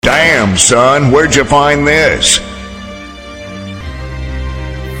Damn, son, where'd you find this?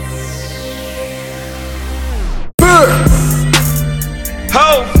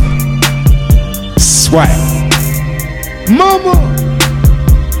 Ho! Swag. Mama.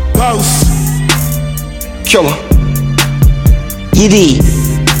 Boss. Killer. ED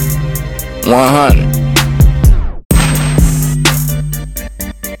 100.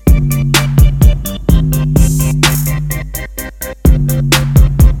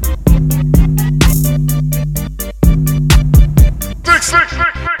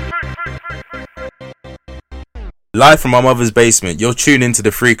 Live from my mother's basement, you're tuned into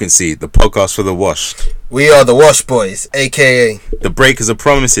The Frequency, the podcast for the washed. We are the Wash Boys, aka The Breakers of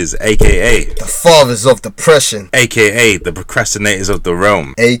Promises, aka the Fathers of Depression, aka the Procrastinators of the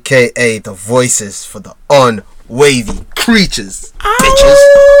Realm, aka the Voices for the Unwavy Creatures. Bitches.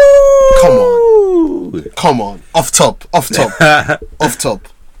 Come on. Off top. Off top.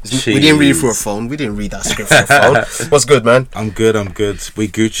 We didn't read it through a phone. We didn't read that script through a phone. What's good, man? I'm good. We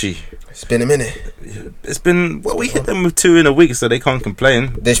Gucci. It's been a minute. It's been, well, we hit them with 2 in a week, so they can't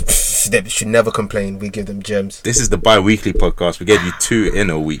complain. They should never complain. We give them gems. This is the bi-weekly podcast. We gave you 2 in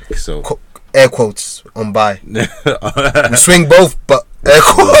a week, so... Air quotes on bi. We swing both, but air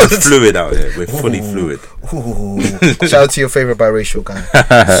quotes. We're fluid out here. We're fully fluid. Shout out to your favourite biracial guy.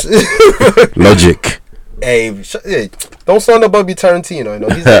 Logic. Hey, don't slander Bobby Tarantino, you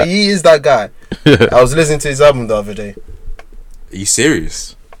know. He is that guy. I was listening to his album the other day. Are you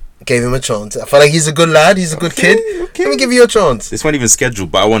serious? Gave him a chance. I feel like he's a good lad. He's a good kid. Let me give you a chance. This wasn't even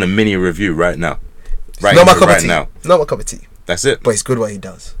scheduled, but I want a mini review right now. Not my cup of tea. Not my cup of tea. That's it. But it's good what he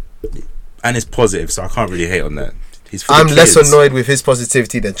does. And it's positive, so I can't really hate on that. I'm less annoyed with his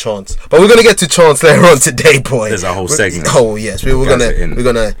positivity than Chance. But we're gonna get to Chance later on today, boy. There's a whole segment. Oh yes, we're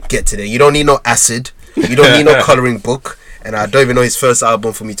gonna get to there. You don't need no acid. You don't need no colouring book. And I don't even know his first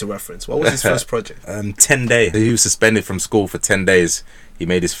album for me to reference. What was his first project? 10 days. He was suspended from school for 10 days. He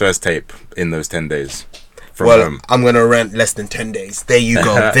made his first tape in those 10 days. I'm going to rent less than 10 days. There you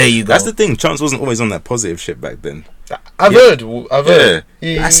go. That's the thing. Chance wasn't always on that positive shit back then. I've heard.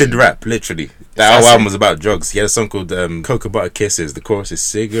 Acid rap, literally. That album was about drugs. He had a song called Cocoa Butter Kisses. The chorus is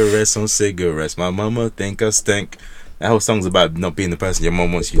cigarettes on cigarettes. My mama think I stink. That whole song's about not being the person your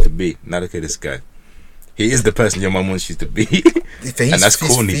mom wants you to be. Now look at this guy. He is the person your mom wants you to be. And that's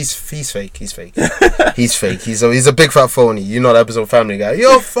corny. He's fake. He's fake. He's a big fat phony. You know that episode of Family Guy.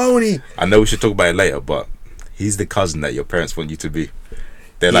 You're phony. I know we should talk about it later, but he's the cousin that your parents want you to be.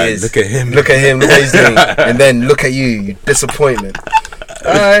 They're like, look at him. Look what he's doing. And then look at you disappointment.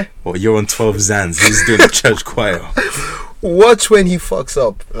 Alright. Well, you're on 12 Zans. He's doing the church choir. Watch when he fucks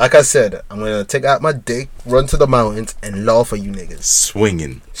up. Like I said, I'm going to take out my dick, run to the mountains, and laugh at you niggas.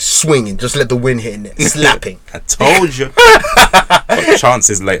 Swinging. Just let the wind hit in it. Slapping. I told you.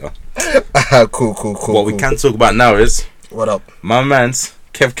 Chances later. Cool. What we can talk about now is... What up? My man's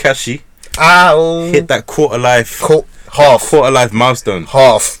Kev Kashi hit that quarter life milestone.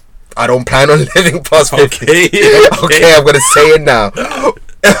 Half. I don't plan on living past 50. Okay, I'm going to say it now.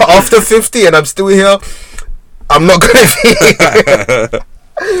 After 50 and I'm still here... I'm not gonna be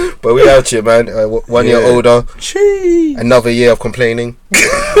but we out here, man. 1 year older. Another year of complaining.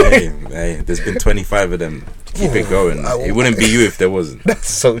 hey, there's been 25 of them. Keep it going. It wouldn't be you if there wasn't. That's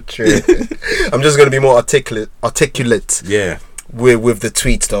so true. I'm just gonna be more articulate. Yeah. With the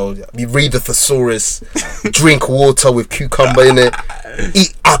tweets though. We read the thesaurus, drink water with cucumber in it,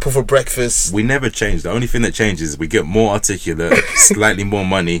 eat apple for breakfast. We never change. The only thing that changes is we get more articulate, slightly more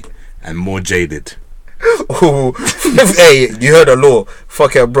money, and more jaded. Ooh. Hey, you heard the law.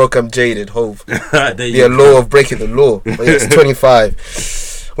 Fuck it, I'm broke, I'm jaded. Hove. The law of breaking the law. But it's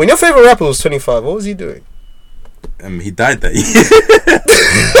 25. When your favorite rapper was 25, what was he doing? He died that year.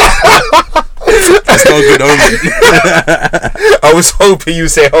 That's not a good omen. I was hoping you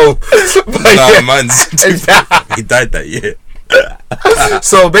say hope. He died that year.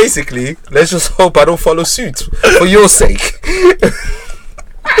 So basically, let's just hope I don't follow suit for your sake.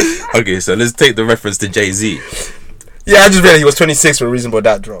 Okay, so let's take the reference to Jay-Z. Yeah, I just realized he was 26 when Reasonable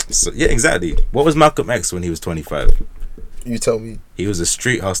Doubt dropped. So, yeah, exactly. What was Malcolm X when he was 25? You tell me. He was a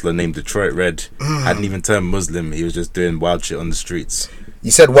street hustler named Detroit Red. Hadn't even turned Muslim. He was just doing wild shit on the streets.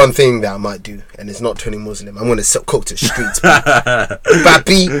 You said one thing that I might do, and it's not turning Muslim. I'm going to cook to the streets.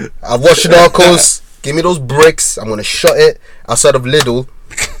 Papi, I've watched Narcos. Give me those bricks. I'm going to shut it outside of Lidl.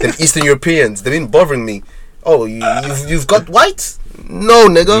 Then Eastern Europeans, they've been bothering me. Oh, you've got white? No,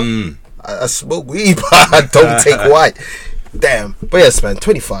 nigga. I smoke weed, but I don't take white. Damn. But yes, man,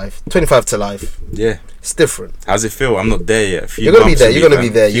 25 to life. Yeah. It's different. How's it feel? I'm not there yet. You're going to be there. You're going to be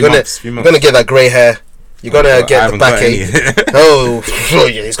there. You're going to get that grey hair. You're gonna I get the haven't got backache. any. Oh,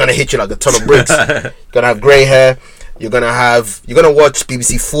 yeah, it's gonna hit you like a ton of bricks. You're gonna have grey hair. You're gonna watch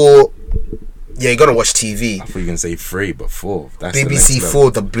BBC 4. Yeah, you're gonna watch TV. I thought you were gonna say 3, but 4. That's the BBC next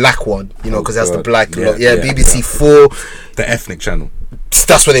 4, the black one, you know, because that's the God. black. Yeah, BBC 4. the ethnic channel.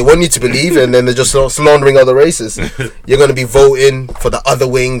 That's what they want you to believe, and then they're just slandering other races. You're gonna be voting for the other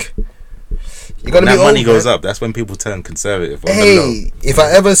wing. You're gonna When that be money old, goes man. up, that's when people turn conservative. On the Hey, if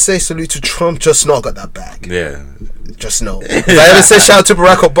I ever say salute to Trump, just know I got that bag. low. Yeah. Just know. If I ever say shout out to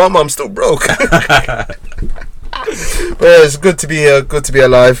Barack Obama, I'm still broke. But yeah, it's good to be here. Good to be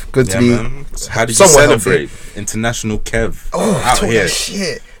alive. Good to Yeah, be. man. How did you somewhat celebrate International Kev Oh, out talk here? that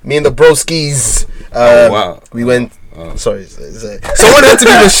shit. Me and the broskis. Wow. We went. Sorry, someone had to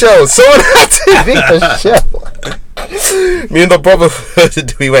be Michelle. Someone had to be Michelle. Me and the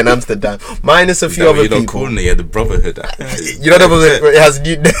brotherhood. We went Amsterdam. Minus a few other You don't people. call me the brotherhood. You know that it has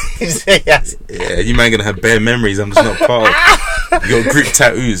new names. Yes. Yeah, you man gonna have bare memories. I'm just not part of. You got group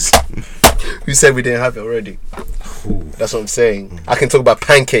tattoos. Who said we didn't have it already? That's what I'm saying. I can talk about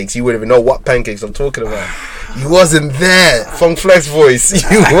pancakes. You wouldn't even know what pancakes I'm talking about. You wasn't there. Funk Flex voice.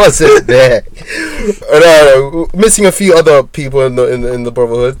 You wasn't there. Missing a few other people in the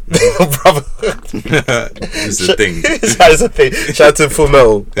brotherhood. Brotherhood. This is the thing. That's the thing. Shout out to Full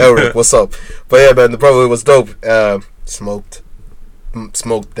Metal. Eric, what's up? But yeah, man, the brotherhood was dope. Smoked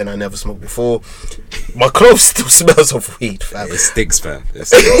then I never smoked before. My clothes still smells of weed, fam. It sticks, fam.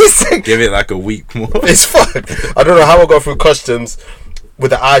 It's like- Give it like a week more. It's fun. I don't know how I got through customs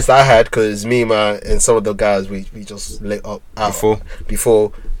with the eyes that I had, because me, and some of the guys, we just lit up out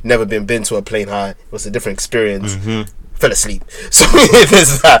before. Never been to a plane high. It was a different experience. Fell asleep. So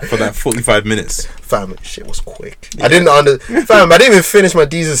there's that. For that 45 minutes. Fam, shit was quick. I didn't even finish my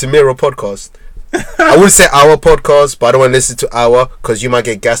Jesus and Miro podcast. I would say our podcast, but I don't want to listen to our, because you might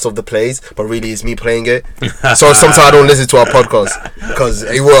get gassed off the plays, but really it's me playing it. So sometimes I don't listen to our podcast because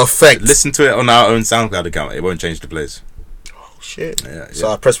it will affect. Listen to it on our own SoundCloud account. It won't change the plays. Oh shit! Yeah, So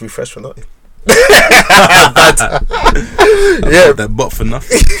yeah. I press refresh for nothing. Yeah, that bot for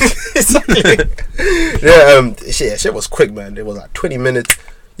nothing. Shit was quick, man. It was like 20 minutes.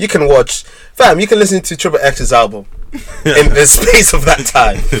 You can watch, fam. You can listen to Triple X's album in the space of that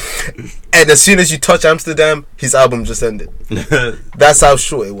time, and as soon as you touch Amsterdam, his album just ended. That's how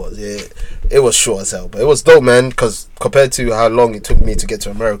short it was. Yeah, it was short as hell, but it was dope, man. Because compared to how long it took me to get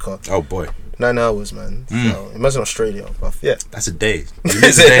to America, Oh boy, 9 hours, man. So, imagine Australia, but yeah, that's a day.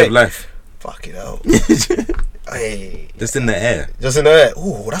 It's a day of life. fuck it out. Hey, Just in the air. just in the air.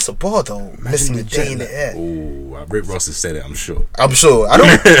 Ooh, that's a bar though. Missing the day in the air. Ooh, Rick Ross has said it. I'm sure. I'm sure. I don't.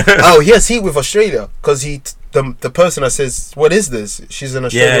 Oh, he has heat with Australia because the person that says, "What is this?" She's an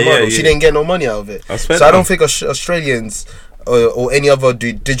Australian model. She didn't get no money out of it. So I don't think Australians or any other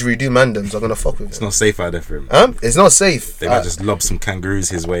didgeridoo mandems are gonna fuck with it. It's not safe out there for him. It's not safe. They might just lob some kangaroos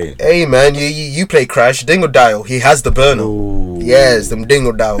his way. Hey man, you play Crash Dingo Dial. He has the burner. Ooh. Yes, them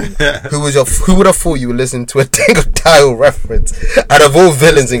Dingo Dial. Who would have thought you would listen to a Dingo Dial reference out of all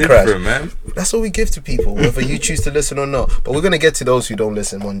villains in Crash? Different, man. That's what we give to people, whether you choose to listen or not. But we're gonna get to those who don't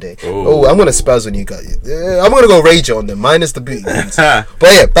listen one day. Oh. I'm gonna spaz on you guys. I'm gonna go rage on them, minus the booty.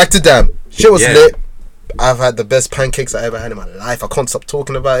 But yeah, back to Damn. Shit was lit. I've had the best pancakes I ever had in my life. I can't stop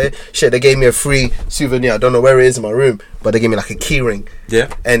talking about it. Shit, they gave me a free souvenir. I don't know where it is in my room, but they gave me like a key ring.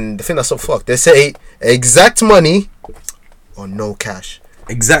 Yeah. And the thing that's so fucked, they say exact money or no cash.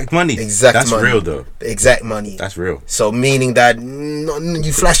 Exact money. That's money. Real though. The exact money. That's real. So meaning that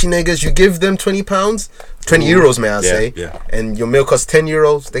you flashy niggas, you give them £20, 20 euros, may I say, and your meal costs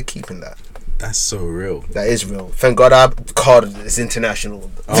 €10. They're keeping that. That's so real. That is real. Thank God our card is international.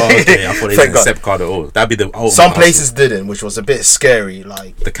 Oh, okay. I thought they didn't accept card at all. That'd be the old. Some places didn't, which was a bit scary.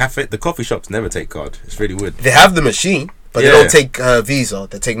 Like the coffee shops never take card. It's really weird. They have the machine, but they don't take Visa.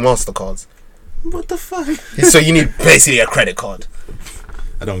 They take MasterCards. What the fuck? So you need basically a credit card.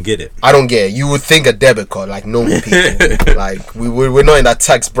 I don't get it. I don't get it. You would think a debit card, like normal people. Like we're not in that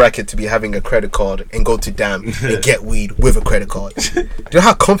tax bracket to be having a credit card and go to Damn and get weed with a credit card. Do you know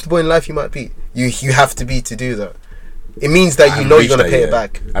how comfortable in life you might be? You have to be to do that. It means that you know you're gonna pay it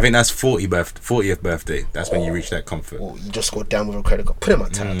back. I think that's 40th birthday. That's when you reach that comfort. Or you just go down with a credit card. Put it in my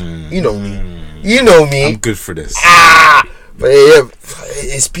tab. You know me. You know me. I'm good for this. But yeah,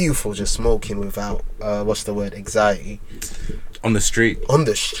 it's beautiful just smoking without what's the word, anxiety. On the street.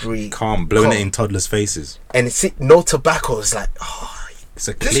 Calm, blowing it in toddlers' faces. And it's no tobacco. It's like, it's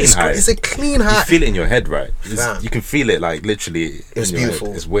a clean high. It's a clean high. You feel it in your head, right? You can feel it like literally. It's beautiful.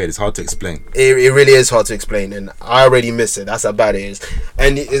 Head. It's weird. It's hard to explain. It really is hard to explain, and I already miss it. That's how bad it is.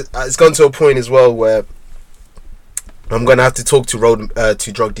 And it's gone to a point as well where I'm gonna have to talk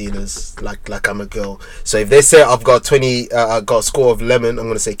to drug dealers like I'm a girl. So if they say I've got 20, I got a score of lemon, I'm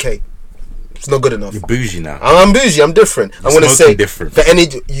gonna say K. It's not good enough. You're bougie now. I'm bougie. I'm different. I'm gonna say different. for any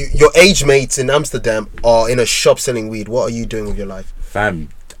your age mates in Amsterdam are in a shop selling weed. What are you doing with your life? Fam,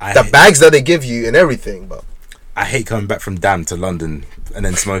 The bags that they give you and everything, but I hate coming back from Dam to London and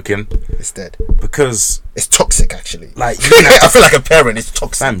then smoking it's dead. because It's toxic, actually. like you didn't have I to, feel like a parent. It's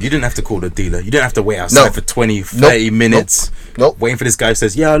toxic. fam, you didn't have to call the dealer. You didn't have to wait outside No. for 20, 30 minutes. Nope. Waiting for this guy who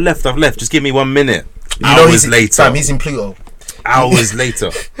says, yeah, I've left. Just give me 1 minute. You know Hours later. Fam, he's in Pluto. Hours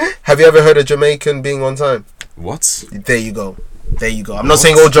later. Have you ever heard of Jamaican being on time? What? There you go. I'm not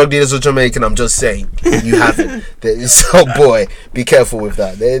saying all drug dealers are Jamaican. I'm just saying you haven't. So boy, be careful with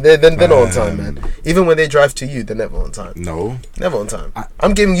that. They're not on time, man. Even when they drive to you, they're never on time. No. Never on time.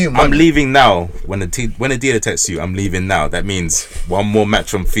 I'm giving you money. I'm leaving now. When a dealer texts you, I'm leaving now. That means one more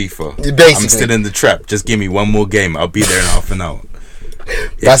match on FIFA. Basically. I'm still in the trap. Just give me one more game. I'll be there in half an hour.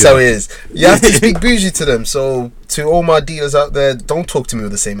 That's how it is. You have to speak bougie to them. So to all my dealers out there, don't talk to me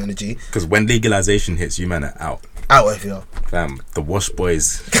with the same energy. Because when legalization hits, you man are out. Out of here. Fam, the Wash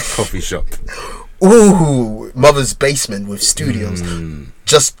Boys coffee shop. Ooh, mother's basement with studios.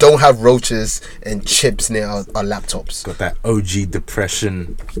 Just don't have roaches and chips near our laptops. Got that OG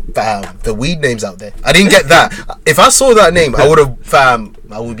depression. Fam, the weed names out there. I didn't get that. If I saw that name, I would have, fam,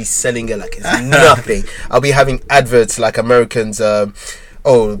 I would be selling it like it's nothing. I'll be having adverts like Americans,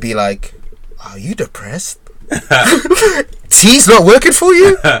 it'll be like, are you depressed? Tea's not working for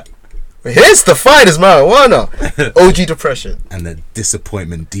you? Here's the finest marijuana. OG depression. And the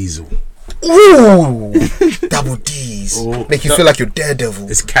disappointment diesel. Ooh, double D's. Oh, Make you feel like you're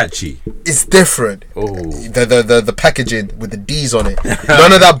Daredevil. It's catchy. It's different. Oh. The packaging with the D's on it.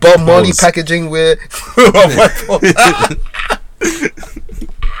 None of that Bob Marley Pause. packaging where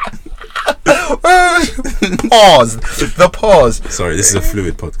pause. The pause. Sorry, this is a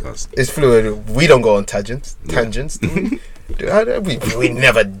fluid podcast. It's fluid. We don't go on tangents. Do we? Dude, we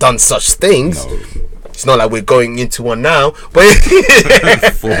never done such things. No. It's not like we're going into one now, but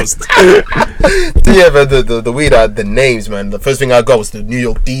Forced. yeah, but the weed, the names, man. The first thing I got was the New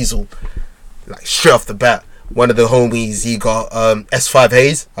York Diesel, like straight off the bat. One of the homies, he got S5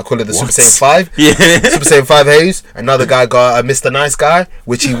 Haze. I call it the Super Saiyan 5. Yeah. Super Saiyan 5 Haze. Another guy got Mr. Nice Guy,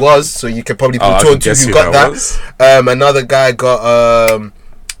 which he was. So you can probably put two and two who got that. Another guy got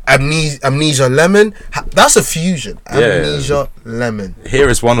Amnesia Lemon. That's a fusion. Amnesia Lemon. Here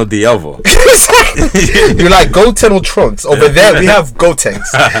is one or the other. You like Goten or Trunks? Over there we have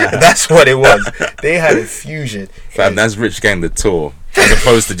Gotenks. That's what it was. They had a fusion. Fam, that's Rich Gang the Tour. As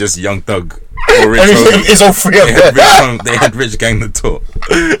opposed to just Young Thug or Rich And Homie. it's all three of them. They had Rich Gang the Tour.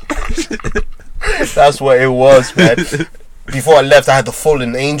 That's what it was, man. Before I left, I had the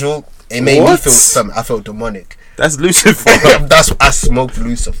Fallen Angel. It made me feel something. I felt demonic. That's Lucifer. That's I smoked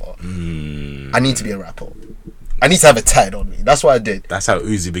Lucifer. I need to be a rapper. I need to have it tied on me. That's what I did. That's how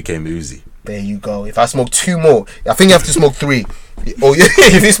Uzi became Uzi. There you go. If I smoke two more, I think you have to smoke three. Oh yeah,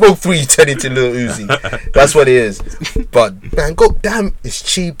 if you smoke three, you turn into Lil Uzi. That's what it is. But man, damn, it's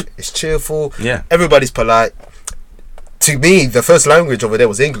cheap, it's cheerful. Yeah. Everybody's polite. To me, the first language over there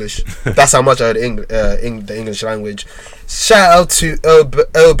was English. That's how much I heard the English language. Shout out to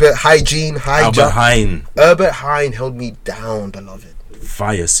Albert Hygiene. Albert Heijn. Albert Heijn held me down, beloved.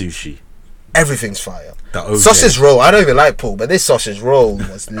 Fire sushi. Everything's fire. The OJ. Sausage roll. I don't even like pork, but this sausage roll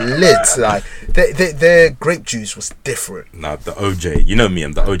was lit. Like their grape juice was different. Nah, the OJ. You know me,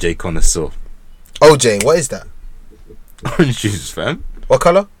 I'm the OJ connoisseur. OJ, what is that? Orange juice, fam. What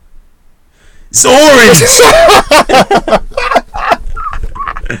color? It's orange!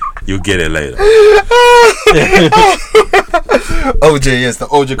 You'll get it later. OJ, yes, the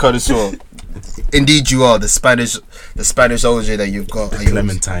OJ connoisseur. Indeed, you are the Spanish OJ that you've got.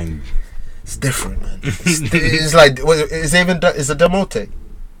 Clementine. It's different, man. It's like, is it Del Monte?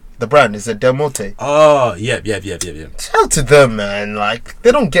 The brand is it Del Monte? Oh, yep. Shout out to them, man. Like,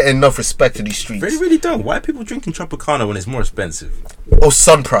 they don't get enough respect in these streets. Really, really don't. Why are people drinking Tropicana when it's more expensive? Or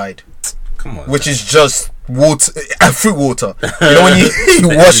Sun Pride, Come on. which is just water, fruit water. You know when you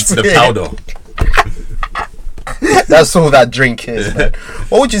wash It's the powder. That's all that drink is, man.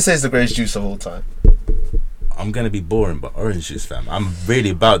 What would you say is the greatest juice of all time? I'm gonna be boring, but orange juice, fam. I'm really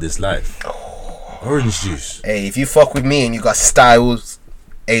about this life. Orange juice. Hey, if you fuck with me and you got Styles,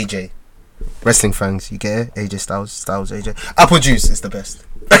 AJ, wrestling fans, you get it? AJ Styles, AJ. Apple juice is the best.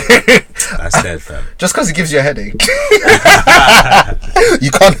 That's dead, fam. Just because it gives you a headache. You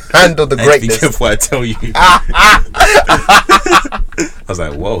can't handle the Hey, be greatness. careful what I tell you. I was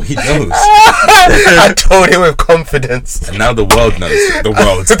like, whoa, he knows. I told him with confidence. And now the world knows. The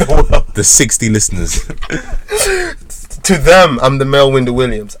world. The 60 listeners. To them, I'm the male Winter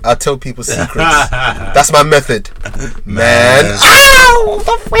Williams. I tell people secrets. That's my method. Man. Ow!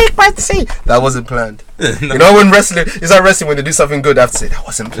 The frequency! That wasn't planned. You know when wrestling, it's like wrestling when they do something good, I have to say, that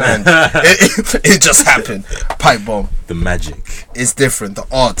wasn't planned. It just happened. Pipe bomb. The magic. It's different, the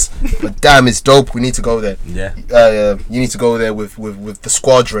art. But damn, it's dope. We need to go there. Yeah. You need to go there with the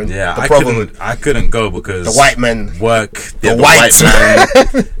squadron. Yeah, the I couldn't go because the white men. Work. The white man.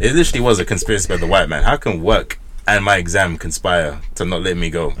 It literally was a conspiracy by the white man. How can work and my exam conspire to not let me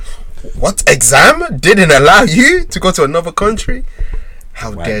go? What exam didn't allow you to go to another country?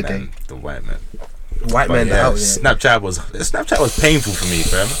 How dare they? The white man. White But man yeah, out here. Snapchat was painful for me,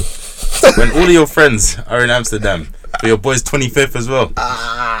 fam. When all of your friends are in Amsterdam for your boy's 25th as well.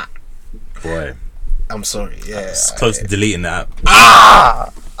 Boy, I'm sorry. Yeah. it's close to deleting the app.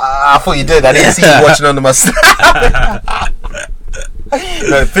 I thought you did. I didn't see you watching under my snap.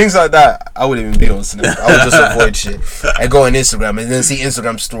 No, things like that, I wouldn't even be on Snap. I would just avoid shit. I go on Instagram and then see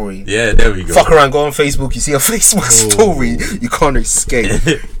Instagram story. Yeah, there we go. Fuck around, go on Facebook. You see a Facebook story, you can't escape.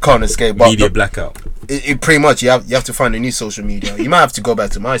 Can't escape. But Media blackout. it pretty much you have to find a new social media. You might have to go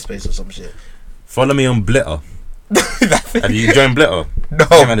back to MySpace or some shit. Follow me on Blitter. Have you joined Blitter? No.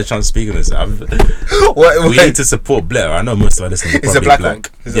 I haven't had a chance to speak on this. We need to support Blitter. I know most of our listeners are It's a probably black black. one.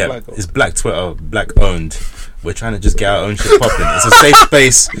 It's a Yeah, black one. it's black Twitter, black owned. We're trying to just get our own shit popping. It's a safe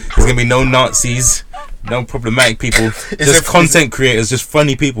space. There's gonna be no Nazis, no problematic people, just content creators, just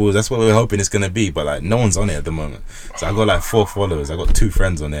funny people. That's what we're hoping it's gonna be. But like, no one's on it at the moment. So I got like 4 followers. I got 2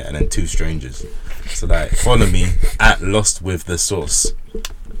 friends on it and then 2 strangers. So like, follow me at Lost with the Source.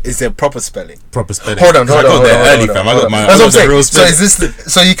 Is there proper spelling? Proper spelling. Hold on. I got there early, fam. I got my. That's what I'm the saying. real So spelling. is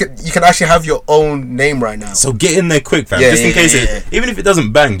this? So you can actually have your own name right now. So get in there quick, fam. Yeah, just in yeah, case yeah, even if it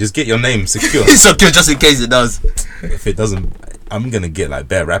doesn't bang, just get your name secure. It's okay, just in case it does. If it doesn't, I'm gonna get like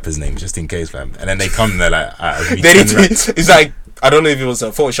bare rappers' names just in case, fam. And then they come and they're like, They need to, it's like, I don't know if it was a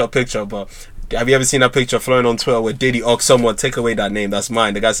Photoshop picture, but have you ever seen that picture flowing on Twitter where Diddy asked someone, take away that name, that's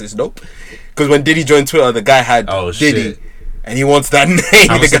mine? The guy says nope, because when Diddy joined Twitter, the guy had Diddy, shit. and he wants that name.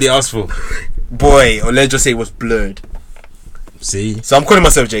 How much The did he guy- ask for? Boy, or let's just say it was blurred. See, So I'm calling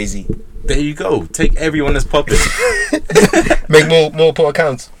myself Jay-Z. there you go. Take everyone that's popping. Make more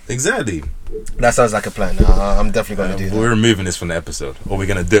accounts. Exactly. That sounds like a plan. I'm definitely gonna do that. We're removing this from the episode, or we're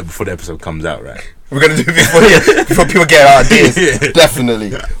gonna do it before the episode comes out, right? We're gonna do it before people get our ideas. Yeah.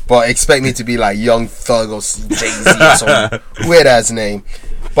 Definitely. But expect me to be like Young Thug or Jay-Z or some weird ass name.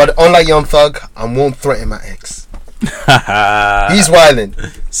 But unlike Young Thug, I won't threaten my ex. He's wildin'.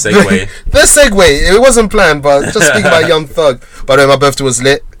 Segue. The segue. It wasn't planned, but just speaking about Young Thug. By the way, my birthday was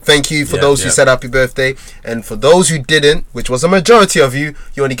lit. Thank you for those who said happy birthday. And for those who didn't, which was a majority of you,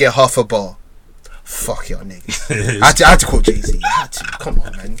 you only get half a bar. Fuck y'all niggas. I had to quote Jay-Z. I had to. Come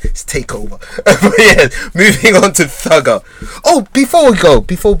on, man. It's takeover. But yeah, moving on to Thugger. Oh, before we go,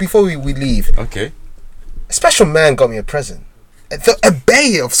 before we leave, Okay. a special man got me a present. A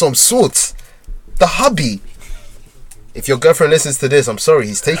bae of some sort. The hubby. If your girlfriend listens to this, I'm sorry,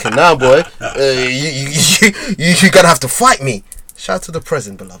 he's taken now, boy. You're gonna have to fight me. Shout out to the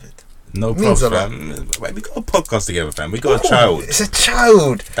present, beloved. No Means a problem, fam. Wait, we got a podcast together, fam. We got a child. It's a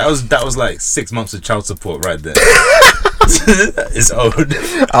child. That was like 6 months of child support right there. It's old.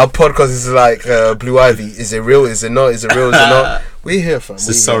 Our podcast is like Blue Ivy. Is it real? Is it not? Is it real? Is it not? We're here, fam. It's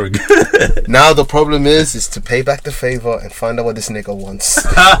a surrogate. Now the problem is to pay back the favor and find out what this nigga wants.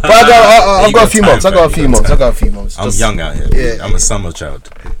 But I've got a few months. I got a few months. I'm Just- young out here. Yeah. I'm a summer child.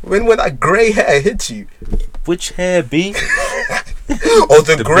 When that grey hair hits you, Which hair, B? or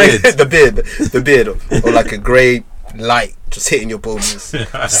the grey, beard. the beard, or like a grey light just hitting your bones.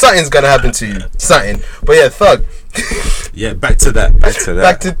 Something's gonna happen to you. Something. But yeah, Thug. Yeah, back to that.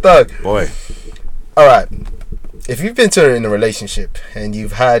 Back to Thug. Boy. All right. If you've been in a relationship and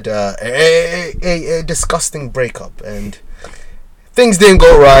you've had a disgusting breakup and things didn't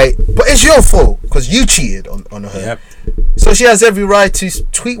go right, but it's your fault because you cheated on her. Yep. So she has every right to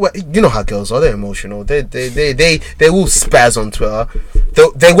tweet. You know how girls are. They're emotional. They will spaz on Twitter.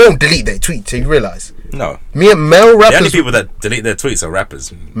 They won't delete their tweets. You realize? No. Male The only rappers. people that delete their tweets are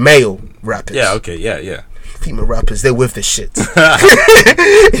rappers. Male rappers. Yeah, okay, yeah. Female rappers. They're with the shit. They're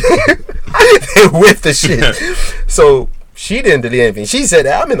with the shit. So she didn't delete anything. She said,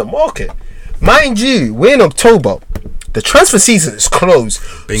 "I'm in the market." Mind you, we're in October. The transfer season is closed.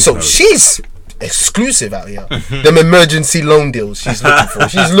 So closed. she's exclusive out here. Them emergency loan deals she's looking for.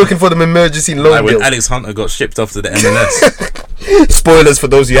 She's looking for them emergency loan Like when deals. Alex Hunter got shipped off to the MLS. Spoilers for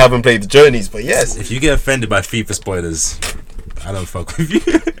those who haven't played the journeys, but yes. If you get offended by FIFA spoilers, I don't fuck with you.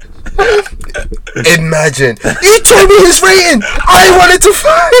 Imagine. You told me his rating. I wanted to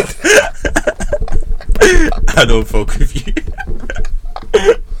find. I don't fuck with you.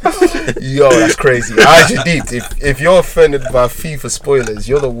 Yo, that's crazy. I actually deep. If you're offended by FIFA spoilers,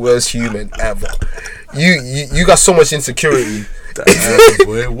 you're the worst human ever. You got so much insecurity. Damn,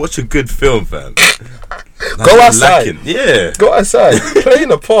 boy, watch a good film, fam. Go outside. Lacking. Yeah. Go outside. Play in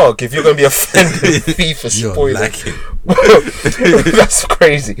the park if you're gonna be offended with FIFA You're spoilers. lacking. That's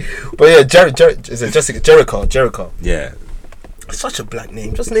crazy. But yeah, is it Jessica? Jericho. Yeah. Such a black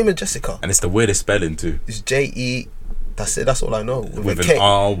name. Just name it Jessica. And it's the weirdest spelling too. It's J-E. That's it. That's all I know. With a an K.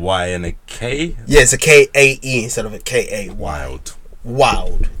 R-Y and a K. Yeah, it's a K-A-E instead of a K-A-Y.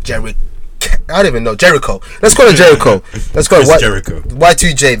 Wild. Jericho. I don't even know. Jericho. Let's call it Jericho. Let's call it Jericho.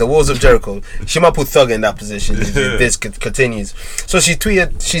 Y2J, the Walls of Jericho. She might put Thug in that position if this continues. So she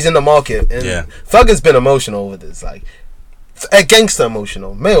tweeted she's in the market. And Yeah. Thug has been emotional over this. Like, a gangster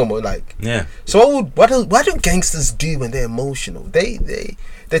emotional. Male, like. Yeah. So what do gangsters do when they're emotional? They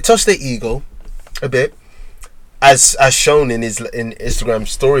touch their ego a bit. As shown in Instagram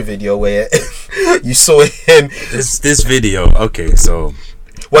story video where you saw him. This video, okay, so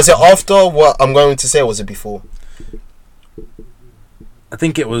Was it after what I'm going to say, or was it before? I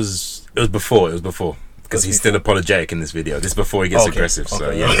think it was before. It was before. Because he's still apologetic in this video. This is before he gets aggressive. So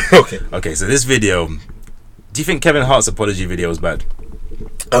okay. yeah. Okay, so this video, do you think Kevin Hart's apology video was bad?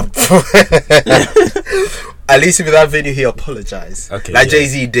 At least with that video he apologized. Okay, like yeah.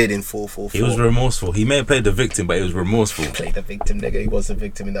 Jay-Z did in 444. He was remorseful. He may have played the victim, but he was remorseful. Played the victim, nigga. He was the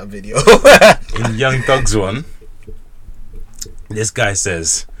victim in that video. In Young Thug's one, this guy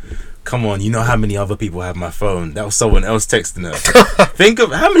says, "Come on, you know how many other people have my phone? That was someone else texting her." Think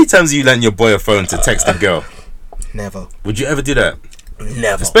of how many times you lend your boy a phone to text a girl. Never. Would you ever do that?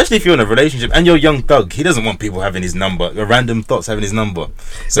 Never. Especially if you're in a relationship and you're Young Thug. He doesn't want people having his number, random thoughts having his number.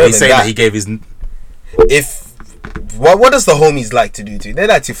 So he's saying that he gave his. What does the homies like to do? They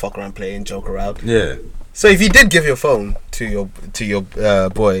like to fuck around, play and joke around. Yeah. So if you did give your phone to your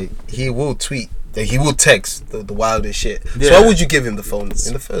boy, he will tweet. He will text the wildest shit. Yeah. So why would you give him the phone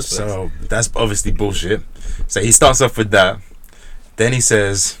in the first place? So that's obviously bullshit. So he starts off with that. Then he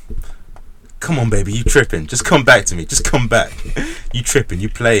says, "Come on, baby, you tripping? Just come back to me. Just come back. You tripping? You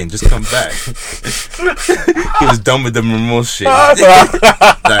playing? Just come back." He was done with the remorse shit,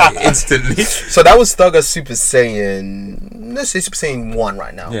 like instantly. So that was Thugger Super Saiyan. Let's say Super Saiyan 1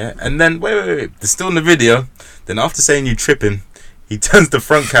 right now. Yeah, and then wait. They're still in the video. Then after saying you tripping, he turns the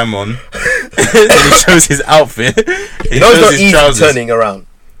front cam on and he shows his outfit. He You know it's shows not his easy trousers. turning around.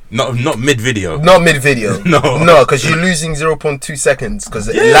 Not mid video. Not mid video. No, because you're losing 0.2 seconds because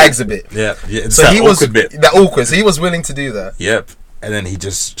it lags a bit. Yeah. It's So that he was awkward bit. that awkward. So he was willing to do that. Yep. And then he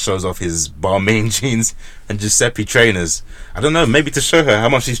just shows off his Balmain jeans and Giuseppe trainers. I don't know, maybe to show her how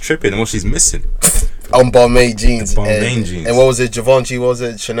much she's tripping and what she's missing. On Balmain jeans. Balmain jeans. And what was it? Givenchy? What was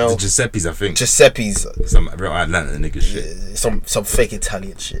it? Chanel? The Giuseppe's, I think. Giuseppe's. Some real Atlanta nigga shit. Some fake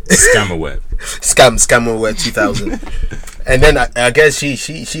Italian shit. Scammerware. Scammerware 2000. And then I guess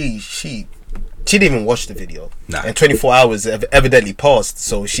she didn't even watch the video. Nah. And 24 hours evidently passed,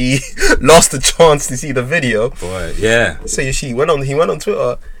 so she lost the chance to see the video. Boy, yeah. So he went on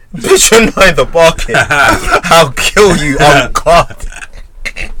Twitter. Bitch, you're not in the market. I'll kill you on God.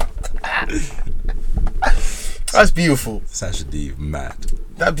 That's beautiful. Sasha D, mad.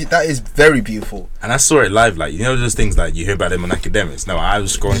 That is very beautiful. And I saw it live, like, you know those things like you hear about them on academics. No, I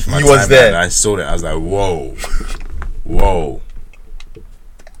was scrolling for my You time was there. and I saw it. I was like, whoa.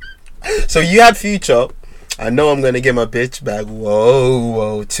 So you had Future. I know I'm gonna get my bitch back.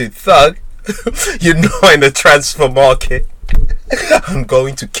 Whoa, to Thug. You're not in the transfer market. I'm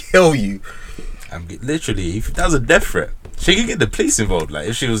going to kill you. Literally, if that was a death threat, she could get the police involved. Like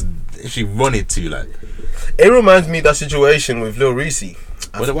if she wanted to, like. It reminds me of that situation with Lil Reese.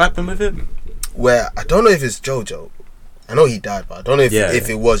 What happened with him? Where I don't know if it's JoJo. I know he died, but I don't know if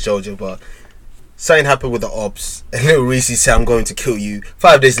it was JoJo. But something happened with the ops, and Lil Reese said, "I'm going to kill you."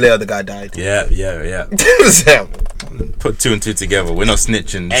 5 days later, the guy died. Yeah. Put two and two together. We're not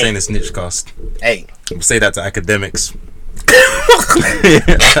snitching. This ain't a snitch cast. Hey, We'll say that to academics.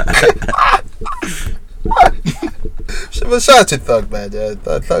 Shout out to Thug, man.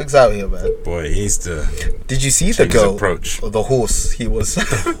 Thug's out here, man. Boy, he needs to. Did you see the change his girl? approach. Or the horse? He was.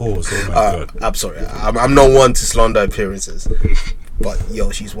 Horse, oh my god. I'm sorry. I'm not one to slander appearances, but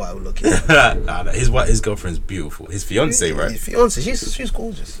yo, she's wild looking. His girlfriend's beautiful. His fiance, right? His fiance, she's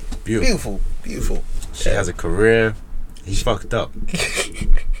gorgeous. Beautiful. She has a career. He's fucked up.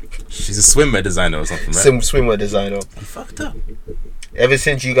 She's a swimwear designer or something, right? Swimwear designer. He fucked up. Ever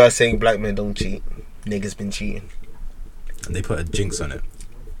since you guys saying black men don't cheat, niggas been cheating. And they put a jinx on it.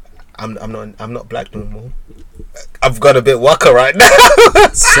 I'm not black no more. I've got a bit waka right now.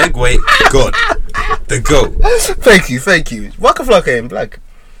 Segway, good. The GOAT. Thank you. Waka Flocka ain't black.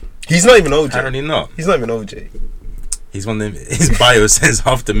 He's not even OJ. Apparently not. He's not even OJ. He's one of them. His bio says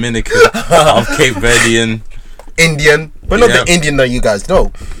half Dominican, half Cape Verdean, Indian, but not the Indian that you guys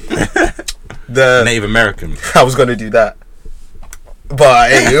know. The Native American. I was gonna do that, but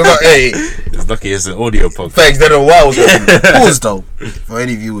hey, It's lucky it's an audio podcast. thanks. They don't know what I was gonna do. Pause though. For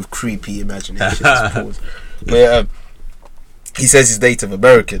any of you with creepy imaginations, pause. But he says he's Native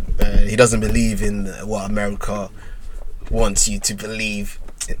American. He doesn't believe in what America wants you to believe.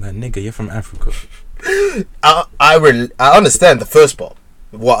 Man, nigga, you're from Africa. I understand the first part.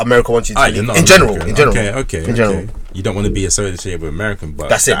 What America wants you to believe. In general. Okay. In general. You don't want to be associated with American, but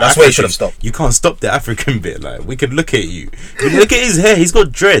That's it. That's where you should have stopped. You can't stop the African bit. Like, we could look at you. Look at his hair. He's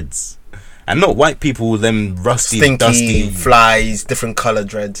got dreads, and not white people with them rusty, Stinky dusty flies, different color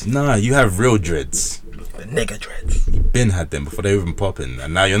dreads. Nah, you have real dreads. The nigga dreads. Ben had them before they were even popping,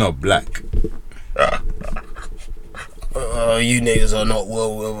 and now you're not black. You niggas are not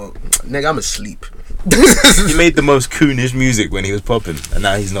well. Nigga, I'm asleep. He made the most coonish music when he was popping, and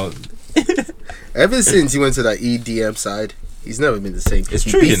now he's not. Ever since he went to that EDM side, he's never been the same. It's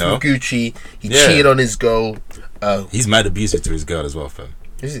he true, beefed you know. with Gucci. He cheated on his girl. He's mad abusive to his girl as well, fam.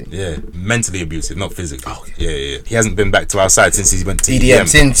 Is he? Yeah, mentally abusive, not physically. Oh, yeah. He hasn't been back to our side since he went to EDM. EDM.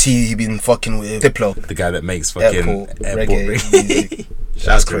 Since he been fucking with Diplo. The guy that makes fucking Airport reggae. music.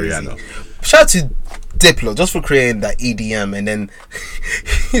 Shout out to crazy. Rihanna. Shout out to Diplo just for creating that EDM, and then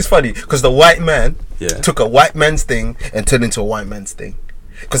it's funny because the white man took a white man's thing and turned into a white man's thing.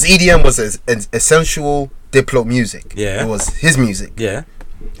 Because EDM was an essential Diplo music. Yeah, it was his music. Yeah.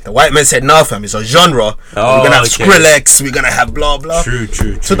 The white man said, "Nah, fam, it's a genre. We're gonna have Skrillex. We're gonna have blah blah." True.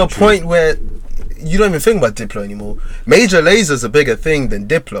 To the point where you don't even think about Diplo anymore. Major Laser's a bigger thing than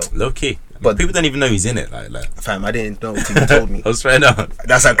Diplo. Low key. But people don't even know he's in it. Like. Fam, I didn't know until you told me. I was trying out.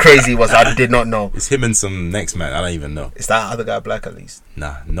 That's how crazy it was. I did not know. It's him and some next man. I don't even know. Is that other guy black at least?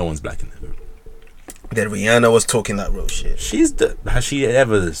 Nah, no one's black in it. Then Rihanna was talking that real shit. Has she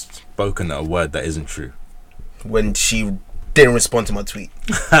ever spoken a word that isn't true? When she didn't respond to my tweet.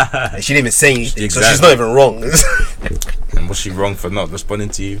 She didn't even say anything. Exactly. So she's not even wrong. And was she wrong for not responding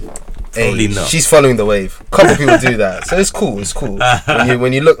to you? Probably not. She's following the wave. A couple people do that. So it's cool.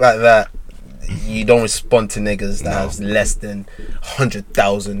 When you look like that, you don't respond to niggas that have less than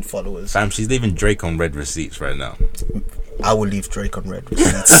 100,000 followers. Fam, she's leaving Drake on red receipts right now. I will leave Drake on red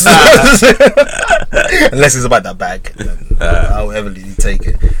receipts. Unless it's about that bag. I'll heavily take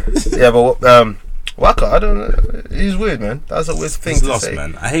it. Yeah, but Waka, I don't know. He's weird, man. That's a weird thing to say.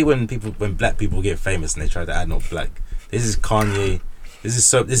 Man. I hate when black people get famous and they try to add not black. This is Kanye.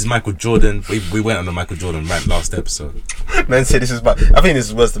 This is Michael Jordan. We went on the Michael Jordan rant last episode. Man said this is I think this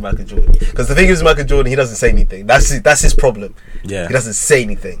is worse than Michael Jordan. Because the thing is, Michael Jordan, he doesn't say anything. That's his problem. Yeah. He doesn't say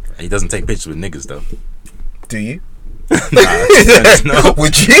anything. He doesn't take pictures with niggas though. Do you? No.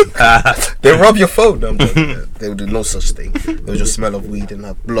 Would you? They rob your phone. No, I'm joking. They would do no such thing. They would just smell of weed and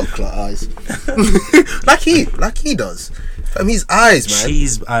have blood clot eyes. like he does. From his eyes, man.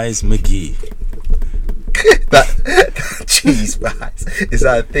 Cheese eyes McGee. that cheese eyes. Is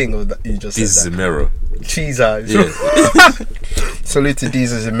that a thing or that you just This is said a that? mirror. Cheese eyes. Yeah. Salute to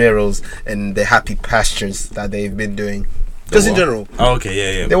Deezus and Miros and the happy pastures that they've been doing. Just in general. Oh,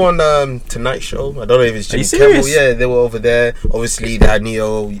 okay, yeah. They were on Tonight Show. I don't know if it's Jimmy serious? Kimmel. Yeah, they were over there. Obviously, they had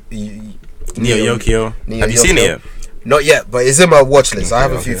Neo Yokio. Have you seen it yet? Not yet, but it's in my watch list. I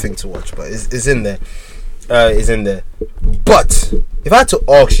have a few okay. things to watch, but it's in there. It's in there. But if I had to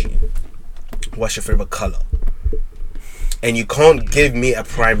ask you, what's your favorite color? And you can't give me a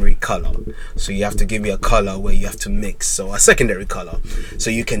primary color, so you have to give me a color where you have to mix. So a secondary color. So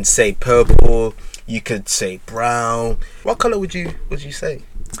you can say purple. You could say brown. What color would you say?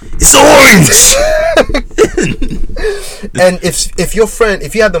 It's orange. And if your friend,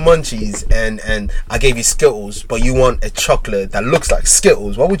 if you had the munchies and I gave you Skittles, but you want a chocolate that looks like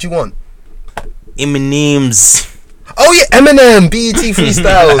Skittles, what would you want? M&M's. Oh yeah, Eminem, BET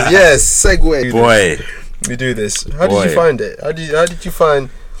freestyles. Yes, segue. Boy, we do this. How did you find it? How did you find?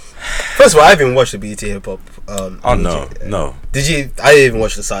 First of all, I haven't watched the BET hip hop. No. Did you? I didn't even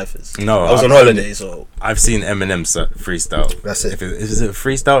watch the ciphers. No, I was on holiday, so I've seen Eminem's freestyle. That's it. Is it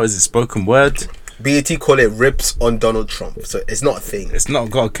freestyle? Is it spoken word? BET call it rips on Donald Trump, so it's not a thing. It's not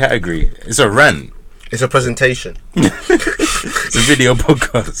got a category. It's a rant. It's a presentation. It's a video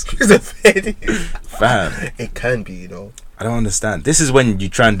podcast. It's a video. Fam, It can be, you know. I don't understand. This is when you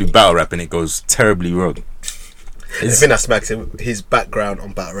try and do battle rap and it goes terribly wrong. The thing that smacks him, his background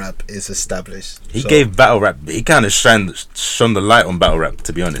on battle rap is established. He gave battle rap. He kind of shone the light on battle rap,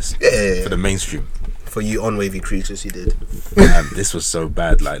 to be honest. Yeah. For the mainstream. For you on wavy creatures, he did. This was so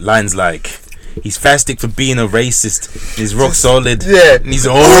bad. Like lines like, He's fastic for being a racist. He's rock solid. Yeah. And he's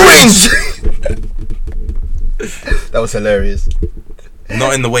orange. That was hilarious.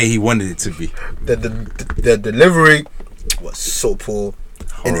 Not in the way he wanted it to be. The delivery was so poor in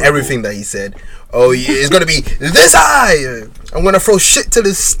Horrible. everything that he said. Oh, yeah, it's gonna be this high. I'm gonna throw shit till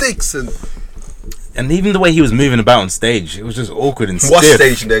it sticks. And even the way he was moving about on stage, it was just awkward and stiff. What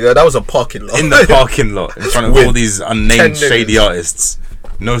stage, nigga? That was a parking lot. In the parking lot, in front of With all these 10 unnamed shady niggas. artists.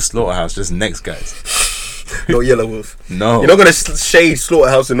 No Slaughterhouse, just next guys. No Yellow Wolf. No. You're not gonna shade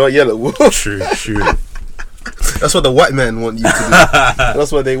Slaughterhouse and not Yellow Wolf. True. That's what the white men want you to do.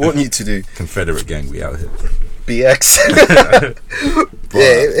 That's what they want you to do. Confederate gang, we out here. BX.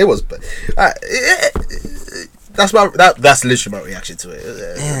 Yeah, it was. That's literally my reaction to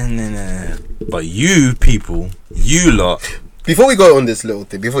it. But you people, you lot, Before we go on this little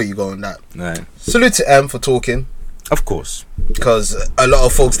thing, before you go on that, right? salute to M for talking, Of course. because a lot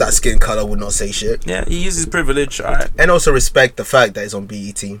of folks that skin color would not say shit, Yeah, he uses privilege, alright. and also respect the fact that it's on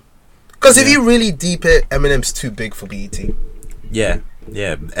BET. Because if you really deep it, Eminem's too big for BET. Yeah.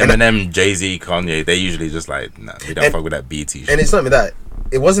 Eminem, Jay-Z, Kanye, they usually just like, nah, we don't fuck with that BT shit. And it's not even that.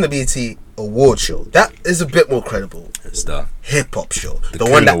 It wasn't a BET award show. That is a bit more credible. It's the Hip hop show. The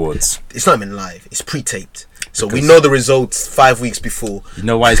Coon one that Awards. it's not even live. It's pre-taped. So we Because- know the results 5 weeks before. You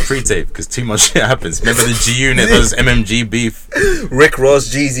know why it's pre-taped? Because too much shit happens. Remember the G-Unit, those MMG beef? Rick Ross,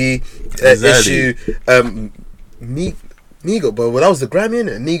 Jeezy, Exactly. Issue, Nigo, but that was the Grammy,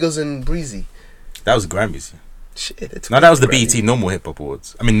 innit? Nigos and Breezy. That was Grammys. Shit, they took No, that was the Grammy. BET Normal Hip Hop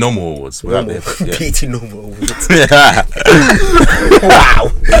Awards. I mean, Normal Awards. Without the hip hop, yeah. BET Normal Awards. Yeah.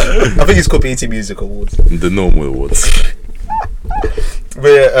 Wow. I think it's called BET Music Awards. The Normal Awards.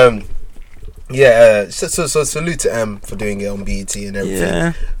 But so salute to M for doing it on BET and everything.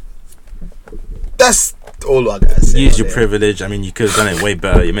 Yeah. That's all I gotta say. Use on your it. privilege. I mean, you could have done it way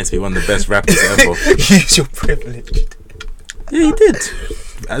better. You're meant to be one of the best rappers ever. Use your privilege. Yeah, he did.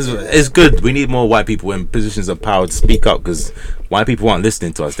 It's good. We need more white people in positions of power to speak up, because white people aren't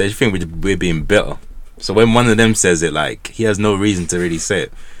listening to us. They just think we're being bitter. So when one of them says it, like, he has no reason to really say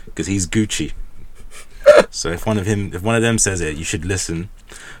it, because he's Gucci. So if one of them says it, you should listen.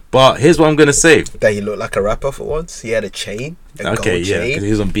 But here's what I'm gonna say. That he looked like a rapper for once. He had a chain. Okay, yeah, chain. because he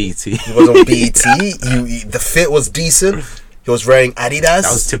was on BET. He was on BET. The fit was decent. He was wearing Adidas.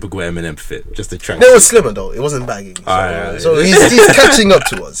 That was typical Eminem fit. Just a track. No, it was slimmer though. It wasn't bagging. So, Alright. so he's catching up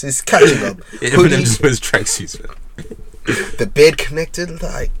to us. He's catching up. Eminem Hoodie, just wears tracksuits. Man. the beard connected.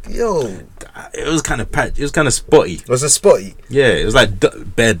 Like, yo, It was kind of patch. It was kind of spotty. was a spotty. Yeah, it was like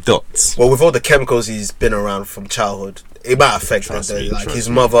bare dots. Well, with all the chemicals he's been around from childhood, it might affect him. Trust me, Like trust his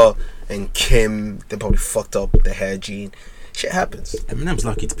me. mother and Kim, they probably fucked up the hair gene. Shit happens. Eminem's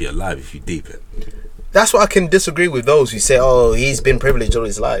lucky to be alive if you deep it. That's why I can disagree with those who say, "Oh, he's been privileged all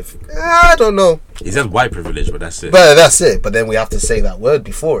his life." I don't know, He's had white privilege, but that's it. but that's it. But then we have to say that word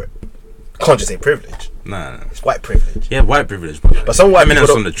before it. Can't just say privilege. Nah. It's white privilege. Yeah, white privilege, but some white Eminem's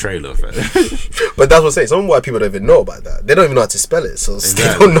people from the trailer. Fam. But that's what I'm saying. Some white people don't even know about that. They don't even know how to spell it, so Exactly.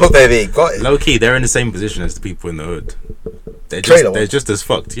 they don't know that they got it. Low key, they're in the same position as the people in the hood. Trailer They're one. just as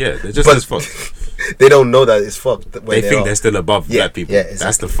fucked. Yeah, they're just But as fucked. they don't know that it's fucked. They think they're still above Yeah, black people. yeah, That's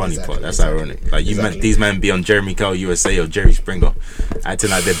exactly, the funny exactly, part. That's exactly. ironic. Like Exactly. these men be on Jeremy Kyle USA or Jerry Springer,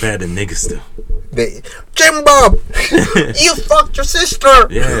 acting like they're better than niggas still. Jim Bob, you fucked your sister.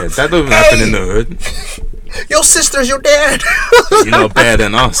 Yeah, that don't even happen in the hood. Your sister's your dad. You're not better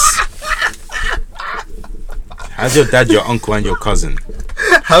than us. How's your dad, your uncle, and your cousin?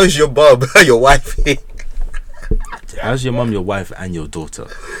 How's your Bob, your wife? How's your mum, your wife, and your daughter?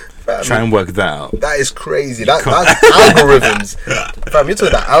 Try and work that out. That is crazy. That's algorithms. Fam, you're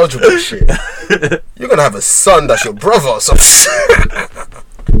talking that algebra shit. You're gonna have a son that's your brother or some shit.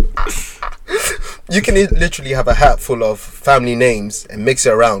 You can literally have a hat full of family names and mix it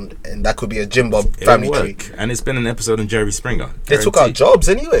around, and that could be a Jim Bob family It'll tree. work. And it's been an episode on Jerry Springer. They took our Guaranteed. jobs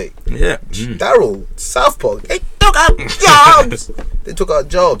anyway. Yeah. Daryl, South Park, they took our jobs. They took our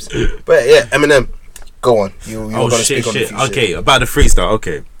jobs. But yeah, Eminem, go on. You were Oh gonna shit, speak on the shit. future. Okay, about the freestyle.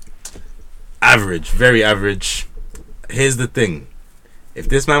 Okay. Average, very average. Here's the thing. If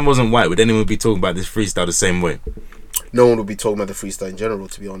this man wasn't white, would anyone be talking about this freestyle the same way? No one would be talking about the freestyle in general,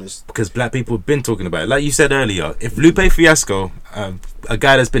 to be honest. Because black people have been talking about it. Like you said earlier, if Lupe Fiasco, a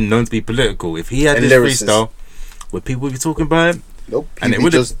guy that's been known to be political, if he had And this lyricist. freestyle, would people be talking about it? Nope. And He'd it be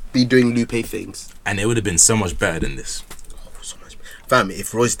would've- just be doing Lupe things. And it would have been so much better than this. So much. Fam,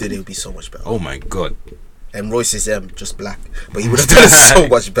 if Royce did it, would be so much better. Oh my god. And Royce is just black, but he would have done it so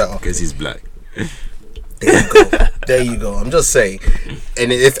much better. Because he's black. There you go. There you go. I'm just saying.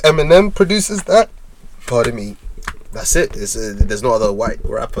 And if Eminem produces that, pardon me, That's it. There's no other white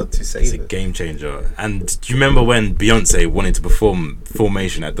rapper to say It's a it. game changer. And do you remember when Beyonce wanted to perform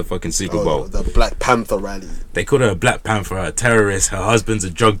Formation at the fucking Super Bowl? The Black Panther rally. They called her a Black Panther, a terrorist, her husband's a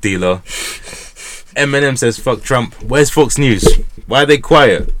drug dealer. Eminem says fuck Trump. Where's Fox News? Why are they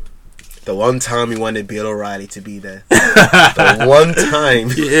quiet? The one time he wanted Bill O'Reilly to be there. The one time.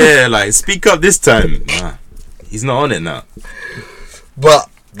 Yeah, like, speak up this time. Nah, he's not on it now. But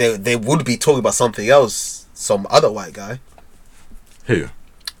they would be talking about something else. Some other white guy. Who?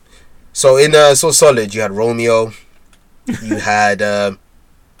 So in So Solid, you had Romeo. You had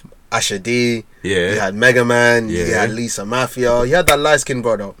Asher D. Yeah. You had Mega Man. Yeah. You had Lisa Mafia. You had that light-skinned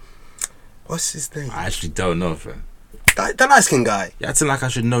brother. What's his name? I actually don't know, fam. That light-skinned guy. You're acting like I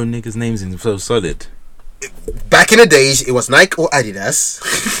should know niggas' names in So Solid. Back in the days, it was Nike or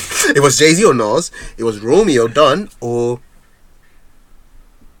Adidas. It was Jay-Z or Nas. It was Romeo Dunn or...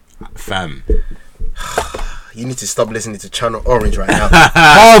 Fam. You need to stop listening to Channel Orange right now.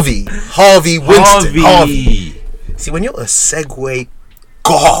 Harvey Winston. Harvey. See, when you're a Segway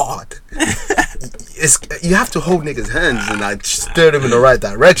god, you have to hold niggas' hands and like steer them in the right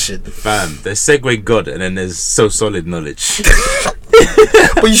direction. Fam, there's Segway God and then there's So Solid Knowledge.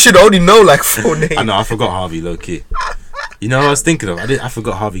 But you should only know like 4 names. I know, I forgot Harvey low key. You know what I was thinking of? I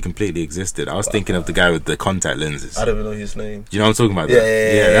forgot Harvey completely existed. I was thinking of the guy with the contact lenses. I don't even know his name. Do you know what I'm talking about?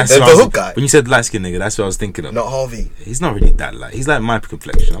 Yeah. That's The what I was- hook guy. When you said light skin nigga, that's what I was thinking of. Not Harvey. He's not really that light. He's like my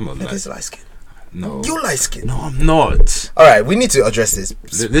complexion. I'm not That light. is light skin. No. You're light skin. No, I'm not. Alright, we need to address this.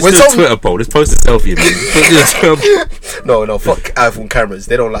 Let's When do a someone- Twitter poll. Let's post a selfie of me. No, fuck iPhone cameras.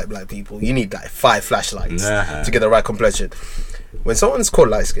 They don't like black people. You need like 5 flashlights Nah. to get the right complexion. When someone's called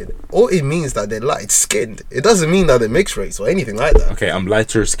light skinned, all it means that they're light skinned. It doesn't mean that they're mixed race or anything like that. Okay, I'm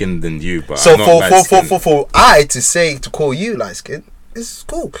lighter skinned than you, but So I'm not light-skinned. for I to call you light skinned, it's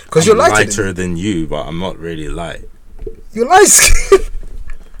cool because you're I'm lighter than you, but I'm not really light. You're light skinned.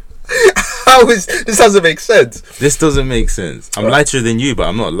 How is this? Doesn't make sense. This doesn't make sense. I'm lighter than you, but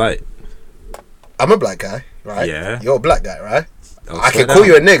I'm not light. I'm a black guy, right? Yeah. You're a black guy, right? I'll I can swear call down.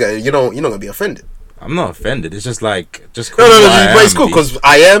 you a nigga. You're not gonna be offended. I'm not offended. It's just like No, call me what I but it's am, cool B. because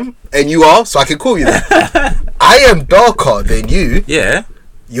I am and you are, so I can call you that. I am darker than you. Yeah,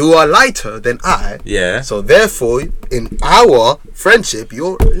 You are lighter than I. yeah. So therefore, in our friendship,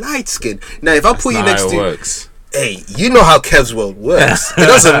 you're light skinned. Now, if I That's put you not next how it to, works. hey, you know how Kev's world works. It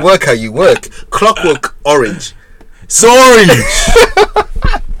doesn't work how you work. Clockwork Orange. It's orange.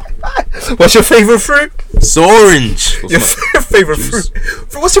 What's your favorite fruit? It's orange. Your favorite Juice.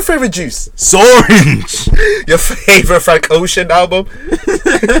 fruit. What's your favorite juice? It's orange. Your favorite Frank Ocean album?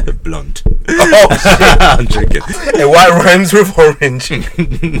 Blonde. Oh shit! I'm joking. And what rhymes with orange?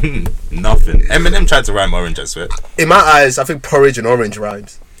 Nothing. Eminem tried to rhyme orange, I swear. In my eyes, I think porridge and orange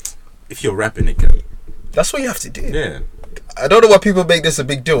rhymes. If you're rapping, it can. That's what you have to do. Yeah, I don't know why people make this a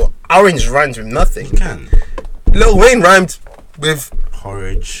big deal. Orange rhymes with nothing. it can. Lil Wayne rhymed with...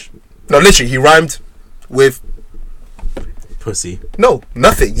 Porridge. No, literally, he rhymed with... Pussy. No,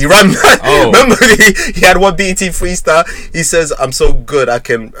 nothing. He rhymed... Oh. Remember, he had one BET freestyle. He says, I'm so good, I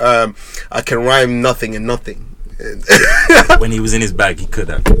can rhyme nothing and nothing. When he was in his bag, he could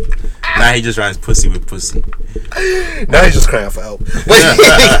have. Now he just rhymes pussy with pussy. Now he's just crying out for help.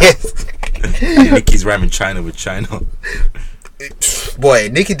 Nicki's rhyming China with China. Boy,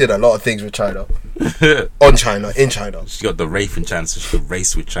 Nicki did a lot of things with China. On China, in China. She got the Wraith in China, so she could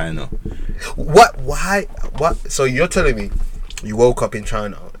race with China. What? Why? What? So you're telling me you woke up in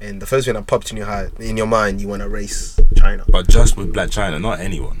China and the first thing that popped in your mind, you want to race China? But just with Black China, not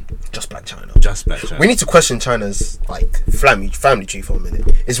anyone. Just Black China. Just Black China. We need to question China's like family tree for a minute.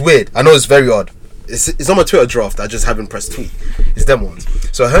 It's weird. I know it's very odd. It's on my Twitter draft. I just haven't pressed tweet. It's them ones.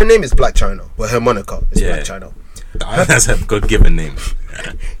 So her name is Black China. Well, her moniker is Yeah. Black China. That's a God-given name.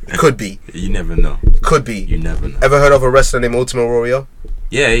 Could be. You never know. Could be. You never know. Ever heard of a wrestler named Ultimo Warrior?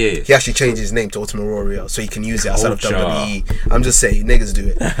 Yeah. He actually changed his name to Ultimo Warrior so he can use it outside of Culture. WWE. I'm just saying, niggas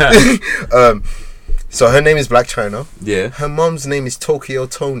do it. So her name is Black China. Yeah. Her mom's name is Tokyo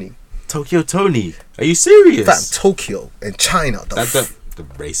Tony. Tokyo Tony. Are you serious? Fam, Tokyo and China. That's the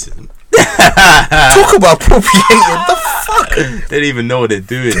racism. Talk about appropriating. The fuck? They don't even know what they're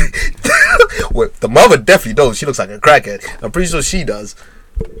doing. Well, the mother definitely knows. She looks like a crackhead. I'm pretty sure she does.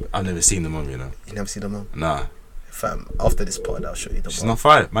 I've never seen the mom, you know. You never see the mom? Nah. Fam, after this pod, I'll show you the She's mom. not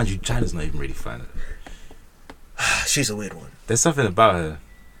fine. Mind you, China's not even really fine. She's a weird one. There's something about her.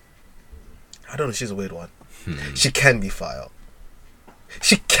 I don't know. She's a weird one. She can be fire.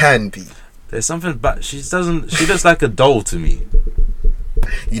 She can be. There's something about she looks like a doll to me.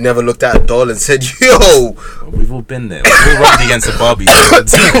 You never looked at a doll and said, "Yo." We've all been there. We've all rubbed against the Barbie.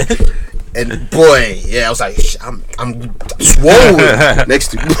 And boy, yeah, I was like, I'm swollen next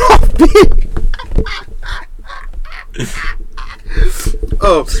to.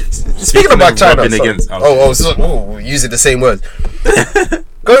 Oh, speaking about China. Using the same words.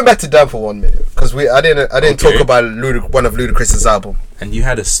 Going back to Dan for 1 minute, because I didn't talk about one of Ludacris's album. And you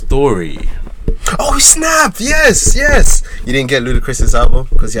had a story. Oh snap! Yes. You didn't get Ludacris's album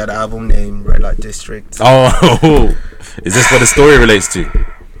because he had an album named Red Light District. Oh, is this what the story relates to?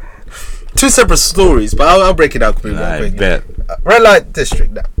 Two separate stories, but I'll break it out quickly. I bet. Red Light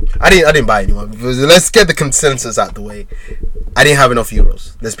District. I didn't buy anyone. Let's get the consensus out the way. I didn't have enough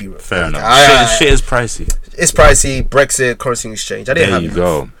euros. Let's be real. Fair enough. Shit is pricey. It's pricey. Brexit, currency exchange. I didn't have enough. There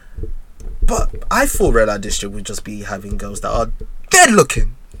you go. But I thought Red Light District would just be having girls that are dead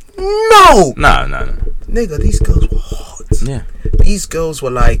looking. No. No. Nigga, these girls were hot. Yeah. These girls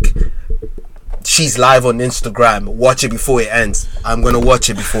were like, she's live on Instagram. Watch it before it ends. I'm gonna watch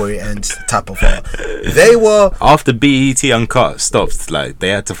it before it ends. Type of her. They were after BET Uncut stopped. Like they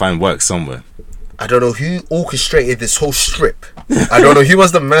had to find work somewhere. I don't know who orchestrated this whole strip. I don't know who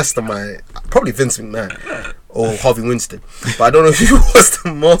was the mastermind. Probably Vince McMahon or Harvey Winston. But I don't know who was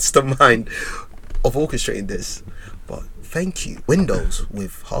the mastermind of orchestrating this. But thank you. Windows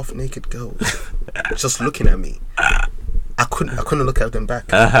with half naked girls just looking at me. I couldn't look at them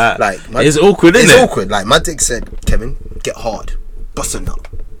back. Like it's awkward, isn't it? It's awkward. Like my dick said, Kevin, get hard, bust a nut.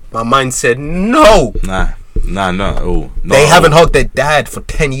 My mind said no. Nah. Oh, no. They haven't hugged their dad for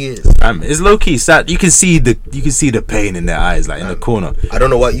 10 years. It's low key sad. You can see the pain in their eyes, like in the corner. I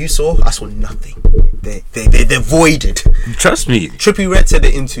don't know what you saw. I saw nothing. They're voided. Trust me. Trippie Redd said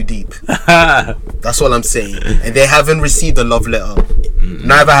it in too deep. That's all I'm saying. And they haven't received a love letter.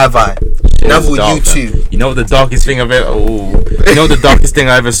 Neither have I. Neither will you too. You know what the darkest thing I've ever? You know what the darkest thing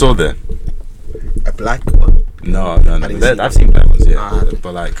I ever saw there? A black one? No. I've seen black ones, yeah.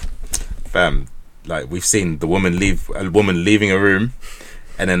 But like, fam. Like we've seen a woman leaving a room,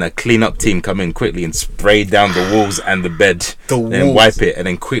 and then a clean-up team come in quickly and spray down the walls and the bed, and wipe it, and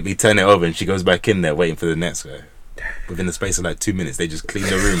then quickly turn it over, and she goes back in there waiting for the next guy. Within the space of like 2 minutes, they just clean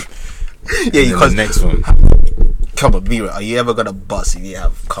the room. Yeah, you the next one. Come on, be real. Are you ever gonna bust if you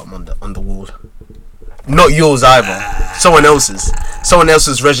have cum on the wall? Not yours either. Someone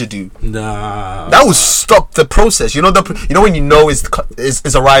else's residue. Nah. That will stop the process. You know when you know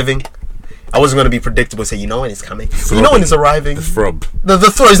is arriving. I wasn't going to be predictable. Say, you know when it's coming. You know when it's arriving. The throb. The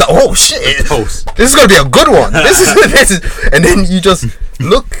throb is like, oh shit. This is going to be a good one. This is, and then you just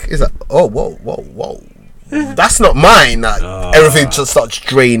look. It's like, oh whoa. That's not mine. Like, everything just starts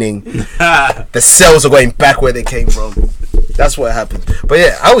draining. The cells are going back where they came from. That's what happened. But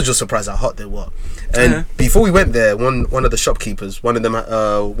yeah, I was just surprised how hot they were. And before we went there, one of the shopkeepers, one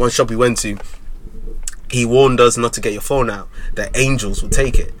shop we went to, he warned us not to get your phone out. That angels will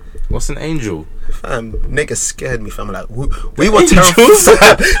take it. What's an angel? Fam, nigga scared me, fam. Like, we were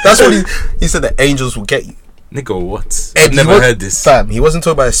terrified. That's what he said, that angels will get you. Nigga, what? I've never heard this. Fam, he wasn't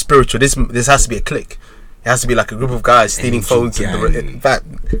talking about a spiritual. This has to be a clique. It has to be like a group of guys stealing phones. In fact,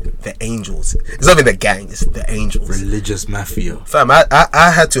 the angels. It's not even the gang, it's the angels. Religious mafia. Fam, I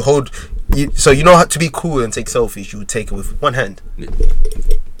had to hold. So you know how to be cool and take selfies, you would take it with one hand.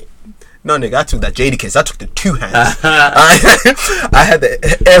 No, nigga, I took that Jadakiss. I took the two hands. I had the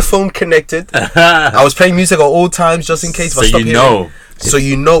earphone connected. I was playing music at all times just in case if I stop hearing. So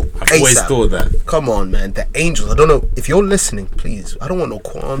you know. I've always thought that. Come on, man. The angels. I don't know if you're listening. Please, I don't want no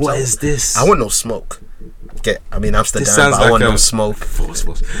qualms. What is this? I want no smoke. Amsterdam, but I want no smoke.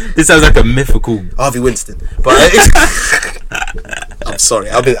 This sounds like a mythical Harvey Winston. But I'm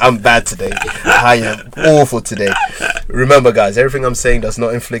sorry, I'm bad today. I am awful today. Remember, guys, everything I'm saying does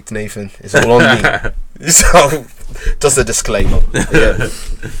not inflict Nathan. It's all on me. So, just a disclaimer. Yeah.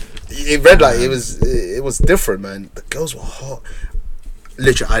 It read like it was different, man. The girls were hot.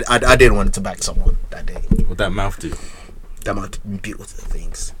 Literally, I didn't want to back someone that day. What that mouth do? That mouth beautiful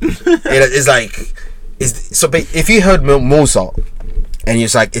things. It's like. So if you heard Mozart and you're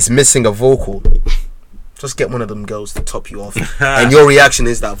like, it's missing a vocal, just get one of them girls to top you off, and your reaction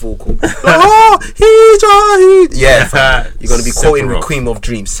is that vocal. Oh, yeah, you're gonna be quoting Requiem of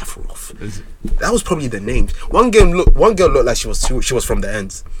Dreams, Sephiroth. That was probably the names. One girl looked like she was from the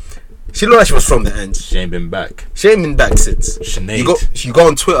ends. She looked like she was from the ends. She ain't been back. Since. Sinead. You go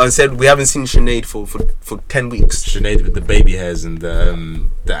on Twitter and said we haven't seen Sinead for 10 weeks. Sinead with the baby hairs and the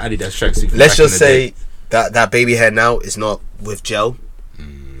Adidas tracksuit. Let's just say that baby hair now is not with gel.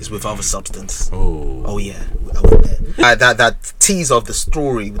 It's with other substance. Oh yeah, I went there. That tease of the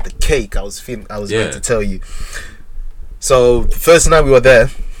story with the cake, I was going to tell you. So the first night we were there,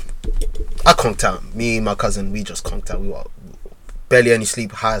 I conked out. Me and my cousin, we just conked out. We were barely any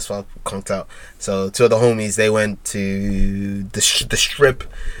sleep, high as fuck, conked out. So two of the homies, they went to the strip,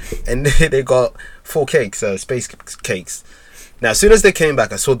 and they got 4 cakes, space cakes. Now, as soon as they came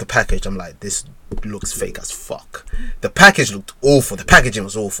back, I saw the package. I'm like, this looks fake as fuck. The package looked awful. The packaging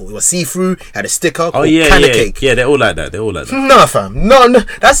was awful. It was see-through, had a sticker, Oh yeah, kind yeah, of cake. yeah. They're all like that. They're all like that. No, fam. No.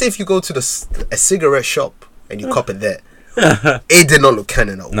 That's if you go to a cigarette shop and you cop it there. It did not look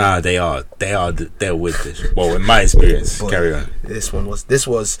canon at all. Nah, they're with this. Well, in my experience, But carry on. This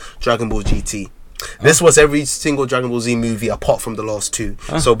was Dragon Ball GT. This was every single Dragon Ball Z movie apart from the last 2.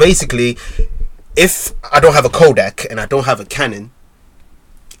 So basically, if I don't have a Kodak and I don't have a Canon,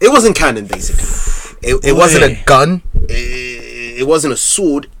 it wasn't canon basically. It wasn't a gun. It wasn't a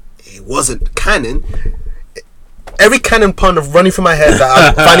sword. It wasn't canon. Every canon pun of running through my head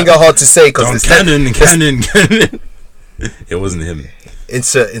that I'm finding it hard to say because Canon. It wasn't him.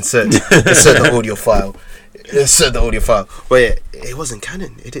 Insert the audio file. Insert the audio file. But yeah, it wasn't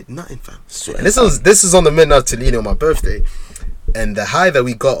canon. It did nothing, fam. And this is on the midnight Tolini on my birthday. And the high that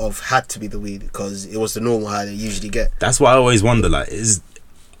we got off had to be the weed because it was the normal high they usually get. That's why I always wonder, like,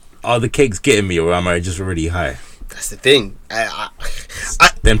 are the cakes getting me or am I just already high? That's the thing.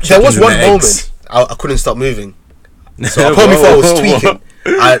 Them There was chickens and one the moment eggs. I couldn't stop moving. So I probably thought I was tweaking.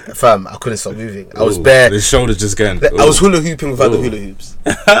 I couldn't stop moving. I was Ooh, bare. the shoulders just going. I was hula hooping without the hula hoops.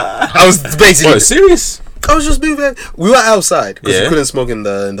 I was basically. What, serious? I was just moving. We were outside because Yeah. we couldn't smoke in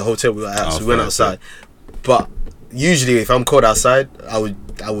the hotel. We were out, so we went fair, outside. But usually, if I'm caught outside, I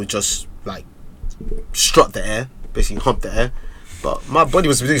would just like strut the air, basically hump the air. But my body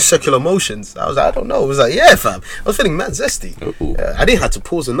was doing circular motions. I was like, I don't know. It was like, yeah, fam. I was feeling mad zesty. Ooh. I didn't have to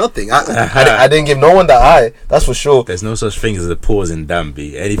pause or nothing. I didn't give no one that eye. That's for sure. There's no such thing as a pause in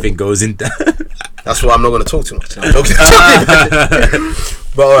Danby. Anything goes in. That's why I'm not going to talk too much. I'm joking.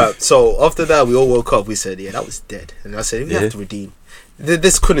 But alright, so after that, we all woke up. We said, yeah, that was dead. And I said, we have to redeem.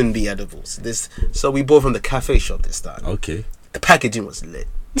 This couldn't be edibles. So we bought from the cafe shop this time. Okay. The packaging was lit.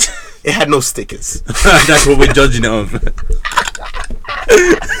 It had no stickers. That's what we're judging it on.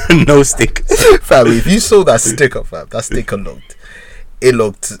 No stickers. Family, if you saw that sticker, fam, that sticker looked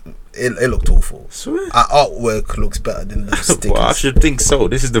awful. Swear. Our artwork looks better than those stickers. Well, I should think so.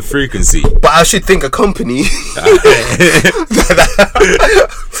 This is the frequency. But I should think a company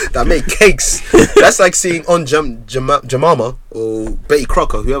that make cakes. That's like seeing on Jemima or Betty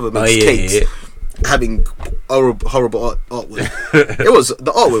Crocker, whoever makes cakes, having horrible artwork.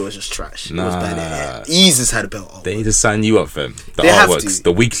 The artwork was just trash. It was bad. Eases had a better artwork. They need to sign you up, fam. The They have artworks, to.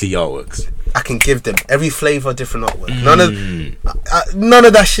 the weekly artworks. I can give them every flavor, different artwork. None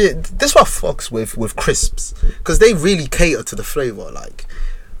of that shit. This what fucks with crisps because they really cater to the flavor. Like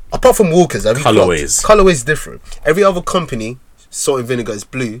apart from Walkers, colorways different. Every other company, salt and vinegar is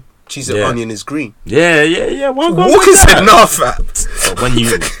blue. Cheese and onion is green. Yeah. Walkers said no, fam. But when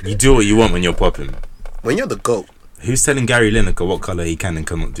you do what you want when you're popping. When you're the GOAT, Who's telling Gary Lineker what color he can and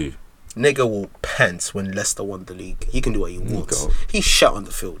cannot do? nigga will pants when Leicester won the league. He can do what he wants. Go. He shot on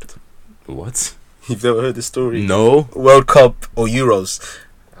the field. What? You've never heard the story? No. World Cup or Euros.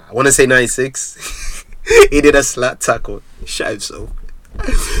 I want to say 96. He did a slap tackle. Shot himself.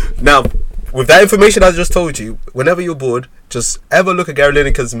 Now, with that information I just told you, whenever you're bored, just ever look at Gary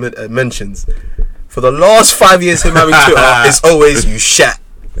Lineker's mentions. For the last 5 years, him having Twitter, it's always you shat.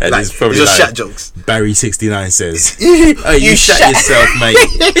 That Like, is probably it's just like shat jokes. Barry69 says, you "Oh, you shut yourself, mate.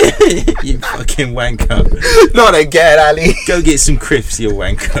 You fucking wanker. Not again, Ali. Go get some crisps, you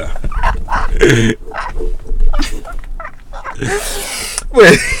wanker."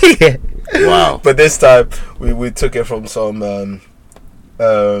 Wow. But this time we took it from some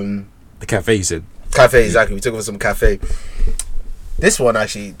The cafe, you said. cafe. Exactly, we took it from some cafe. This one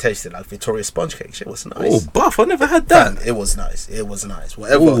actually tasted like Victoria sponge cake. Shit was nice. Oh, buff! I never had that. Man, it was nice.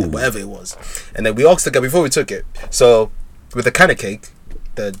 Whatever it was. And then we asked the guy before we took it. So with the kind of cake,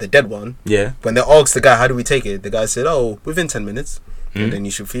 the dead one. Yeah. When they asked the guy, how do we take it? The guy said, oh, within 10 minutes. And then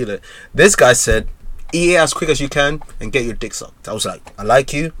you should feel it. This guy said, eat it as quick as you can and get your dick sucked. I was like, I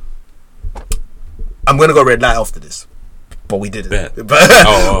like you. I'm going to go red light after this. But we didn't. Bet.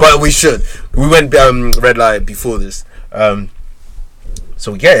 But we should. We went red light before this.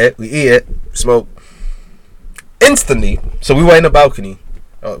 So we get it, we eat it, smoke. Instantly, so we were in a balcony.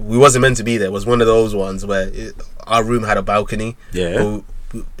 We wasn't meant to be there. It was one of those ones where our room had a balcony. Yeah.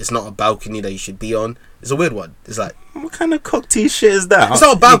 It's not a balcony that you should be on. It's a weird one. It's like, What kind of cocktail shit is that? It's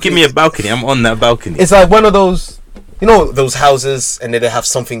not a balcony. You give me a balcony. I'm on that balcony. it's like one of those, you know, those houses, and then they have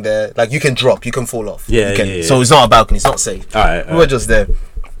something there. Like you can drop, you can fall off. Yeah, You can, yeah. So it's not a balcony. It's not safe. Alright, We were just there.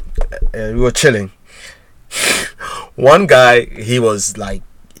 We were chilling. One guy, he was like,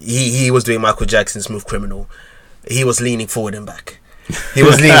 he was doing Michael Jackson, Smooth Criminal. He was leaning forward and back. He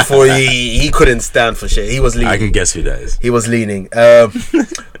was leaning for. He couldn't stand for shit. He was leaning. I can guess who that is. He was leaning.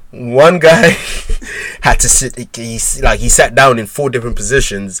 One guy had to sit. He sat down in 4 different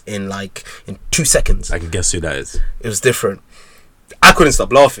positions in 2 seconds. I can guess who that is. It was different. I couldn't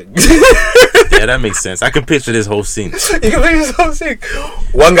stop laughing. Yeah, that makes sense. I can picture this whole scene. You can picture this whole scene.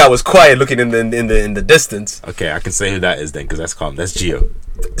 One guy was quiet, looking in the distance. Okay, I can say who that is then, because that's calm. That's Gio.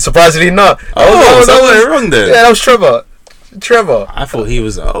 Surprisingly not. Oh, that was wrong then. Yeah, that was Trevor. I thought he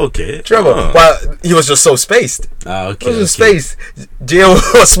was okay. Trevor. Oh. But he was just so spaced. Okay. He was just spaced. Gio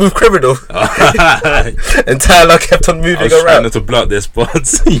was a smooth criminal. And Tyler kept on moving I was trying around. not to block their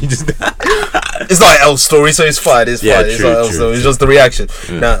spots. You just It's not an L story, so it's fine. It's Yeah, fine. It's true, not L true, story. It's true. just the reaction.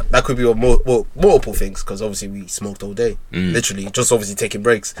 Now that could be multiple things, because obviously we smoked all day, literally, just obviously taking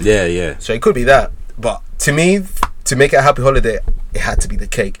breaks. yeah. So it could be that. But to me, to make it a happy holiday, it had to be the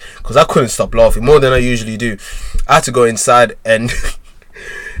cake, because I couldn't stop laughing more than I usually do. I had to go inside, and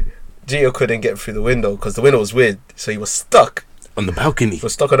Gio couldn't get through the window because the window was weird, so he was stuck. On the balcony. He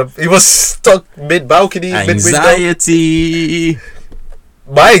was stuck mid balcony, mid window. Anxiety.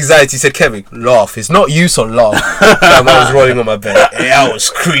 My anxiety said, Kevin, laugh. It's not you, so laugh. And I was rolling on my bed. Yeah, I was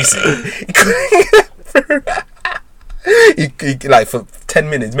creasing. He, like, for 10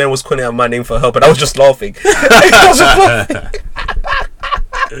 minutes, man was calling out my name for help, and I was just laughing. I was just laughing.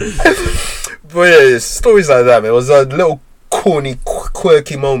 But yeah, stories like that, man. It was a little corny,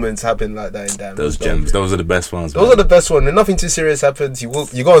 quirky moments happen like that in Damn. Those gems. Those are the best ones. Those are the best ones. And nothing too serious happens. You go on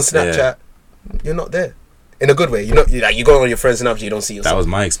Snapchat, you're not there. In a good way. You go on your friends' Snapchat, you don't see yourself. That was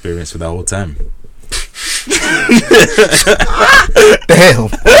my experience for that whole time. Damn.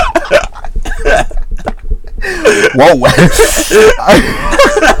 Whoa.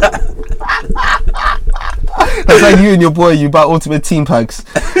 That's like you and your boy, you buy Ultimate Team Packs,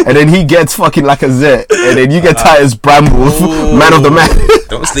 and then he gets fucking like a Zet, and then you get Titus Bramble, man of the man.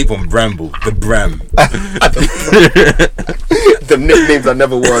 Don't sleep on Bramble, the Bram. The nicknames I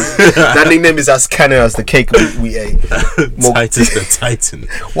never was. That nickname is as canon as the cake we ate. Titus the Titan.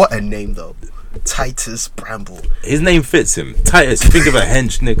 What a name though. Titus Bramble. His name fits him. Titus, think of a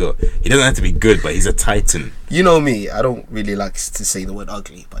hench nigga. He doesn't have to be good, but he's a titan. You know me, I don't really like to say the word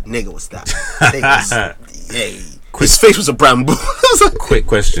ugly, but nigga was that. Nigga was, his face was a bramble. Quick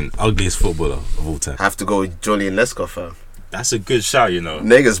question. Ugliest footballer of all time. I have to go with Julian Lescott, fam. That's a good shout, you know.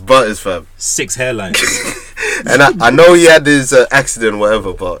 Nigga's butt is, fam. 6 hairlines. And I know he had this accident,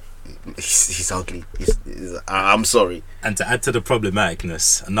 whatever, but he's ugly. I'm sorry. And to add to the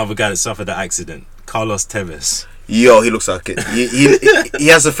problematicness, another guy that suffered that accident, Carlos Tevez. Yo, he looks like it. He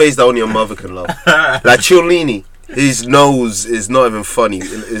has a face that only a mother can love. Like Chiellini, his nose is not even funny.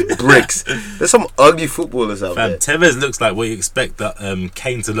 It's bricks. There's some ugly footballers out there. Tevez looks like what you expect that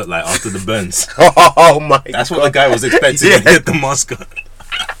Kane to look like after the burns. Oh my God. That's what the guy was expecting to hit the mascot.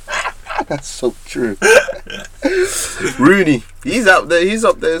 That's so true. Rooney, he's up there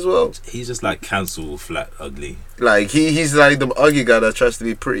as well. He's just like cancel flat ugly. Like he's like the ugly guy that tries to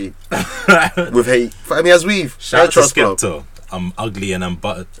be pretty with hate. I mean, as we've Shout out to Skepta. I'm ugly and I'm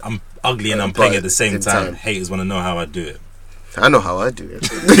ugly and I'm playing at the same time. Haters want to know how I do it. I know how I do it.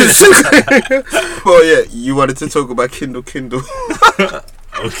 Well, yeah, you wanted to talk about Kindle.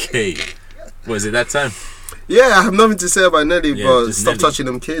 Okay, was it that time? Yeah, I have nothing to say about Nelly, but just stop Nelly. touching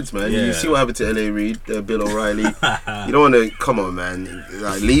them kids, man. Yeah. You see what happened to L.A. Reid, Bill O'Reilly. You don't want to. Come on, man.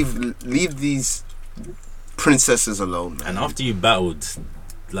 Like, leave these princesses alone, man. And after you battled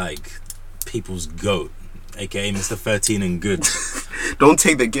like people's goat, aka Mr. 13 and good, Don't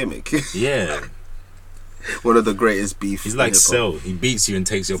take the gimmick. yeah, One of the greatest beef. he's like in hip-hop. Cell. He beats you and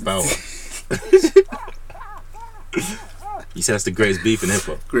takes your power. You said that's the greatest beef in hip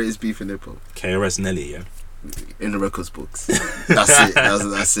hop. Greatest beef in hip hop. KRS Nelly, yeah. In the records books. That's it.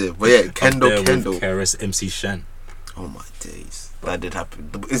 That's it. But yeah, Kendall. KRS MC Shan, Oh my days. That did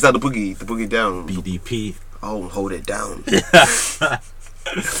happen. Is that the boogie? The boogie down? BDP. Oh, hold it down. The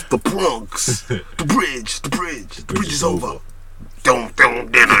Bronx. The bridge. The bridge is over.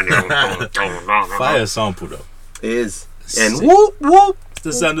 Fire sample though. It is. Sick. And whoop whoop. It's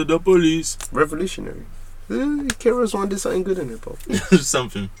the sound of the police. Revolutionary. Keros want to do something good in hip hop.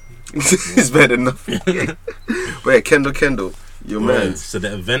 Something. It's better than nothing. But yeah, Kendall, your man. So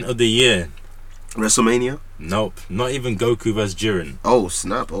the event of the year. WrestleMania? Nope. Not even Goku vs Jiren. Oh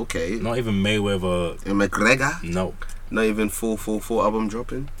snap! Okay. Not even Mayweather. And McGregor? Nope. Not even full album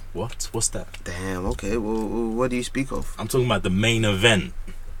dropping. What? What's that? Damn. Okay. Well, what do you speak of? I'm talking about the main event.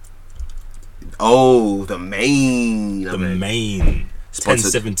 Oh, the main. The main.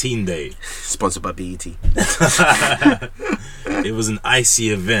 Sponsored. 10/17 day. Sponsored by BET. It was an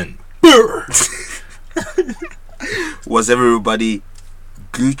icy event. Was everybody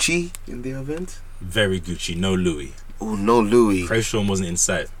Gucci in the event? Very Gucci, no Louis. Oh, no Louis. Krayshawn wasn't in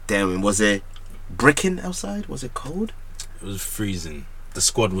sight. Damn, and was it bricking outside? Was it cold? It was freezing. The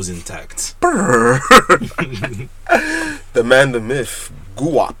squad was intact. Brr. The man, the myth,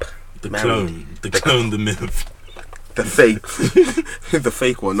 Guwap. The Man. clone, the myth. The fake. The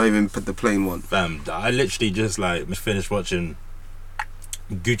fake one, not even the plain one. Fam, I literally just like finished watching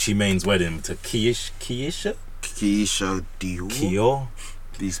Gucci Mane's wedding to Keisha Dior.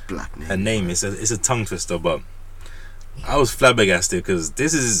 These black names. Her name is it's a tongue twister, but I was flabbergasted because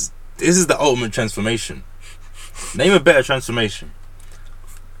this is the ultimate transformation. Name a better transformation.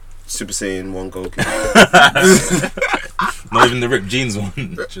 Super Saiyan 1 Goku. Not even the ripped jeans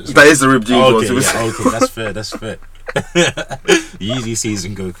one. Just, That is the ripped jeans one. Super okay, that's fair. Yeezy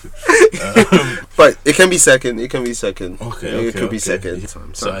season Goku. But it can be second. It could be second. Okay. second.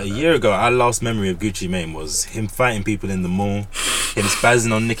 So a year ago, our last memory of Gucci Mane was him fighting people in the mall, him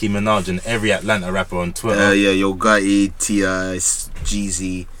spazzing on Nicki Minaj and every Atlanta rapper on Twitter. Yo Gotti, T.I.,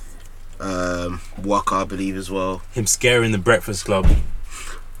 Jeezy, Waka, I believe as well. Him scaring the Breakfast Club,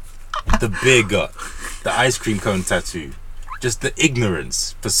 the beer gut, the ice cream cone tattoo, just the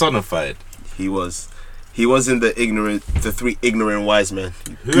ignorance personified. He was in the three ignorant wise men.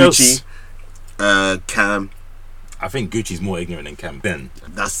 Who Gucci, else? Cam. I think Gucci's more ignorant than Cam Ben.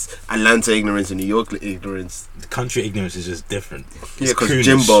 That's Atlanta ignorance and New York ignorance. The country ignorance is just different. Yeah, It's because coonish.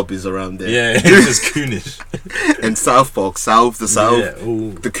 Jim Bob is around there. Yeah, it's just coonish. And South Park, the South, Yeah,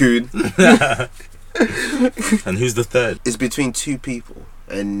 ooh. the coon. And who's the third? It's between two people,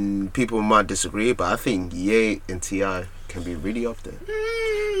 and people might disagree, but I think Ye and T.I. can be really up there.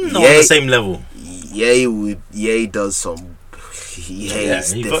 Not on the same level. Ye does some. Yeah,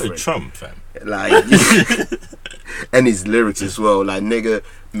 Is he different. voted Trump, fam. Like, and his lyrics as well. Like, nigga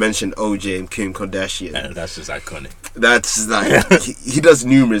mentioned OJ and Kim Kardashian. And that's just iconic. That's like he does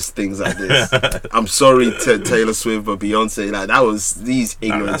numerous things like this. I'm sorry to Taylor Swift or Beyonce. Like, that was these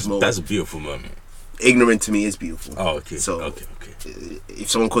ignorant moments. That's a beautiful moment. Ignorant to me is beautiful. Oh, okay. So okay. if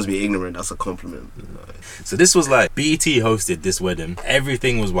someone calls me ignorant, that's a compliment. So this was like BET hosted this wedding.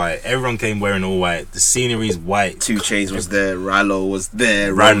 Everything was white. Everyone came wearing all white. The scenery's white. 2 Chainz was there. Rilo was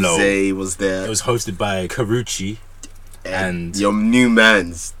there. Rilo. Rose was there. It was hosted by Karuchi and your new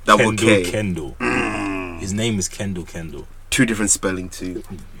man's Double K. Kendall. His name is Kendall. 2 different spelling too.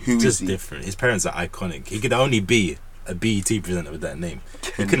 Who is Just he? different. His parents are iconic. He could only be a BET presenter with that name.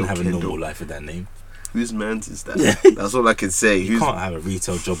 He couldn't have a normal life with that name. Whose man's is that? That's all I can say. You can't have a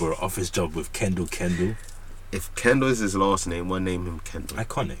retail job or an office job with Kendall. If Kendall is his last name, why name him Kendall?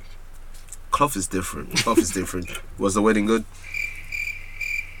 Iconic. Clough is different. Was the wedding good?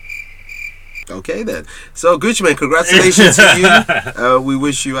 Okay then. So Gucci Mane, congratulations to you. We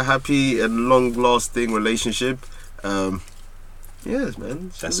wish you a happy and long-lasting relationship. Yes,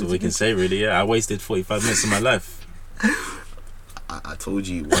 man. That's what we can say, really. Yeah, I wasted 45 minutes of my life. I told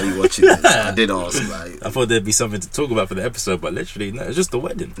you why are you watching this. I did ask. Like, I thought there'd be something to talk about for the episode, but literally, no, it's just the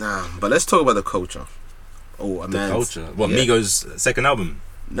wedding. nah, but let's talk about the culture. Oh, The culture. What, yeah. Migos' second album?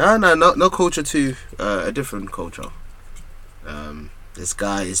 No culture too. A different culture. This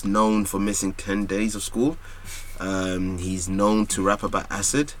guy is known for missing 10 days of school. He's known to rap about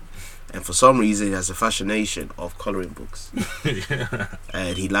acid. And for some reason, he has a fascination of coloring books.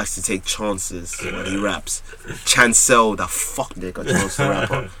 And he likes to take chances when he raps. Chancel, the fuck nigga, Chance the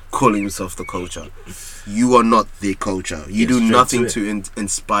Rapper, calling himself the culture. You are not the culture. You do nothing to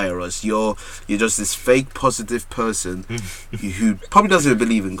inspire us. You're just this fake positive person who probably doesn't even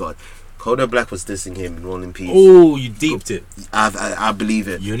believe in God. Kodak Black was dissing him in Rolling Peace. Oh, you deeped it. I believe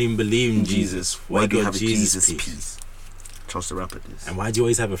it. You don't even believe in Jesus. Why do you have a Jesus piece? Chance the Rapper this. And why do you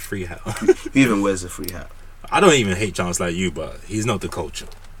always have a free hat? Who even wears a free hat? I don't even hate Chance like you, but he's not the culture.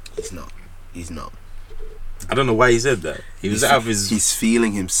 He's not. I don't know why he said that. He was out of his... He's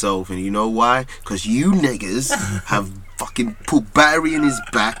feeling himself, and you know why? Because you niggas have fucking put battery in his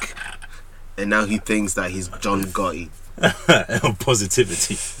back, and now he thinks that he's John Gotti.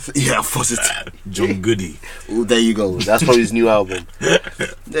 Positivity. Yeah, positive. John Goody. Well, there you go. That's probably his new album.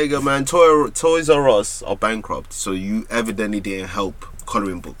 There you go, man. Toys R Us are bankrupt, so you evidently didn't help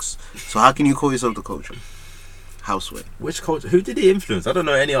coloring books. So how can you call yourself the culture? Houseway. Which culture? Who did he influence? I don't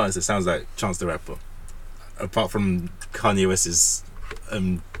know any artist that sounds like Chance the Rapper, apart from Kanye West's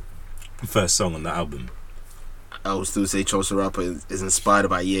first song on the album. I would still say Chance the Rapper is inspired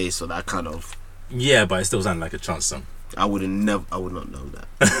by Ye, so that kind of... Yeah, but it still sounded like a Chance song. I would not know that.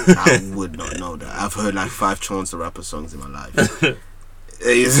 I would not know that. I've heard like 5 Chance the Rapper songs in my life.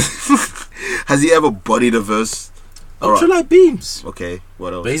 Has he ever bodied a verse? Ultra Light Beams. Okay,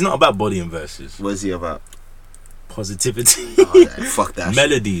 what else? But he's not about bodying verses. What is he about? Positivity. Oh, yeah, fuck that.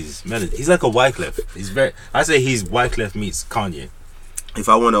 Melodies. He's like a Wyclef. I say he's Wyclef meets Kanye. If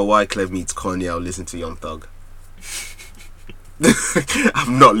I want a Wyclef meets Kanye, I'll listen to Young Thug.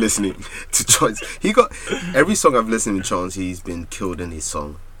 I'm not listening to Chance. He got every song I've listened to Chance, he's been killed in his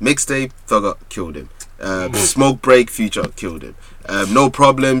song. Mixtape, Thugger killed him. Smoke Break, Future killed him. No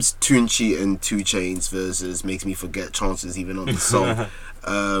Problems, Tunchi and 2 Chainz versus Makes Me Forget Chances even on the song.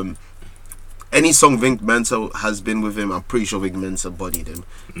 Any song Vink Mensa has been with him, I'm pretty sure Vink Mensa bodied him.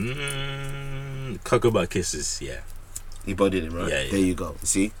 Cocoa Butter Kisses, yeah. He bodied him, right? Yeah. There you go.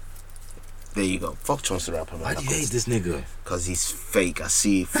 See? There you go. Fuck Chance the Rapper, man. Why do you hate this nigga? Because he's fake. I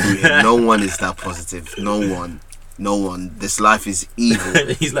see it through him. No one is that positive. No one. This life is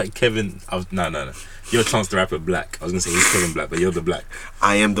evil. He's like Kevin. No. You're Chance the Rapper Black. I was gonna say he's Kevin Black, but you're the Black.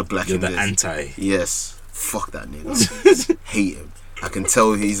 I am the Black. You're in the this. anti. Yes. Fuck that nigga. Hate him. I can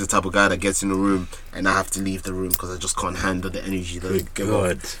tell he's the type of guy that gets in the room and I have to leave the room because I just can't handle the energy. Good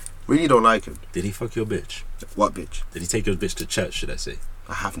God. Really don't like him. Did he fuck your bitch? What bitch? Did he take your bitch to church, should I say?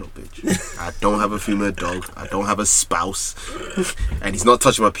 I have no bitch. I don't have a female dog. I don't have a spouse. And he's not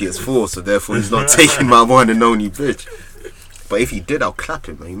touching my PS4, so therefore he's not taking my one and only bitch. But if he did, I'll clap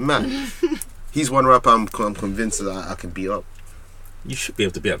him, man. He's one rapper I'm convinced that I can beat up. You should be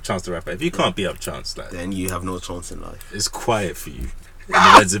able to beat up Chance the Rapper. If you can't beat up Chance, like, Then you have no chance in life. it's quiet for you. In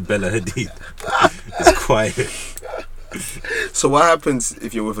the words of Bella Hadid. It's quiet. So what happens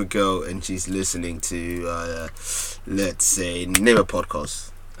if you're with a girl and she's listening to, let's say, name a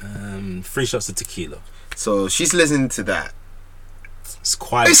podcast? 3 shots of tequila. So she's listening to that. It's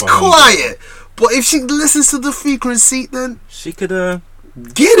quiet. It's for her. quiet. But if she listens to the frequency, then She could get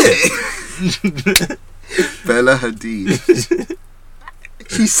it. Bella Hadid.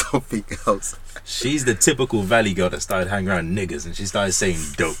 She's something else. She's the typical valley girl that started hanging around niggas and she started saying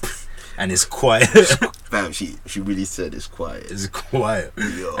dope. And it's quiet. Bam, she really said it's quiet. It's quiet.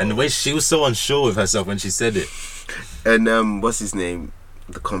 Yo. And the way she was so unsure with herself when she said it. And what's his name?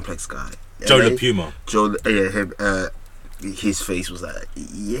 The complex guy. Joe LA? LaPuma. Him. His face was like,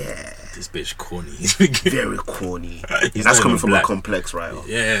 yeah, This bitch corny. very corny. He's That's not coming even from black. a complex writer.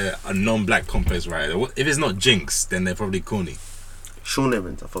 Yeah, a non-black complex writer. If it's not Jinx, then they're probably corny. Sean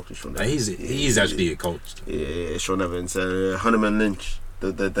Evans, I fucked with Sean Evans. He's actually a coach. Yeah, Sean Evans. Hunterman Lynch,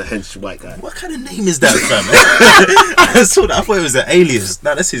 the hench white guy. What kind of name is that, fam? I saw that. I thought it was an alias.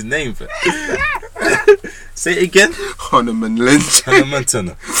 No, that's his name, fam. Say it again. Hunterman Lynch. Hannah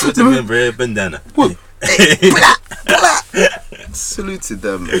Montana. With a red bandana. Salute to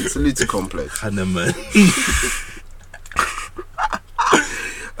them, man. Salute to Complex. Hannah man.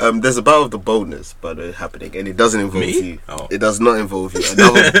 There's a battle of the boldness, by the way, happening, and it doesn't involve Me? you. Oh. It does not involve you.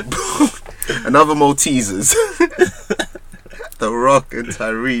 Another Maltesers. The Rock and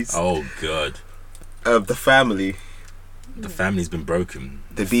Tyrese. Oh god. The family. The family's been broken.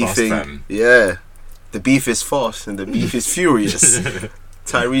 The Fast beefing. fam. Yeah. The beef is fast and the beef is furious.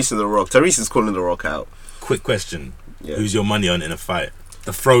 Tyrese and The Rock. Tyrese is calling The Rock out. Quick question. Yeah. Who's your money on in a fight?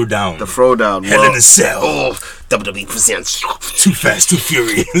 The throwdown. The throwdown. Hell in a Cell. Oh, WWE presents Too Fast, Too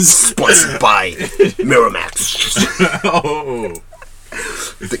Furious. sponsored by Miramax. Oh.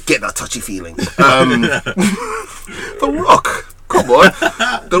 Get that touchy feeling. The Rock. Come on.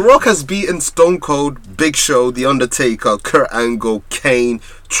 The Rock has beaten Stone Cold, Big Show, The Undertaker, Kurt Angle, Kane,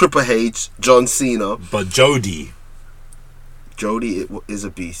 Triple H, John Cena. But Jody. Jody is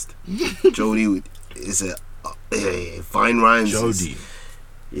a beast. Jody is a Vine Rhymes. Jody.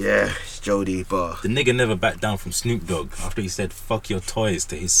 Yeah, Jody, but The nigga never backed down from Snoop Dogg after he said "fuck your toys"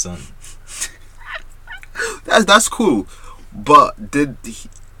 to his son. that's cool. But did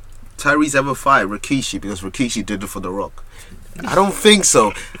Tyrese ever fight Rikishi? Because Rikishi did it for The Rock. I don't think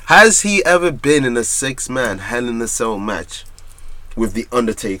so. Has he ever been in a 6-man Hell in a Cell match with The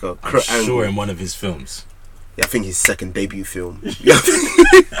Undertaker? I'm Kurt sure Angle? in one of his films. Yeah, I think his second debut film.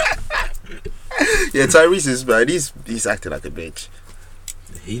 Yeah, Tyrese is bad. He's acting like a bitch.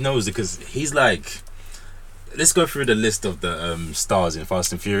 He knows it because he's like. Let's go through the list of the stars in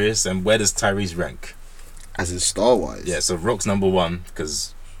Fast and Furious, and where does Tyrese rank? As in Star Wars. Yeah, so Rock's number 1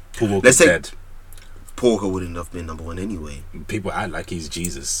 because Paul Walker's Let's say- dead. Porker wouldn't have been number 1 anyway. People act like he's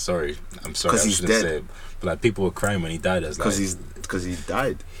Jesus. Sorry, I'm sorry. 'Cause I he's shouldn't dead. say it. But like people were crying when he died. As like Because he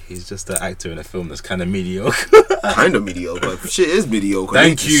died. he's just an actor in a film that's kind of mediocre. Kind of mediocre. Shit is mediocre. Thank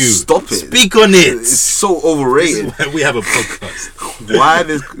Need to you. Stop it. Speak on it. It's so This overrated. is why we have a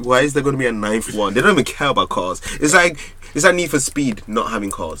podcast. Why is there going to be a 9th one? They don't even care about cars. It's like Need for Speed not having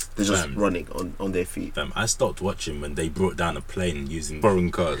cars. They're just Fam. running on their feet. I stopped watching when they brought down a plane using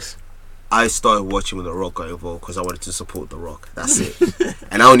foreign cars. I started watching when The Rock got involved because I wanted to support The Rock. That's it.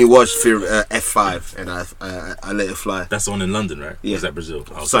 And I only watched F5 and I let it fly. That's the one in London, right? Yeah. Or is that Brazil?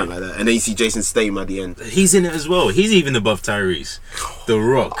 Oh, Something like that. And then you see Jason Statham at the end. He's in it as well. He's even above Tyrese. The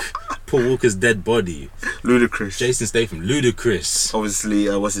Rock. Paul Walker's dead body. Ludacris. Jason Statham. Ludacris. Obviously,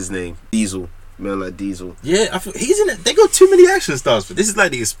 what's his name? Diesel. Man like Diesel. Yeah, he's in it. They got too many action stars. But this is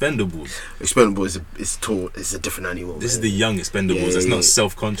like the Expendables. Expendables is tall. It's a different animal. This is man. the young Expendables. Yeah, That's yeah. not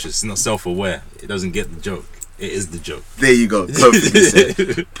self-conscious. It's not self-aware. It doesn't get the joke. It is the joke. There you go. Perfectly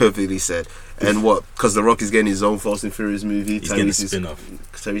said. Perfectly said. And what? Because The Rock is getting his own Fast and Furious movie. He's getting a spin-off.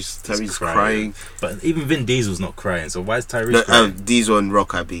 Tyrese He's crying. But even Vin Diesel's not crying. So why is Tyrese No, crying? Diesel and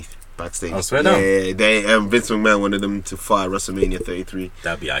Rock had beef backstage. I swear down. Yeah, they Vince McMahon wanted them to fight at WrestleMania 33.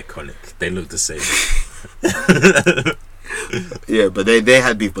 That'd be iconic. They look the same. Yeah, but they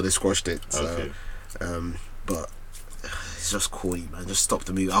had beef, but they squashed it. So, Okay. but it's just corny, man. Just stop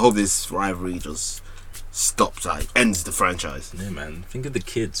the movie. I hope this rivalry just stops, like ends the franchise. Yeah, man. Think of the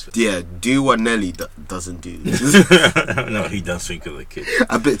kids. Yeah, do what Nelly doesn't do. No, he does think of the kids.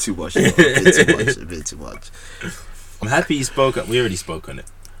 A bit too much. You know, a bit too much. I'm happy you spoke. We already spoke on it.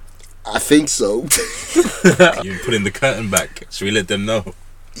 I think so. You're putting the curtain back. Should we let them know?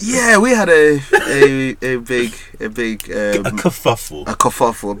 Yeah, we had a big A kerfuffle. a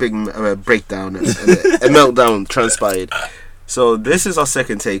kerfuffle, a big breakdown, a meltdown transpired. So this is our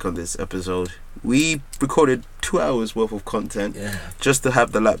second take on this episode. We recorded 2 hours worth of content just to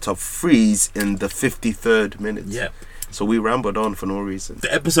have the laptop freeze in the 53rd minute. Yeah. So we rambled on for no reason.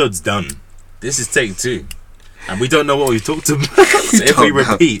 The episode's done. This is take 2. And we don't know what we've talked about. So if we don't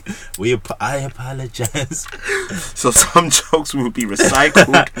know. repeat, I apologize. So some jokes will be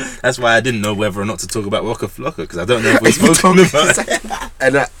recycled. That's why I didn't know whether or not to talk about Waka Flocka, because I don't know if we've spoken about it.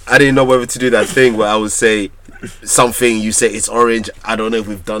 And I didn't know whether to do that thing where I would say something, you say it's orange. I don't know if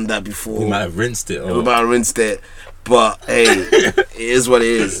we've done that before. We might have rinsed it. We might have rinsed it. But hey, it is what it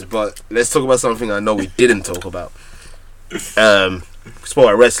is. But let's talk about something I know we didn't talk about. We spoke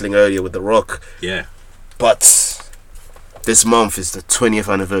about wrestling earlier with The Rock. Yeah. But this month is the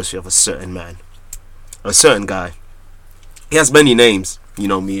 20th anniversary of a certain man. A certain guy. He has many names. You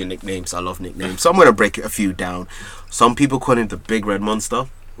know me and nicknames. I love nicknames. So I'm going to break a few down. Some people call him the Big Red Monster.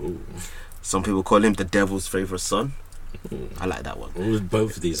 Ooh. Some people call him the Devil's Favorite Son. I like that one. Ooh,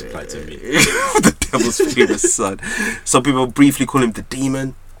 both of these apply to me. The Devil's Favorite Son. Some people briefly call him the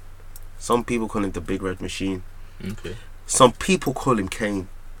Demon. Some people call him the Big Red Machine. Okay. Some people call him Kane.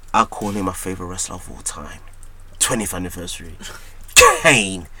 I call him my favorite wrestler of all time. 20th anniversary.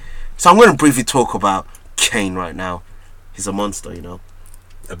 Kane. So I'm going to briefly talk about Kane right now. He's a monster, you know.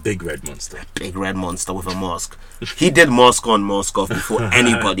 A big red monster. Big red monster with a mask. He did mask on, mask off before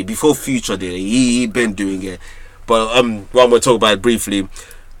anybody. Before Future did it. He'd been doing it. But well, I'm going to talk about it briefly.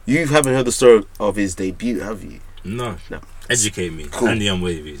 You haven't heard the story of his debut, have you? No. No. Educate me. Cool. And the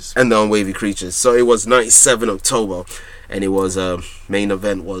Unwavies. And the Unwavy Creatures. So it was 97 October. And it was main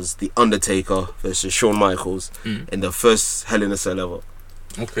event was The Undertaker versus Shawn Michaels in the first Hell in a Cell ever.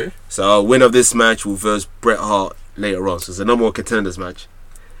 Okay. So winner of this match will verse Bret Hart later on. So it's a number one contenders match.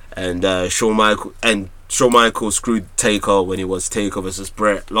 And Shawn Michaels screwed Taker when it was Taker versus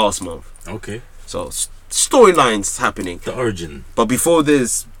Bret last month. Okay. So storylines happening. The origin. But before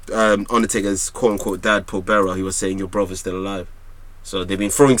this, Undertaker's quote unquote dad Paul Bearer, he was saying your brother's still alive. So they've been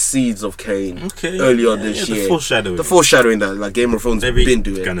throwing seeds of Kane earlier this year. The foreshadowing that, like Game of Thrones been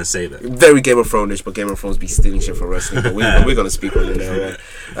doing. Gonna say that. Very Game of Thrones-ish, but Game of Thrones be stealing shit from wrestling. But we're gonna speak on it later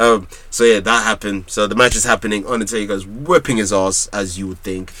on. So yeah, that happened. So the match is happening. Undertaker's whipping his ass, as you would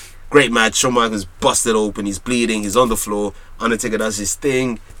think. Great match. Shawn Michaels busted open. He's bleeding. He's on the floor. Undertaker does his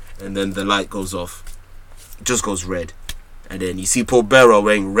thing, and then the light goes off. It just goes red, and then you see Paul Bearer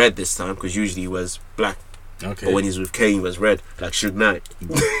wearing red this time because usually he wears black. Okay. But when he's with Kane, he was red, like Suge Knight.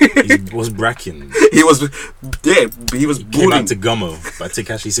 He was bracking. He was, yeah, he was Came bullying. out to Gummo by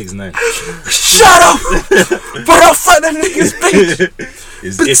Tekashi 6ix9ine. Shut up! But I'll fight that nigga's bitch!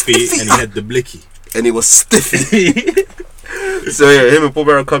 He's But iffy Spiffy, and he had the blicky. And he was stiffy. So yeah, him and Paul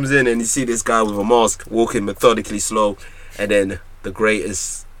Bearer comes in and you see this guy with a mask walking methodically slow. And then the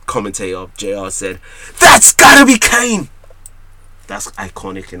greatest commentator, JR, said, "That's gotta be Kane!" That's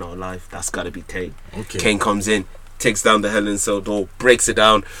iconic in our life. That's gotta be Kane. Okay. Kane comes in, takes down the Hell in a Cell door, breaks it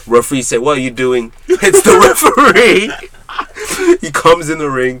down. Referee said, "What are you doing?" Hits the referee. He comes in the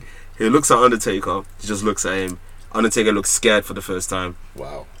ring. He looks at Undertaker. He just looks at him. Undertaker looks scared for the first time.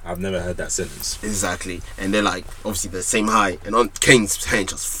 Wow, I've never heard that sentence. Exactly. And they're like, obviously the same height. And Kane's hand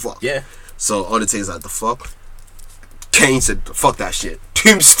just fuck. Yeah. So Undertaker's like, the fuck? Kane said, fuck that shit.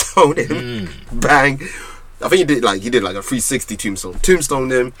 Tombstone him. Bang. I think he did like a 360 tombstone.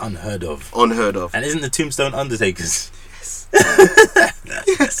 Tombstoned him. Unheard of. And isn't the tombstone Undertaker's?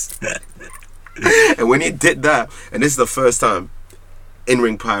 Yes. And when he did that, and this is the first time,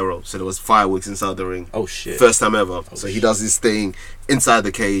 in-ring pyro, so there was fireworks inside the ring. Oh shit! First time ever. So he does his thing inside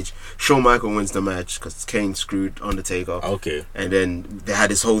the cage. Shawn Michaels wins the match because Kane screwed Undertaker. Okay. And then they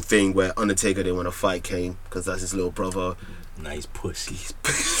had this whole thing where Undertaker didn't want to fight Kane because that's his little brother. Nice pussy.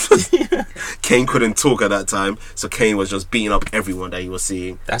 Kane couldn't talk at that time, so Kane was just beating up everyone that he was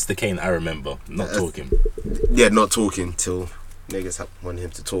seeing. That's the Kane I remember. Not talking. Yeah, not talking till niggas wanted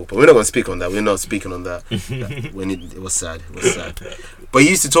him to talk. But we're not going to speak on that. We're not speaking on that. When it was sad. It was sad. But he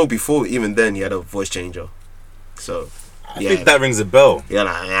used to talk before. Even then, he had a voice changer. So, I think that rings a bell. Yeah,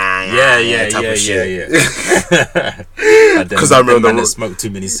 like, yeah. Because I remember the man that smoked too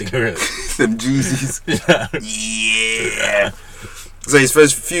many cigarettes. Them Jeezys. Yeah. So his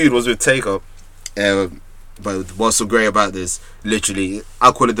first feud was with Taker. But what's so great about this, literally,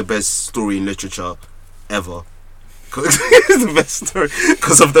 I call it the best story in literature ever. It's the best story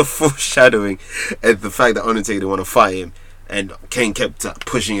because of the foreshadowing and the fact that Undertaker didn't want to fight him, and Kane kept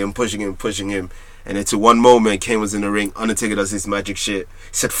pushing him, and then to one moment Kane was in the ring. Undertaker does his magic shit.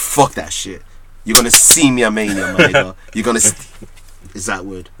 He said, "Fuck that shit. You're gonna see me at Mania, my nigga. You're gonna." Is that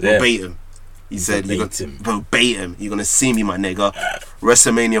word? Yeah. Verbatim. He said, "Verbatim. You're gonna see me, my nigga."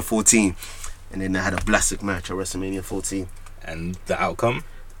 WrestleMania 14, and then they had a classic match at WrestleMania 14. And the outcome?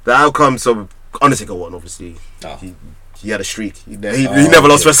 So Undertaker won, obviously. Oh. He had a streak. He never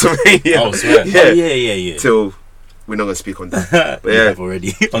lost WrestleMania. Oh, swear. Yeah. Till we're not gonna speak on that. But We have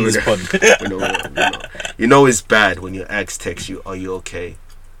already on this pod. we know. You know it's bad when your ex texts you, "Are you okay?"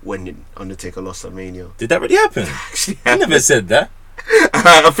 when Undertaker lost at Mania. Did that really happen? Actually, I never said that.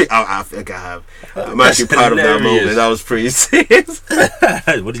 I think I have. I'm actually proud of that moment. That was pretty serious.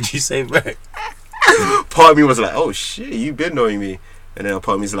 What did you say back? Part of me was like, "Oh shit, you've been knowing me," and then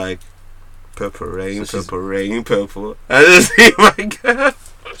part of me's like, "Purple rain, purple." I just see my girl.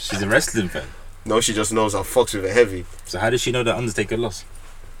 She's a wrestling fan. No, she just knows I fucks with her heavy. So how did she know that Undertaker lost?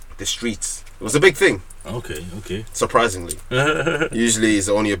 The streets. It was a big thing. Okay. Surprisingly. Usually it's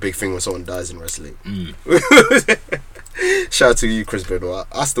only a big thing when someone dies in wrestling. Shout out to you, Chris Benoit.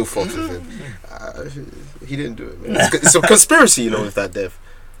 I still fuck with him. He didn't do it, man. It's a conspiracy, with that death.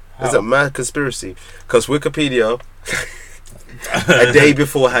 It's a mad conspiracy. Because Wikipedia, a day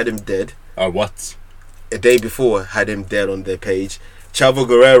before had him dead. What? A day before had him dead on their page. Chavo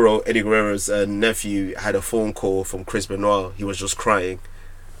Guerrero, Eddie Guerrero's nephew, had a phone call from Chris Benoit. He was just crying.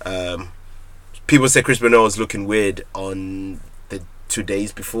 People say Chris Benoit was looking weird on the 2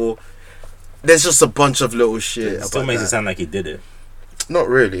 days before. There's just a bunch of little shit. It still makes it sound like he did it. Not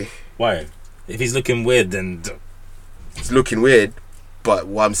really. Why? If he's looking weird, then It's looking weird. But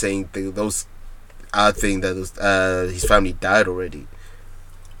what I'm saying, I think that his family died already.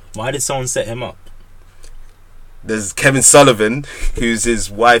 Why did someone set him up? There's Kevin Sullivan, who's his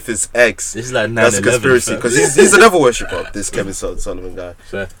wife's ex. This is like 9/11. That's a conspiracy because he's a devil worshipper. This Kevin Sullivan guy.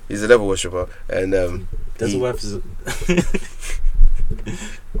 Sure. He's a devil worshipper, and Devil wife is.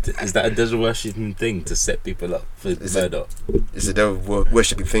 Is that a devil worshipping thing to set people up for murder? It's a devil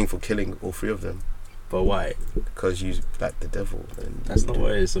worshipping thing for killing all three of them. But why? Because you like the devil. And that's not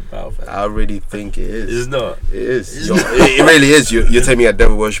what it's about. Man. I really think it is. It's not. It is. It really is. You're telling me a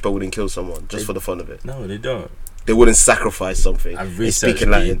devil worshipper wouldn't kill someone just for the fun of it? No, they don't. They wouldn't sacrifice something. I've researched speaking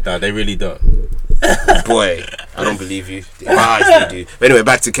Latin. No, they really don't. Boy, I don't believe you. In my eyes, they do. But anyway,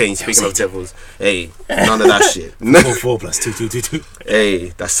 back to Kane. Speaking of devils, hey, none of that shit. 4 plus 2.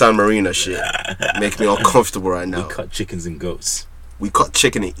 Hey, that San Marino shit make me uncomfortable right now. We cut chickens and goats. We cut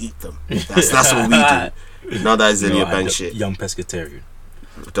chicken and eat them. That's what we do. Now that is Elia Bank shit. Young pescatarian.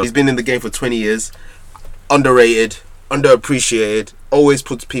 He's been in the game for 20 years. Underrated, underappreciated. Always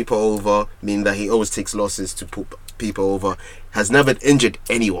puts people over, meaning that he always takes losses to put people over. Has never injured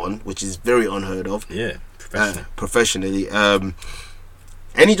anyone, which is very unheard of. Yeah, professionally. And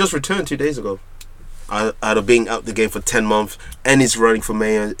he just returned 2 days ago. Out of being out the game for 10 months, and he's running for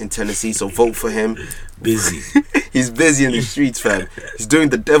mayor in Tennessee, so vote for him. Busy. He's busy in the streets, fam. He's doing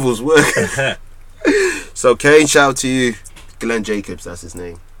the devil's work. So Kane, shout out to you. Glenn Jacobs, that's his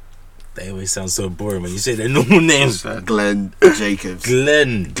name. They always sound so boring when you say their normal names. Glenn Jacobs.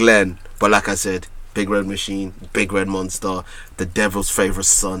 Glenn. But like I said, Big Red Machine, Big Red Monster, the devil's favorite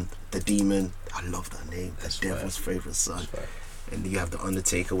son, the demon. I love that name. The devil's favorite son. And you have the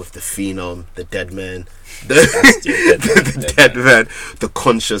Undertaker with the Phenom, the Dead Man, the Dead Man, the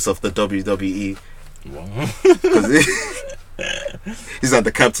conscious of the WWE. He's like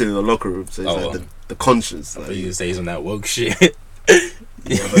the captain in the locker room, so he's like the conscious. I thought you say he's on that woke shit.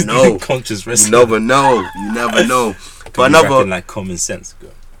 You never know. Conscious You wrestling. never know. You never know. But Rapping another. like common sense,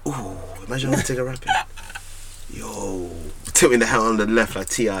 girl. Ooh, imagine if I take a rapping. Yo, tipping the hat on the left like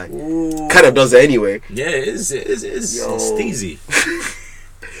T.I. Kind of does it anyway. Yeah, it's Yo. steezy.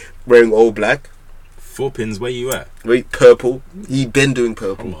 Wearing all black. 4 pins, where you at? Wait, purple. He been doing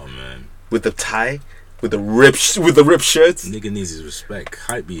purple Come on, man. with the tie, with the rip shirts, Nigga needs his respect.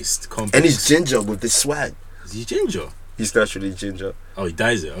 Hype beast. Complex. and he's ginger with this swag. Is he ginger? He's naturally ginger. Oh, he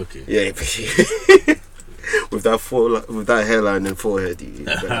dyes it. Okay. Yeah, with that hairline and forehead, you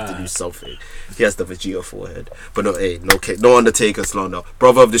have to do something. He has the Vegeta forehead, but no, hey, no Undertaker slander.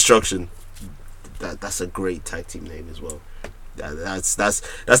 Brother of Destruction. That's a great tag team name as well. That's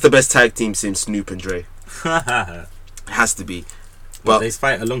the best tag team since Snoop and Dre. Has to be. But But they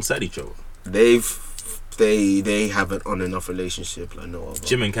fight alongside each other. they have an on and off relationship like no other.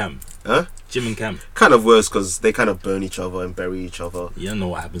 Jim and Cam. Huh? Jim and Cam. Kind of worse because they kind of burn each other and bury each other. You don't know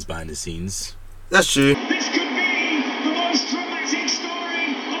what happens behind the scenes. That's true. This could be the most dramatic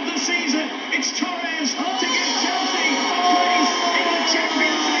story of the season. It's Torres to give Chelsea a place in the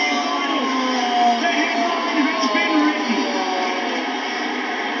Champions League final. The headline has been written.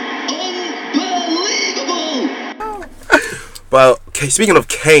 Unbelievable! Well, speaking of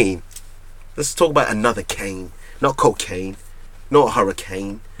Kane, let's talk about another Kane. Not cocaine, not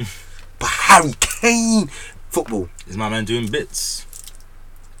hurricane, but Harry Kane. Football. Is my man doing bits?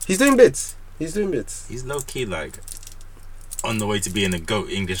 He's doing bits. He's low key like on the way to being a GOAT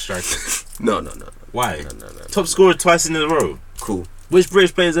English striker. No. Why? No. Top scorer twice in a row. Cool. Which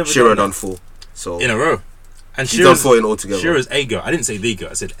British players ever Shearer done done 4. So that? In a row? And he's done 4 in altogether. Shearer's a GOAT. I didn't say the GOAT.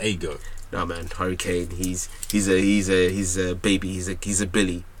 I said a GOAT. Nah, man, Harry Kane. He's a baby. He's a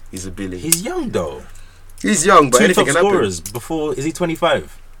Billy. He's a Billy. He's young though. He's young, but 2 anything top can scorers before. Is he 25?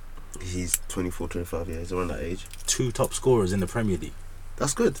 happen. He's 24, 25. Yeah, he's around that age. 2 top scorers in the Premier League.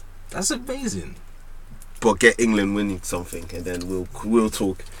 That's good. That's amazing. But get England winning something, and then we'll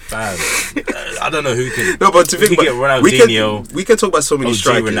talk. Fam. I don't know who can. No, but to we think can about, get Ronaldinho. we can talk about so many OG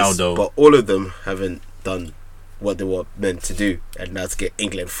strikers, Ronaldo. but all of them haven't done what they were meant to do, and that's get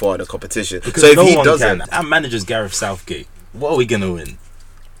England far in the competition. Because So if no he one doesn't, can. Our manager's Gareth Southgate. What are we gonna win?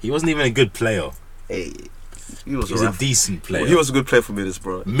 He wasn't even a good player. hey, he was He was a decent player. He was a good player for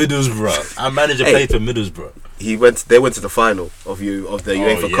Middlesbrough. Middlesbrough. Our manager Hey. played for Middlesbrough. They went to the final of the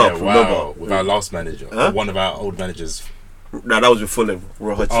UEFA Cup. Remember? With our last manager. Huh? One of our old managers. No, that was with Fulham.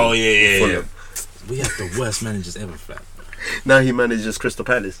 Roy Hodgson. Oh, yeah. Fulham. We have the worst managers ever, fam. Now he manages Crystal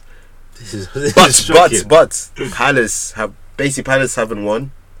Palace. This is But shocking. Palace haven't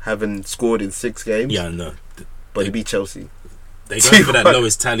won, haven't scored in 6 games. Yeah, I know. But he beat Chelsea. They going for that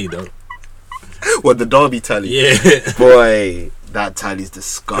lowest tally, though. What, the Derby tally? Yeah. Boy, that tally's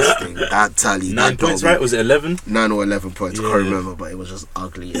disgusting. That tally. 9 points, right? Was it 11? 9 or 11 points. I Yeah. can't remember, but it was just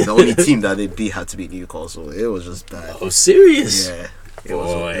ugly. The only team that they beat had to beat Newcastle. It was just bad. Oh, serious? Yeah, it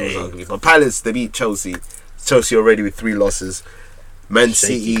was Boy. ugly. But Palace, they beat Chelsea. Chelsea already with 3 losses. Man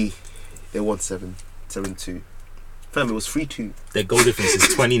Shaky. City, they won 7-2. Fam, it was 3-2. Their goal difference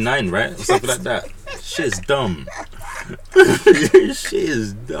is 29, right? Or something like that. Shit's dumb. Shit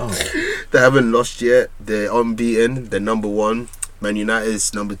is dumb. They haven't lost yet. They're unbeaten. They're number 1. Man United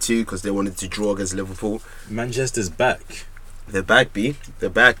is number 2 because they wanted to draw against Liverpool. Manchester's back. They're back, B. They're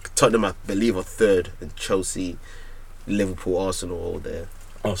back. Tottenham, I believe, are 3rd. And Chelsea, Liverpool, Arsenal are all there.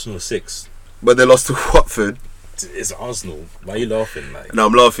 Arsenal 6. But they lost to Watford. It's Arsenal. Why are you laughing? Like, Now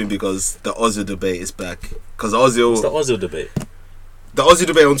I'm laughing because the Ozil debate is back. Because Ozil... what's the Ozil debate? The Ozil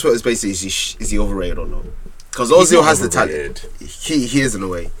debate on Twitter is basically is he overrated or not? Because He's Ozil not has the overrated. talent. He is in a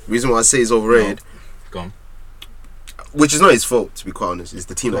way. The reason why I say he's overrated, Go on. which is not his fault to be quite honest, is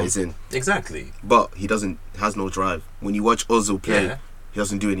the team Go that on. he's in. Exactly. But he has no drive. When you watch Ozil play, Yeah. he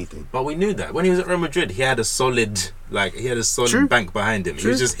doesn't do anything. But we knew that when he was at Real Madrid, he had a solid True. bank behind him. He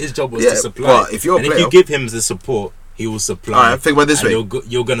True. was just his job was Yeah, to supply. but if you're a and if player- you give him the support, he will supply. Alright, think about it this and way.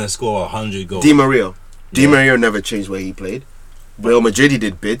 you're gonna score 100 goals. Di Maria Yeah. never changed where he played. Real Madrid he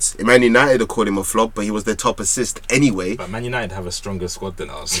did bits. In Man United they called him a flop, but he was their top assist anyway. But Man United have a stronger squad than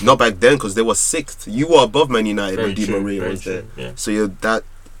us. Not back then because they were 6th. You were above Man United Very when Di true, Maria very was true, there. yeah. So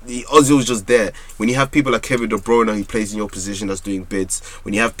the Ozil was just there. When you have people like Kevin De Bruyne who plays in your position that's doing bids.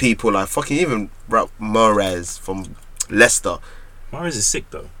 When you have people like fucking even Mahrez from Leicester. Mahrez is sick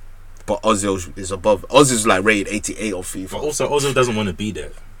though. But Ozil is above. Ozil's like rated 88 on FIFA. But also Ozil doesn't want to be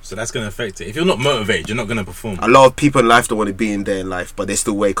there, so that's gonna affect it. If you're not motivated, you're not gonna perform. A lot of people in life don't want to be in there in life, but they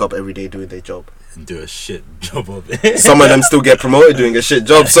still wake up every day doing their job. and do a shit job of it. Some of them still get promoted doing a shit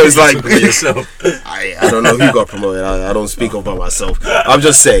job. So it's like, Talk about yourself. I don't know who got promoted. I don't speak about myself. I'm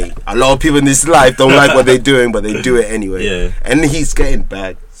just saying, a lot of people in this life don't like what they're doing, but they do it anyway. Yeah. And he's getting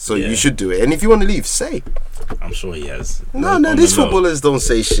back, so Yeah. you should do it. And if you want to leave, say. I'm sure he has. No, On these the low. footballers don't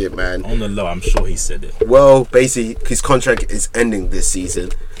say shit, man. On the low, I'm sure he said it. Well, basically, his contract is ending this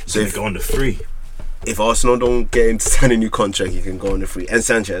season. He's So gonna if, go on the free. if Arsenal don't get him to sign a new contract, he can go on the free. And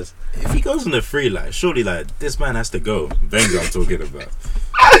Sanchez. If he goes on the free, like, surely, like, this man has to go. Wenger, I'm talking about.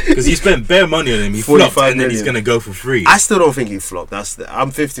 Because he spent bare money on him. He flopped, 45 and then he's million. gonna go for free. I still don't think he flopped.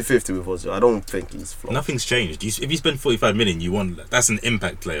 I'm 50-50 with Ozil. I don't think he's flopped. Nothing's changed. If you spend 45 million, you want that's an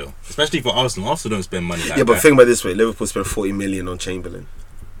impact player, especially for Arsenal. Arsenal don't spend money like Yeah, but that. think about it this way: Liverpool spent 40 million on Chamberlain.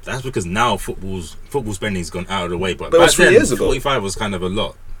 That's because now football spending's gone out of the way. But But it back was 3 then, years ago. 45 was kind of a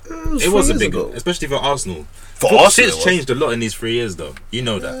lot. It was a 3 big, years ago. especially for Arsenal. For Arsenal, it shit's was. changed a lot in these 3 years, though. You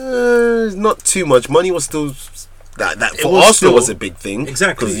know that. Not too much. Money was still that It for was Arsenal still- was a big thing.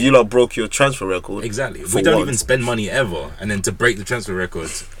 Exactly. because you lot broke your transfer record. Exactly. for We don't once. even spend money ever, and then to break the transfer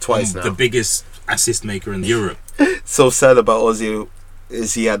records Twice I'm now. the biggest assist maker in Europe. So sad about Ozil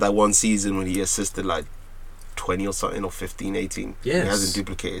is he had that one season when he assisted like 20 or something, or 15, 18. Yes. He hasn't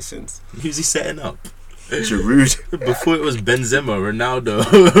duplicated since. Who's he setting up? Giroud. Before it was Benzema,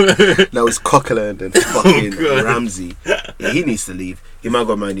 Ronaldo. Now it's Coquelin and fucking God. Ramsey. Yeah, he needs to leave. He might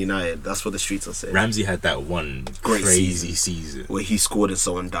go Man United. That's what the streets are saying. Ramsey had that one Great crazy season. Where he scored and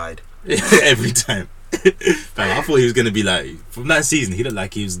someone died. Every time. Fam, I thought he was gonna be like from that season. He looked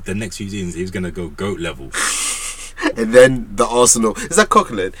like he was the next few seasons. He was gonna go GOAT level. And then the Arsenal. Is that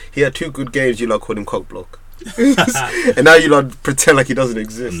Coquelin? He had 2 good games. You lot called him Cockblock. And now you lot pretend like he doesn't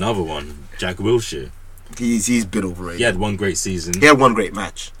exist. Another one, Jack Wilshere. He's been overrated. He had one great season. He had one great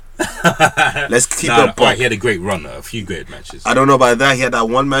match. Let's keep Nah, it up. alright, he had a great run, a few great matches. I don't know about that. He had that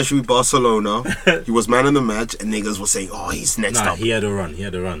one match with Barcelona. He was man in the match, and niggas were saying, "Oh, he's next Nah, up." he had a run.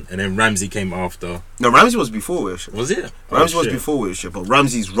 And then Ramsey came after. No, Ramsey was before Wilshere. Was it? Ramsey Oh, was shit. before Wilshere, but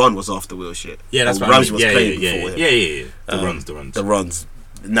Ramsey's run was after Wilshere. Yeah, that's Or what Ramsey I mean. was Yeah, playing yeah, before yeah, him. yeah. The runs. The runs.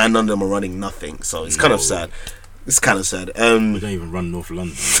 None of them are running nothing, so it's kind of No. sad. It's kind of sad. We don't even run North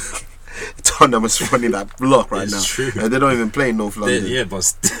London. Tottenham is running that block right It's now, true. and they don't even play in North London. Yeah, but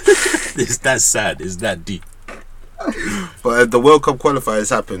it's that sad. It's that deep. But the World Cup qualifiers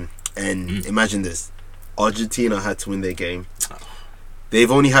happen, and Mm. imagine this: Argentina had to win their game. They've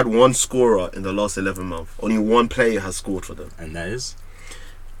only had one scorer in the last 11 months. Only one player has scored for them. And that is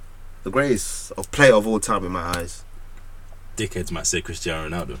The greatest of player of all time in my eyes. dickheads might say Cristiano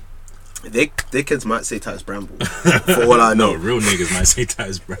Ronaldo. They kids might say Titus Bramble. For all I No, know, real niggas might say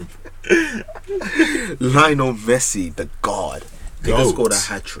Titus Bramble. Lionel Messi, the god, he Goat. scored a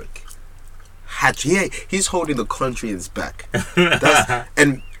hat trick. Yeah, he's holding the country in his back.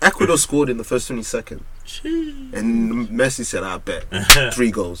 And Ecuador scored in the first 20 seconds. And Messi said, "I bet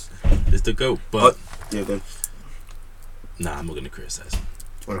 3 goals." It's the GOAT, but Yeah, go. nah, I'm not gonna criticize him.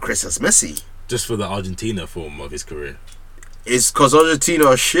 Well, Chris, that's Messi. Just for the Argentina form of his career. It's because Argentina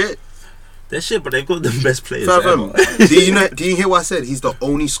are shit. They're shit, but they've got the best players Fam, ever. do you hear what I said? He's the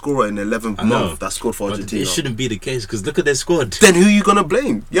only scorer in the 11th I know. month that scored for But Argentina. it shouldn't be the case because look at their squad. Then who are you gonna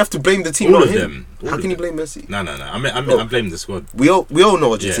blame? You have to blame the team, All not of him. them. All How of can you them. blame Messi? No. Oh. I'm blaming the squad. We all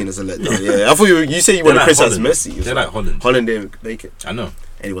know Argentina's a letdown. Yeah, I thought you say you want to like criticize Holland. Messi. It's They're like Holland. Holland didn't make it, I know.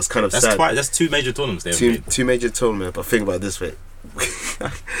 and it was kind of That's sad. That's 2 major tournaments they've made. Two major tournaments. But think about it this way: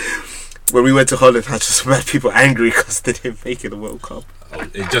 when we went to Holland, I just met people angry because they didn't make it the World Cup, Oh,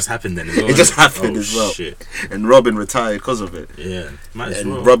 it just happened then as well. It just innit? happened Oh, as well. Shit. and Robin retired because of it. Yeah, might as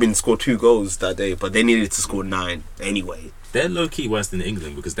And well. Robin scored 2 goals that day, but they needed to score 9 anyway. They're low key worse than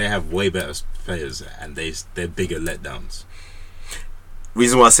England because they have way better players and they're bigger letdowns.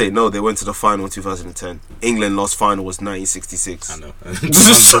 Reason why I say no, they went to the final in 2010. England lost final was 1966. I know.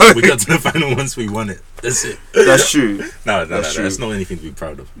 Sorry. We got to the final once we won it. That's it. That's true. No, That's true. that's not anything to be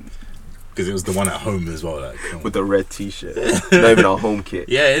proud of. Because it was the one at home as well. Like, come on. With the red T-shirt, not even our home kit.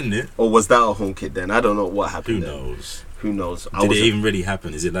 Yeah, isn't it? Or was that our home kit then? I don't know what Who happened. then. knows? Who knows? Did it even really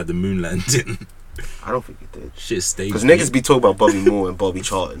happen? Is it like the moon landing? I don't think it did. Shit staged. Because niggas be talking about Bobby Moore and Bobby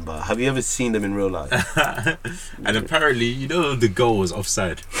Charlton, but have you ever seen them in real life? And apparently, you know, the goal was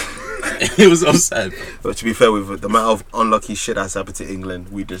offside. It was offside. But to be fair, with the amount of unlucky shit that's happened to England,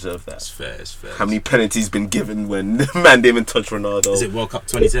 we deserve It's that. fair. It's fair. How many penalties been given when man didn't even touch Ronaldo? Is it World Cup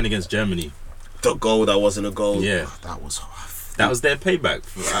 2010 against Germany? The goal that wasn't a goal. Yeah. That was That was their payback.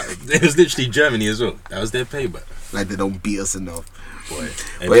 It was literally Germany as well. That was their payback. like they don't beat us enough. Boy,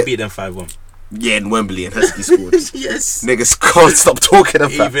 hey, Wait. we beat them 5-1. Yeah, in Wembley, and Heskey scored. Yes. Niggas can't stop talking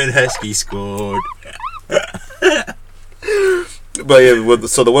about. Even Heskey scored. But yeah,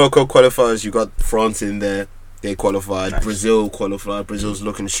 so the World Cup qualifiers, you got France in there. They qualified. Nice. Brazil qualified. Brazil's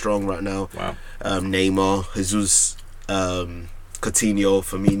looking strong right now. Wow. Neymar, Jesus, Coutinho,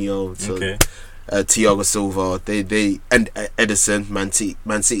 Firmino, so, Okay. Thiago Silva. They and Edison, Man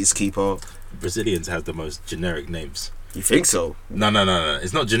City's keeper. Brazilians have the most generic names. You think so? No.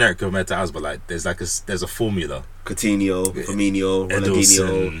 It's not generic compared to ours, but like there's a formula. Coutinho, Firmino, Ronaldinho.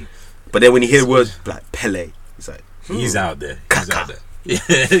 Edilson, But then when you hear words like Pele, it's like he's out there. He's Kaká. out there. Yeah,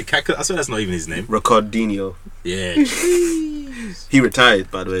 Kaká. I swear that's not even his name. Ricardinho. Yeah. He retired,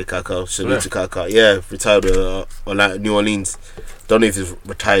 by the way, Kaká. Salute to Kaká. Yeah, retired with New Orleans. Don't know if he's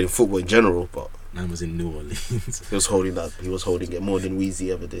retired in football in general, but Man was in New Orleans. he was holding that. He was holding it more than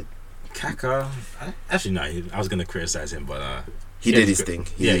Weezy ever did. Kaká. Actually, no. I was gonna criticize him, but He yeah, did he's his good.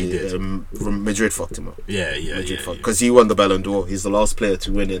 thing. Yeah, he did. Madrid fucked him up. Yeah. Because he won the Ballon d'Or. He's the last player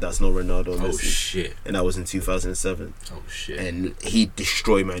to win it. That's not Ronaldo. Oh Messi. shit. And that was in 2007. Oh shit. And he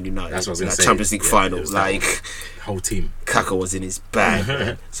destroyed Man United. That's what I was in gonna that say. Champions League Yeah, final. it was that Like Whole team. Kaká was in his bag.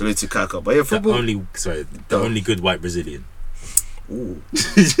 Man. Salute to Kaká. But yeah, football. The only good white Brazilian. Ooh.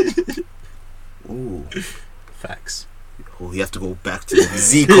 Ooh. Facts. Oh, you have to go back to the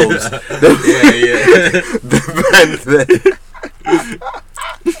Zicos. Yeah. The band there.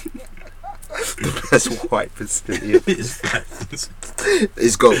 The best white Brazilian. It's facts.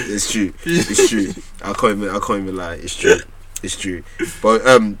 It's gold. It's true. It's true. I can't even lie. It's true. It's true. But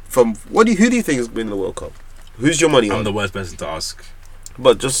from who do you think is winning the World Cup? Who's your money I'm on? the worst person to ask.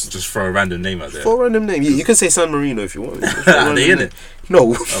 But just Throw a random name out there. for a random name. You can say San Marino if you want. Just for a Are random they in name. it?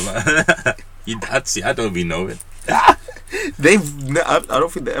 No, I'd see. I don't be knowing. I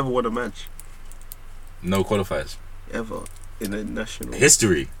don't think they ever won a match No qualifiers. ever in a national.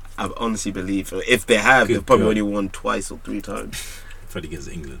 History. I honestly believe if they have, Good they've probably God. only won twice or 3 times. Probably against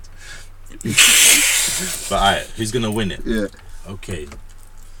England. But alright, who's gonna win it? Yeah, Okay.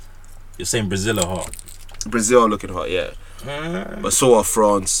 You're saying Brazil or hot? Brazil are looking hot. Yeah, but so are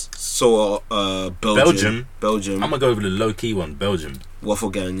France. So are Belgium. I'm gonna go over the low key one. Belgium. Waffle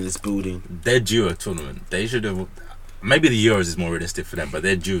Gang in this building. They're due a tournament. They should have. Maybe the Euros is more realistic for them, but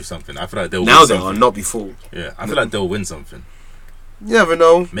they're due something. I feel like they'll Now win they are, something. not before. Yeah, I feel like they'll win something. You never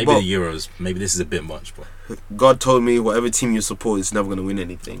know. Maybe but the Euros. Maybe this is a bit much, but God told me whatever team you support is never going to win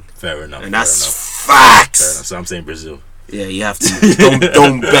anything, fair enough. and fair that's enough. Fair enough. facts. So I'm saying Brazil. Yeah, you have to.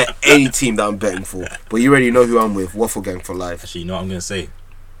 don't bet any team that I'm betting for. But you already know who I'm with. Waffle Gang for life. Actually, you know what I'm gonna say?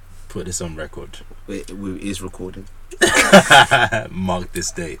 Put this on record. It is recording. Mark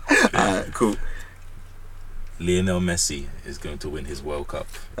this date. Alright, cool. Lionel Messi is going to win his World Cup.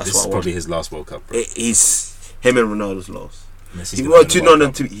 That's This what is I probably his last World Cup, bro. He's him and Ronaldo's lost. Messi's He gonna well, win the two World no,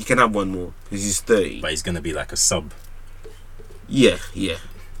 Cup, two. He can have one more because he's 30. but he's gonna be like a sub. Yeah.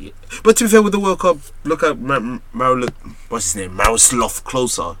 But to be fair, with the World Cup, look at what's his name? Miroslav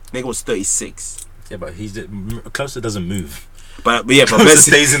Klose. Nigga was 36. Yeah, but Closer doesn't move. But yeah, but Closer Messi.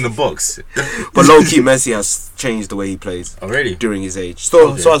 stays in the box But low key, Messi has changed the way he plays already. during his age.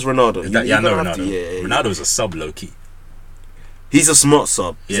 So Okay. has Ronaldo. Yeah, I know gonna have Ronaldo. to- yeah. Ronaldo's a sub low key. He's a smart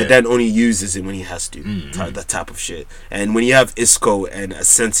sub. Yeah. So then only uses it when he has to. Mm. That type of shit. And when you have Isco and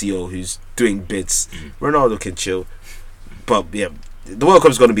Asensio who's doing bits, Ronaldo can chill. But yeah, the World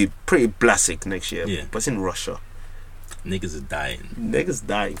Cup's gonna be pretty blastic next year. Yeah. But it's in Russia. Niggas are dying. Niggas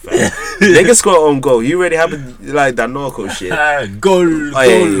dying, fam. Niggas score on goal. You already have like that narco shit. Goal,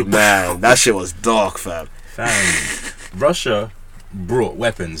 Hey goal. man, that shit was dark, fam. Fam, Russia brought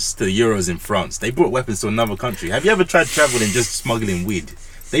weapons to the Euros in France. They brought weapons to another country. Have you ever tried traveling just smuggling weed?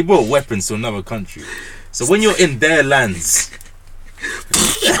 They brought weapons to another country. So when you're in their lands,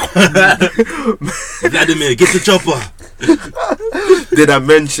 Vladimir, get the chopper. Did I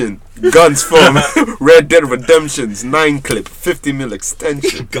mention guns from Red Dead Redemption's 9 clip 50 mil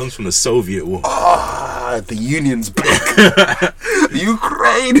extension? Guns from the Soviet War. The Union's back.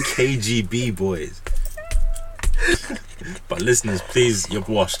 Ukraine. KGB boys. But listeners, please, you're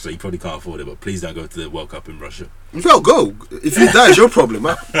washed, so you probably can't afford it. But please don't go to the World Cup in Russia. No, go. If you die, it's your problem.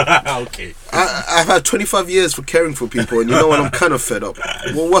 Okay. I've had 25 years for caring for people, and you know what? I'm kind of fed up.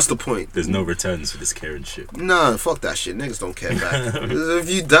 Well, what's the point? There's no returns for this caring shit. Nah, fuck that shit. Niggas don't care back. If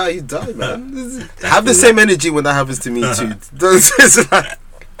you die, you die, man. Have the same energy when that happens to me too. It's like,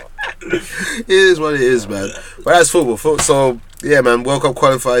 it is what it is, man. But that's football. So yeah, man. World Cup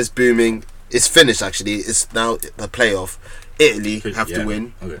qualifiers booming. It's finished actually. It's now the playoff. Italy have to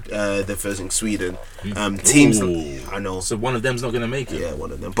win. Okay. They're facing Sweden. Teams. Ooh. I know. So one of them's not gonna make it. Yeah,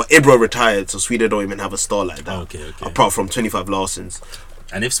 one of them. But Ibra retired, so Sweden don't even have a star like that. Okay. Apart from 25 Larsens.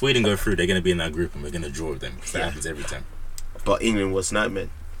 And if Sweden go through, they're gonna be in that group, and we're gonna draw with them because that happens every time. But England was nightmare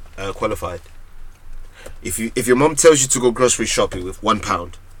qualified. if your mom tells you to go grocery shopping with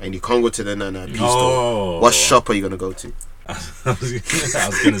 £1 and you can't go to the 99p store, what shop are you gonna go to? I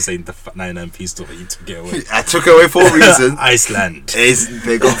was gonna say the 99p store, but you took it away. I took it away for a reason. Iceland.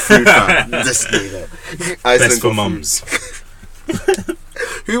 They got food, fam. This nigga. Iceland Best for got mums. food.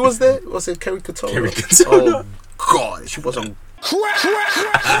 Who was there? Was it Kerry Katona? Kerry Katona. Oh God, she was on.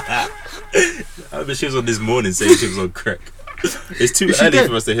 I bet she was on this morning saying she was on crack. It's too Is she early dead?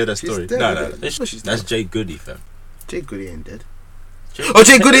 for us to hear that She's story. dead, No, isn't it? No, she's that's dead. Jay Goody, fam. Jay Goody ain't dead.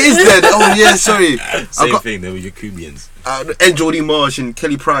 Jay Goody is dead. Oh yeah, sorry. Same thing. They were Yakubians. And Jodie Marsh and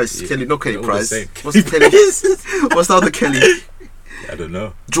Kelly Price. Yeah. Not Kelly They're all the Price. same. What's Kelly? What's the other Kelly? I don't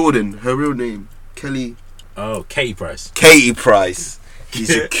know. Jordan. Her real name. Kelly. Oh, Katie Price. Katie Price. He's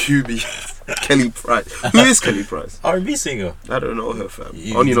a QB. Kelly Price. Who is Kelly Price? R&B singer. I don't know her, fam.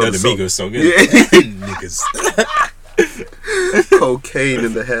 You Only know the song. Migos song. Yeah. Niggas. Cocaine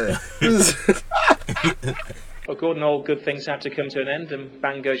in the hair. Well, Gordon, all good things have to come to an end, and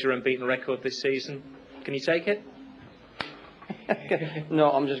bang goes your unbeaten record this season. Can you take it?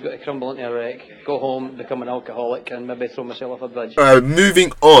 No, I'm just going to crumble into a wreck, go home, become an alcoholic, and maybe throw myself off a bridge.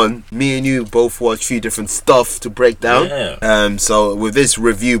 Moving on, me and you both watched a few different stuff to break down. Yeah. So with this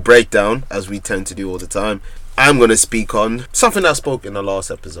review breakdown, as we tend to do all the time, I'm going to speak on something I spoke in the last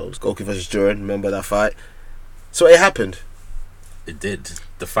episode. Goku vs. Duran, remember that fight? So it happened. It did.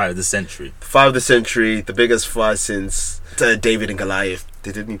 The fight of the century. Fight of the century, the biggest fight since David and Goliath.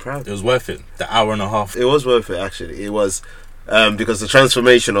 They did me proud. It was worth it. The hour and a half. It was worth it, actually. It was, because the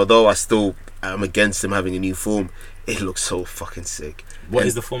transformation, although I still am against him having a new form, it looks so fucking sick. What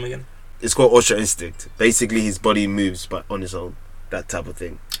is the form again? It's called Ultra Instinct. Basically, his body moves but on his own. That type of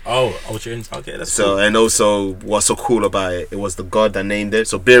thing. Oh, Ultra Instinct. Okay, that's So, cool. and also, what's so cool about it, it was the god that named it.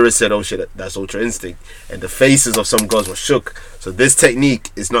 So, Beerus said, oh shit, that's Ultra Instinct. And the faces of some gods were shook. So, this technique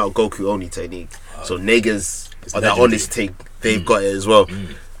is not a Goku only technique. So, niggas that are on this take, they've got it as well.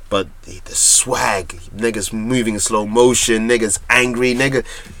 But the swag, niggas moving in slow motion, niggas angry,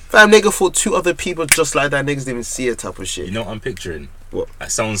 nigga fought two other people just like that, niggas didn't even see it type of shit. You know what I'm picturing? What?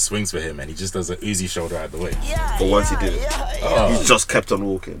 Like someone swings for him and he just does an Uzi shoulder out the way. But once he did it, Oh. he just kept on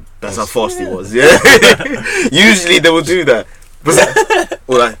walking. That's how fast he was. Yeah. Usually they will do that.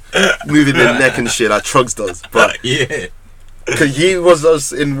 Or like moving their neck and shit like Trunks does. But Yeah. cause he was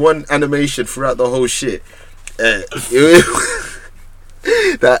just in one animation throughout the whole shit.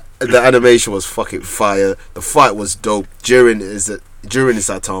 That the animation was fucking fire. The fight was dope. Jiren is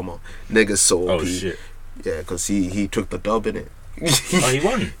Saitama. Niggas so OP. Oh shit. Yeah, because he took the dub in it. Oh, he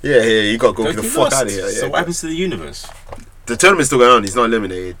won. Yeah, he got Goku the Goku fuck lost. out of here. Yeah. So what happens to the universe? The tournament's still going on. He's not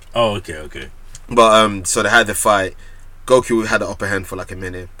eliminated. Oh, okay. But so they had the fight. Goku had the upper hand for like a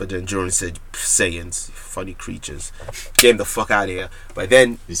minute, but then Jiren said, "Saiyans, funny creatures, get him the fuck out of here." But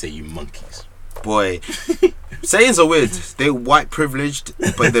then, You say you monkeys. boy, Saiyans are weird. They're white privileged,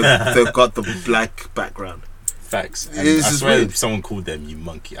 but they've got the black background. Facts. And It's I just swear weird. someone called them you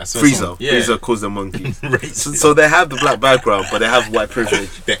monkey. I swear Frieza, someone- yeah. Frieza calls them monkeys. Racist. So they have the black background, but they have white privilege.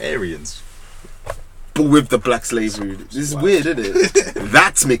 They're Aryans. But with the black slavery, this is weird, isn't it?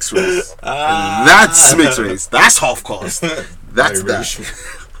 That's mixed race. That's mixed race. That's half caste. That's that.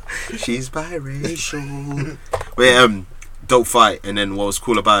 She's biracial. But dope fight. And then what was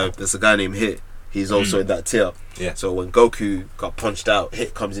cool about it, there's a guy named Hit. He's also in that tier. Yeah. So when Goku got punched out,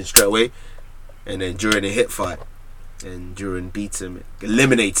 Hit comes in straight away. And then during the Hit fight, and Jiren beats him,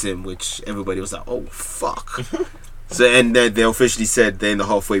 eliminates him, which everybody was like, oh fuck. So and then they officially said they're in the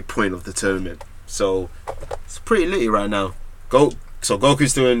halfway point of the tournament. So it's pretty litty right now. So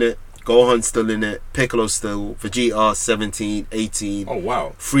Goku's still in it, Gohan's still in it, Piccolo's still, Vegeta 17, 18, Oh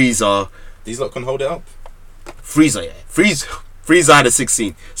wow. Frieza, These lot can hold it up. Frieza had a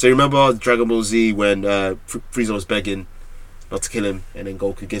 16. So you remember Dragon Ball Z when Frieza was begging not to kill him, and then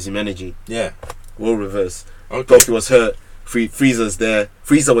Goku gives him energy. Yeah. All reverse. Okay. Goku was hurt. Frieza's there.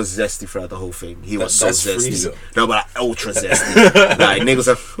 Frieza was zesty throughout the whole thing. He was so That's zesty. Frieza. No, but like, ultra zesty. Like niggas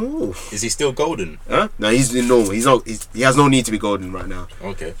like, ooh. Is he still golden? Huh? No, he's normal. He has no need to be golden right now.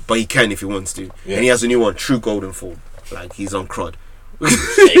 Okay. But he can if he wants to. Yeah. And he has a new one, True Golden form. Like he's on crud.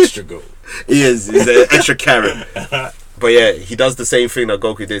 Extra gold. He is. He's an extra carrot. But yeah, he does the same thing that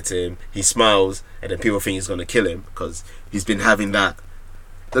Goku did to him. He smiles, and then people think he's gonna kill him because he's been having that.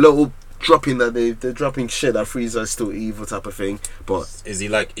 The little dropping that they're dropping shit that Frieza is still evil type of thing. But Is he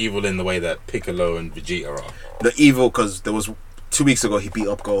like evil in the way that Piccolo and Vegeta are? the evil, because there was 2 weeks ago he beat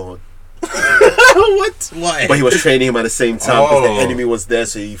up Gohan. What? Why? But he was training him at the same time because Oh. the enemy was there,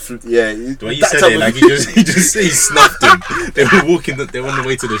 so he yeah. The way you that said type it, of- like he snuffed him. They were walking. They were on the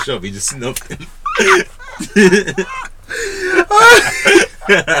way to the shop. He just snuffed him.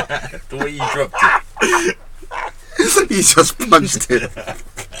 The way you dropped it. He just punched it.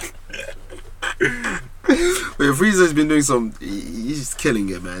 But Frieza's been doing he's killing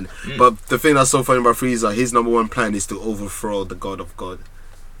it, man. But the thing that's so funny about Frieza, his number one plan is to overthrow the God of God.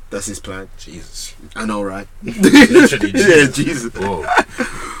 That's his plan. Jesus. I know, right? Literally, Yeah, Jesus. Whoa.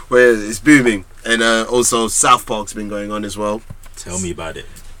 Well, it's booming. And also South Park's been going on as well. Tell me about it.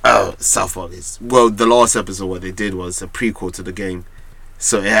 Oh, South Park is... Well, the last episode, what they did was a prequel to the game.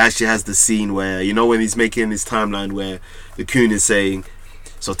 So it actually has the scene where, you know, when he's making his timeline where the Coon is saying,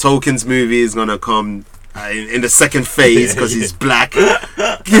 so Tolkien's movie is going to come in the second phase because he's black.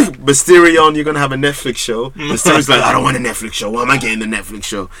 Mysterion, you're going to have a Netflix show. Mysterion's like, I don't want a Netflix show. Why am I getting a Netflix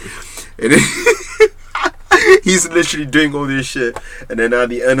show? And then he's literally doing all this shit. And then at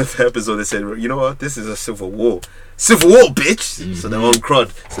the end of the episode, they said, you know what? This is a civil war. Civil war, bitch! So they're on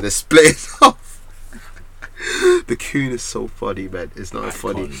crud. So they split it off. The Coon is so funny, man. It's not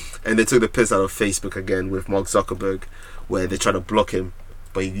funny. And they took the piss out of Facebook again with Mark Zuckerberg, where they try to block him,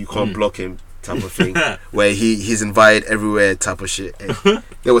 but you can't block him, type of thing. Where he's invited everywhere, type of shit. And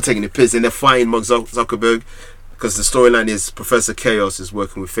they were taking the piss, and they're fighting Mark Zuckerberg because the storyline is Professor Chaos is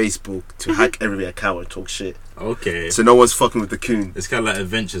working with Facebook to hack every account and talk shit. Okay. So no one's fucking with the Coon. It's kind of like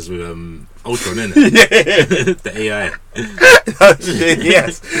Adventures with Ultron, isn't it? Yeah. The AI.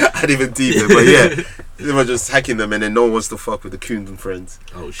 Yes. I didn't even deep it, but yeah. They were just hacking them, and then no one wants to fuck with the Coon and friends.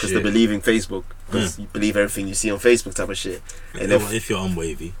 Oh, shit. Because they believe in Facebook. Because you believe everything you see on Facebook, type of shit. And If you're on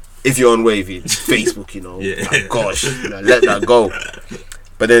Wavy. If you're on Wavy, it's Facebook, you know. Yeah. Like, gosh, you know, let that go.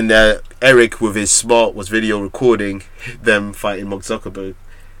 But then Eric, with his smart, was video recording them fighting Mark Zuckerberg.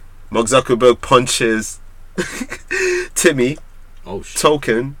 Mark Zuckerberg punches Timmy,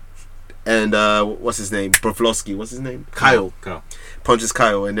 Token, and what's his name? Broflovsky. What's his name? Kyle. Punches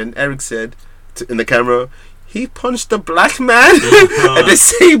Kyle, and then Eric said in the camera, he punched a black man, a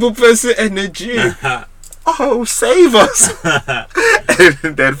disabled person, and a Jew. Oh, save us!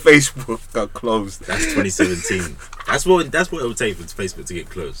 And then Facebook got closed. That's 2017. That's what it would take for Facebook to get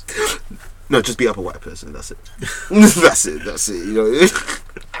closed. No, just beat up a white person. That's it. That's it. You know.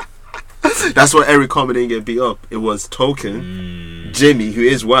 That's why Eric Carmen didn't get beat up. It was Token, Jimmy, who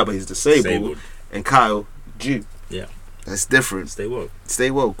is white but he's disabled, and Kyle, Jew. Yeah. That's different. Stay woke.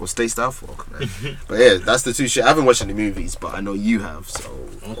 Stay woke or stay South Park, man. But yeah, that's the two shit. I haven't watched any movies, but I know you have, so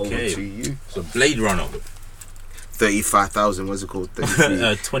over to you. So Blade Runner. 35,000, what's it called?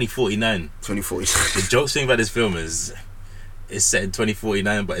 2049. 2049. The joke thing about this film is it's set in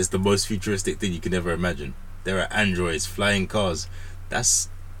 2049, but it's the most futuristic thing you can ever imagine. There are androids, flying cars. That's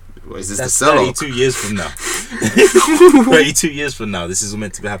 32 years from now. 32 years from now, this is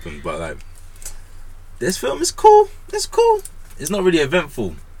meant to happen. But like, this film is cool. It's cool. It's not really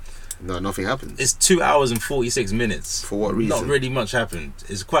eventful. No, nothing happens. It's 2 hours and 46 minutes. For what reason? Not really much happened.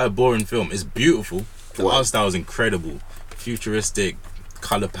 It's quite a boring film. It's beautiful. The art style is incredible. Futuristic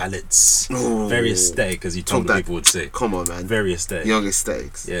color palettes. Ooh. Very aesthetic, as younger people would say. Come on, man. Very aesthetic. Young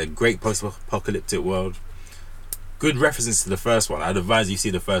aesthetics. Yeah, great post-apocalyptic world. Good references to the first one. I'd advise you see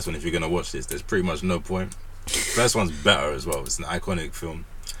the first one if you're going to watch this. There's pretty much no point. First one's better as well. It's an iconic film.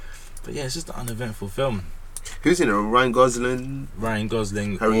 But yeah, it's just an uneventful film. Who's in it? Ryan Gosling? Harry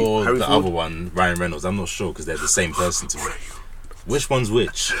Ford? Other one, Ryan Reynolds. I'm not sure because they're the same person to me. Which one's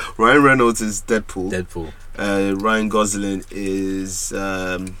which? Ryan Reynolds is Deadpool. Deadpool. Ryan Gosling is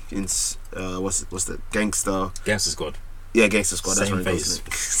in what's the Gangster Squad. Yeah, Gangster Squad. Same That's Ryan face.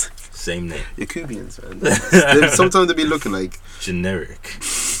 Gosling. Same name. You're Cubians, man. Sometimes they be looking like generic.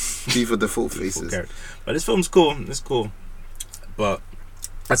 Be for default faces. But this film's cool. It's cool. But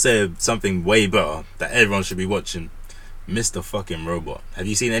I'd say something way better that everyone should be watching. Mr. Fucking Robot. Have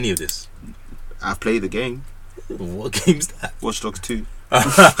you seen any of this? I've played the game. What game's that? Watch Dogs 2. I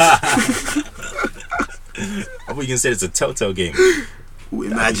thought you can say it's a Telltale game.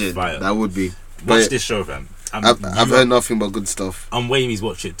 Imagine that would be. Watch this show, fam. I've heard nothing but good stuff. I'm waiting to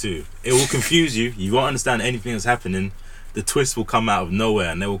watch it too. It will confuse you. You won't understand anything that's happening. The twist will come out of nowhere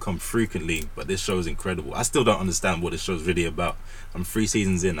and they will come frequently. But this show is incredible. I still don't understand what this show's really about. I'm 3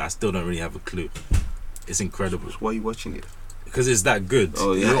 seasons in. I still don't really have a clue. It's incredible. Why are you watching it? Because it's that good.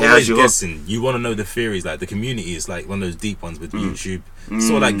 Oh yeah, you're always guessing. You want to know the theories. Like the community is like one of those deep ones with YouTube.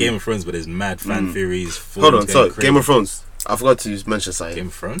 Sort of like Game of Thrones, but there's mad fan theories. Hold on, sorry. Game of Thrones. I forgot to mention something. Game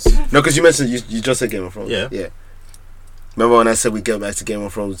of Thrones? No, because you mentioned you just said Game of Thrones. Yeah. Remember when I said we get back to Game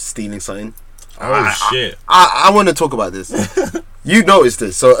of Thrones stealing something? Oh shit! I want to talk about this. You noticed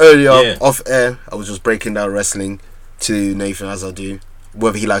this. So earlier off air, I was just breaking down wrestling to Nathan as I do.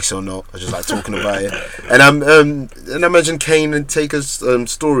 Whether he likes it or not, I just like talking about it. And I mentioned Kane and Taker's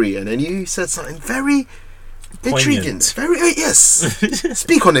story, and then you said something very Intriguing. Poignant. Very yes.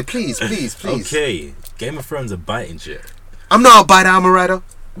 Speak on it, please. Okay, Game of Thrones are biting shit. I'm not a biter, I'm a writer.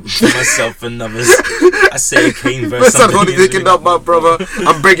 For myself and others, I say Kane versus I'm only picking up my brother.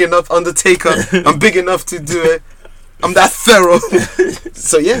 I'm big enough, Undertaker. I'm big enough to do it. I'm that thorough.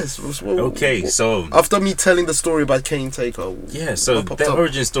 So yes. Okay, so after me telling the story about Kane Taker, yeah, so their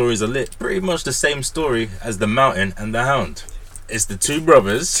origin stories are pretty much the same story as the Mountain and the Hound. It's the two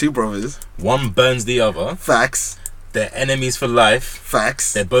brothers. One burns the other. Facts. They're enemies for life.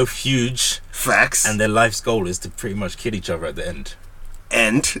 Facts. They're both huge. Facts. And their life's goal is to pretty much kill each other at the end.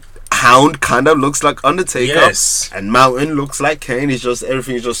 And Hound kind of looks like Undertaker. Yes. And Mountain looks like Kane. It's just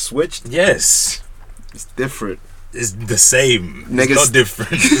everything's just switched. Yes. It's different. It's the same. Niggas, it's not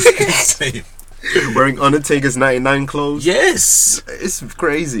different. It's the same. Wearing Undertaker's 99 clothes. Yes. It's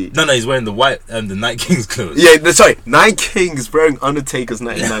crazy. No, he's wearing the white the Night King's clothes. Yeah, that's right. Night King's wearing Undertaker's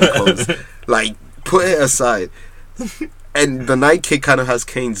 99 clothes. Like, put it aside. And the Night King kind of has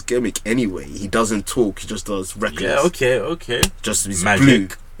Kane's gimmick anyway. He doesn't talk, he just does records. Yeah, okay. Just he's Magic. blue.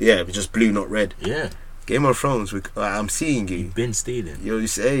 Yeah, just blue, not red. Yeah. Game of Thrones, I'm seeing you. You've been stealing. You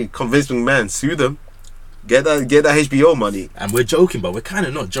say, convince McMahon, sue them. Get that HBO money. And we're joking, but we're kind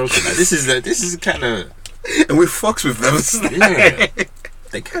of not joking. Like, this is kind of... And we fucks with them. Yeah.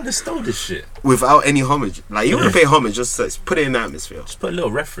 They kind of stole this shit. Without any homage. Like, you want to pay homage, just put it in the atmosphere. Just put a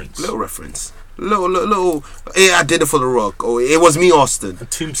little reference. Little, yeah, I did it for The Rock. Or it was me, Austin. A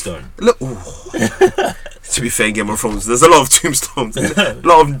tombstone. Look, to be fair, in Game of Thrones, there's a lot of tombstones. A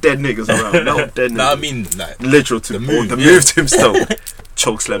lot of dead niggas around. No, I mean, like, literal the move, move tombstone.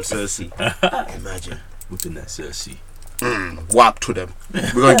 Chokeslam Cersei. Imagine. Within that Cersei. Whap to them.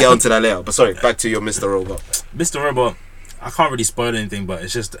 We're going to get onto that later. But sorry, back to your Mr. Robot. Mr. Robot, I can't really spoil anything, but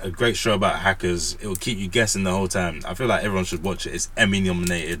it's just a great show about hackers. It will keep you guessing the whole time. I feel like everyone should watch it. It's Emmy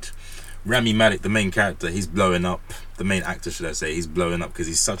nominated. Rami Malek, the main character, he's blowing up. The main actor, should I say, he's blowing up because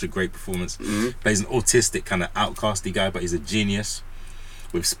he's such a great performance. Plays an autistic kind of outcasty guy, but he's a genius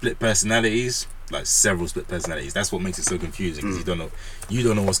with split personalities, like several split personalities. That's what makes it so confusing because you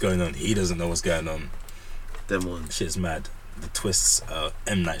don't know what's going on. He doesn't know what's going on. Them ones. Shit's mad. The twists are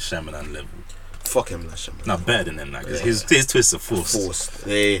M. Night Shyamalan level. Fuck M. Night Shyamalan. Not better than M. Night because his twists are forced.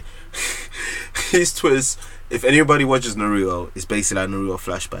 His twists. If anybody watches Naruto, it's basically like Naruto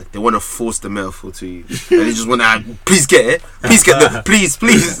flashback. They want to force the metaphor to you, and they just want to please get it,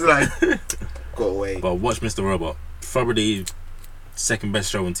 please, like go away. But watch Mr. Robot. Probably second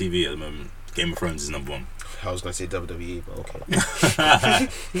best show on TV at the moment. Game of Thrones is number one. I was gonna say WWE, but okay.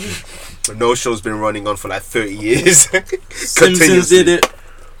 But no show's been running on for like 30 years. Simpsons did it.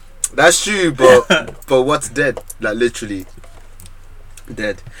 That's true, but what's dead? Like literally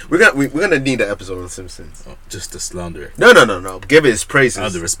dead. We're gonna need an episode on Simpsons. Oh, just to slander it. No. Give it its praises. Out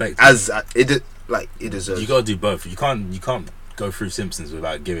of the respect. As it deserves. You gotta do both. You can't go through Simpsons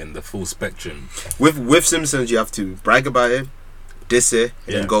without giving the full spectrum. With Simpsons, you have to brag about it, diss it,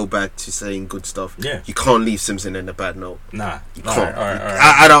 and then go back to saying good stuff. Yeah. You can't leave Simpsons in a bad note. Nah. You can't. All right.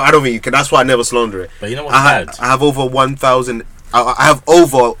 I don't think you can. That's why I never slander it. But you know what's bad? I have over 1,000. I have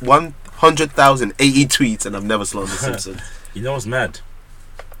over 100,080 tweets, and I've never slandered Simpsons. You know what's mad?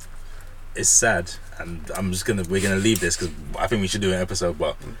 It's sad, and we're gonna leave this because I think we should do an episode.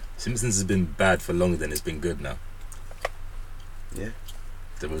 But Simpsons has been bad for longer than it's been good now. Yeah.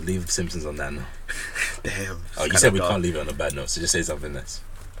 So we'll leave Simpsons on that note. Damn. Oh, you said we can't leave it on a bad note, so just say something nice.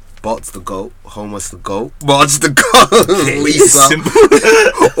 Bot's the GOAT. Homer's the GOAT. Bot's the GOAT. Lisa. Simple.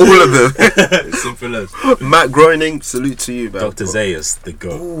 All of them. Simple as. Matt Groening, salute to you, man. Dr. Zayas, the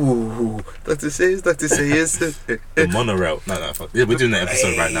GOAT. Ooh, Dr. Zayas. The monorail. No, fuck. We're doing that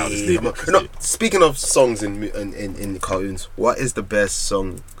episode right now. Just leave it. No, speaking of songs in cartoons, what is the best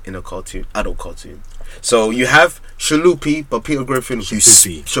song in a cartoon, adult cartoon? So you have Shalupi, but Peter Griffin,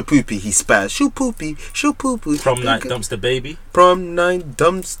 Shapoopy, he spaz. Shoop-poopy. Prom Night Dumpster Baby. Prom Night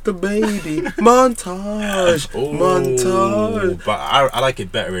Dumpster Baby. Montage. Oh, Montage. But I like it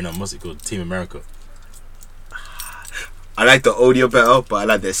better in what's it called? Team America. I like the audio better, but I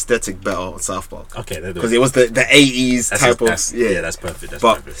like the aesthetic better on South Park. Okay, because it was the 80s type of that's perfect. That's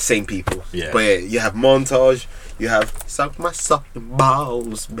but perfect. Same people. Yeah. But yeah, you have Montage. You have Suck My Sucking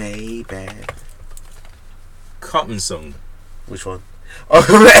Balls, Baby. Cartman song. Which one? Oh,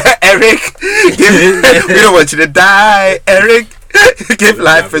 Eric. We don't want you to die, Eric. Give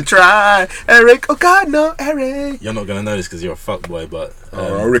life a try, Eric. Oh God, no, Eric. You're not gonna know this because you're a fuckboy, but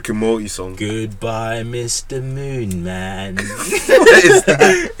Rick and Morty song. Goodbye, Mr. Moon Man. What is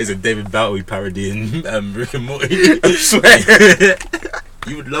that? It's a David Bowie parodying Rick and Morty. I swear.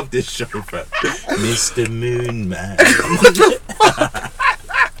 You would love this show, fam. Mr. Moon Man.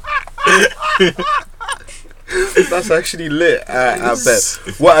 That's actually lit. I bet.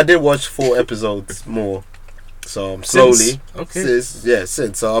 Well, I did watch 4 episodes more, so I'm slowly. Since? Okay.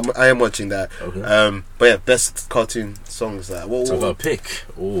 Since. So I am watching that. Okay. But yeah, best cartoon songs. That. So I got a pick.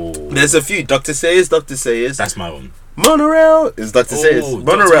 Oh. There's a few. Dr. Sayers. That's my one. Monorail is Dr. Sayers.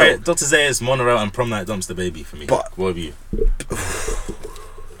 Monorail. Dr. Sayers, Monorail, and Prom Night Dumpster Baby for me. But- what have you?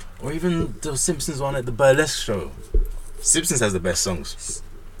 Or even the Simpsons one at the Burlesque show. Simpsons has the best songs.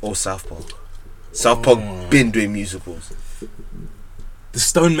 Or South Park. South Park been doing musicals. The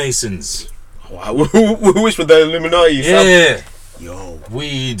Stonemasons. Wow. Who wish for the Illuminati? Yeah. Yo.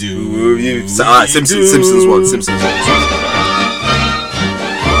 We do. Alright, Simpsons one.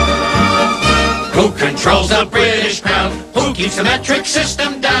 Who controls the British pound? Who keeps the metric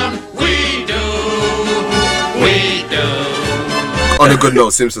system down? We do. We do. On a good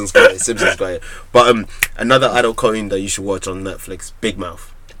note, Simpsons got it. But another adult cartoon that you should watch on Netflix, Big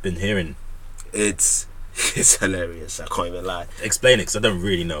Mouth. Been hearing. It's hilarious. I can't even lie. Explain it, because I don't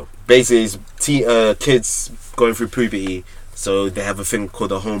really know. Basically, it's kids going through puberty, so they have a thing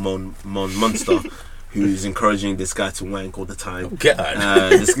called a hormone monster, who's encouraging this guy to wank all the time. Oh,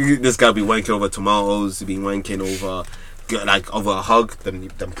 God. This guy be wanking over tomatoes, be wanking over a hug,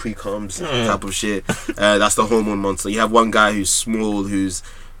 them pre-coms type of shit. That's the hormone monster. You have one guy who's small, who's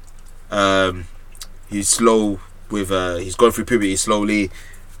slow with he's going through puberty slowly.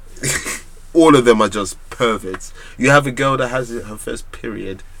 All of them are just perverts. You have a girl that has her first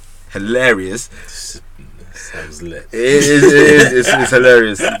period. Hilarious. Sounds lit. It's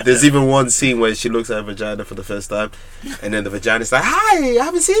hilarious. There's even one scene where she looks at her vagina for the first time, and then the vagina's like, "Hi, I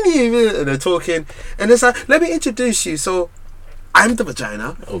haven't seen you," and they're talking, and it's like, "Let me introduce you. So, I'm the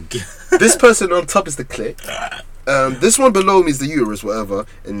vagina. Okay. This person on top is the clit. This one below me is the uterus, whatever."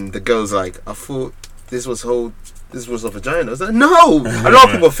 And the girl's like, "I thought this was a vagina." I was like, "No." A lot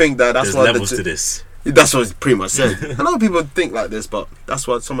of people think that. That's There's what levels to this. That's what it's pretty much said. A lot of people think like this, but that's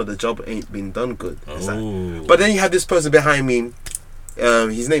why some of the job ain't been done good. It's like, but then you have this person behind me.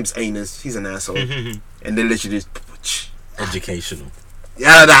 His name's Anus. He's an asshole, and they literally just educational.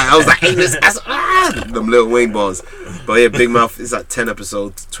 Yeah, I was like, Anus, them Lil Wayne bars. But yeah, Big Mouth is like 10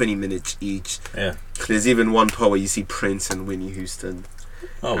 episodes, 20 minutes each. Yeah. There's even one part where you see Prince and Whitney Houston.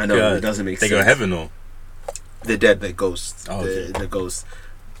 Oh, I know God. it doesn't make they sense. They go heaven or? They're dead. They're ghosts. Oh, okay. They're ghosts.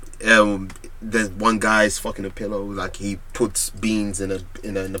 There's one guy's fucking a pillow, like he puts beans in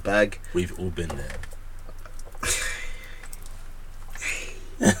a bag. We've all been there.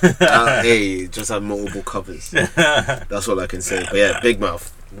 Hey, just have multiple covers. That's all I can say. But yeah, Big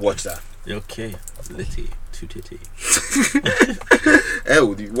Mouth, watch that. Okay, litty, too titty.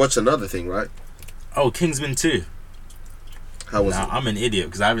 You watch another thing, right? Oh, Kingsman 2. How was it? I'm an idiot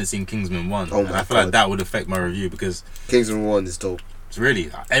because I haven't seen Kingsman 1. Oh my I feel God. like that would affect my review because Kingsman 1 is dope. it's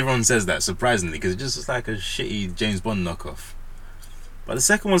really, everyone says that surprisingly because it's just like a shitty James Bond knockoff. But the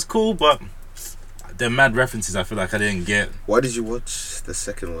second one's cool, but they're mad references I feel like I didn't get. Why did you watch the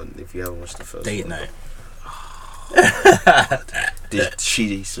second one if you haven't watched the first Date one? night. Did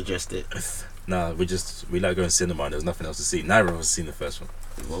she suggest it? Nah, we like going to cinema and there's nothing else to see. Neither of us have seen the first one.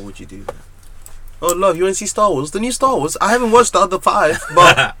 What would you do, man? Oh, love, you want to see Star Wars? The new Star Wars? I haven't watched the other 5,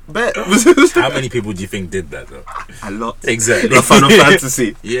 but bet. How many people do you think did that though? A lot. Exactly. The Final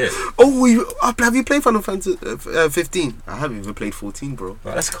Fantasy. Yeah. Oh, have you played Final Fantasy 15? I haven't even played 14, bro.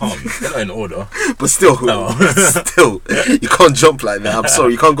 Well, that's calm. They're not in order. But still, No. still, you can't jump like that. I'm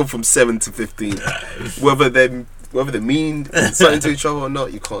sorry, you can't go from 7 to 15. Whether they mean something to each other or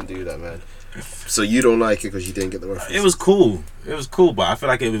not, you can't do that, man. So you don't like it because you didn't get the reference. It was cool, but I feel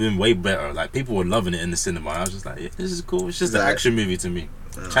like it would have been way better. Like people were loving it in the cinema. I was just like, yeah, this is cool. It's just an action movie to me.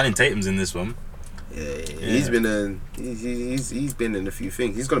 Channing Tatum's in this one. Yeah. He's been he's been in a few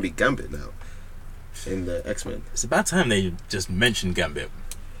things. He's gonna be Gambit now in the X-Men. It's about time they just mentioned Gambit.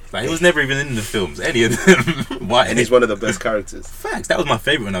 Like he was never even in the films, any of them. Why? And he's one of the best characters. Facts. That was my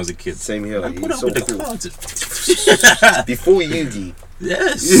favorite when I was a kid. Same here. Like, put He's up so with cool. the cards. Before Yugi.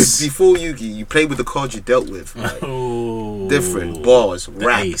 Yes. Before Yugi, you played with the cards you dealt with. Like, oh, different bars,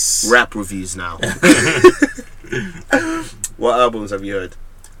 ace. rap reviews now. What albums have you heard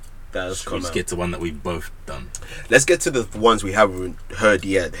that has come Let's out? get to one that we've both done. Let's get to the ones we haven't heard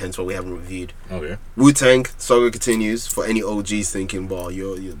yet, hence why we haven't reviewed. Okay. Wu-Tang, Saga Continues, for any OGs thinking, "Wow,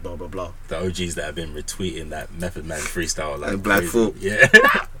 you're blah blah blah." The OGs that have been retweeting that Method Man freestyle like And Black crazy. Foot. Yeah.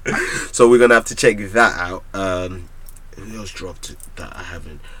 So we're gonna have to check that out. Who else dropped that I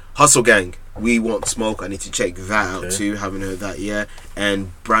haven't? Hustle Gang, We Want Smoke. I need to check that out too. Haven't heard that yet.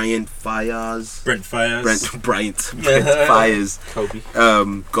 And Brent Fires. Brent Fires. Brent Fires. Kobe.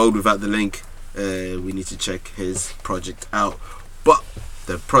 Gold Without the Link. We need to check his project out. But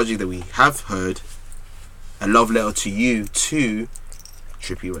the project that we have heard A Love Letter to You to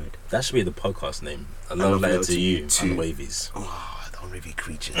Trippie Redd. That should be the podcast name. A Love Letter to You and the Wavies. Oh, the Unruly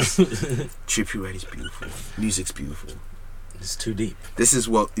Creatures. Trippie Redd is beautiful. Music's beautiful. It's too deep. This is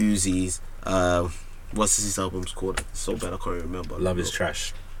what Uzi's what's his album's called? So bad I can't remember. Love is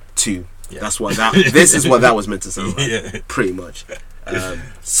Trash 2. Yeah. That's what that. This is what that was meant to sound like. Yeah. Pretty much.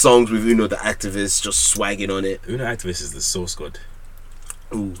 Songs with Uno the Activist just swagging on it. Uno Activist is the Source God.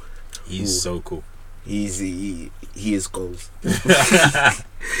 Ooh, He's so cool. he is goals.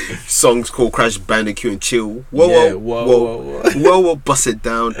 Songs called Crash Bandicoot and Chill. Whoa, bust it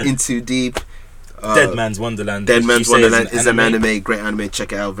down. Into Deep. Dead Man's Wonderland. Dead Man's You say Wonderland it's is an anime, great anime.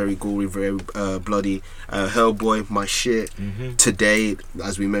 Check it out, very gory, very bloody. Hellboy, my shit. Today,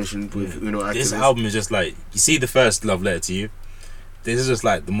 as we mentioned with Uno Activist. This album is just like, you see the first Love Letter to You. This is just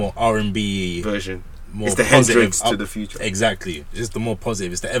like the more R&B version. More it's the positive Hendrix to the future. Exactly. It's just the more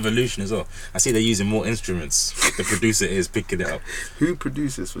positive. It's the evolution as well. I see they're using more instruments. The producer is picking it up. Who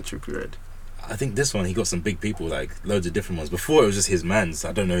produces for Trippie Redd? I think this one he got some big people, like loads of different ones. Before it was just his man's.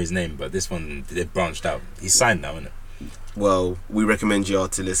 I don't know his name, but this one they branched out. He's signed now, isn't it? Well, we recommend y'all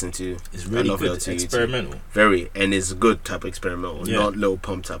to listen to. It's really I Love good. It to Experimental. Very, and it's good type of experimental, not Lil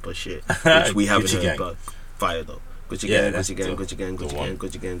Pump type of shit, which we haven't Gucci heard. Gang. But fire though. Gucci Yeah, gang, that's Gucci gang, the- Gucci gang, the Gucci one. gang,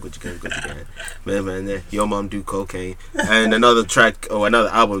 Gucci gang, Gucci gang, Gucci gang. Man, your mom do cocaine. And another track or another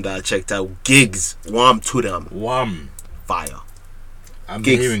album that I checked out, Gigs, Wham to Them, Wham. fire. I'm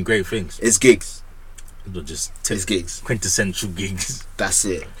Gigs. hearing great things. It's Gigs. Not just It's Gigs. quintessential gigs. That's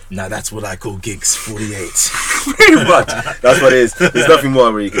it. Now that's what I call gigs 48. Pretty much. That's what it is. There's nothing more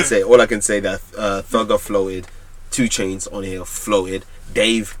where you can say. All I can say that Thugger floated, 2 Chainz on here floated,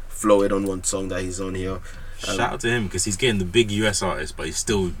 Dave floated on one song that he's on here. Shout out to him because he's getting the big US artists, but he's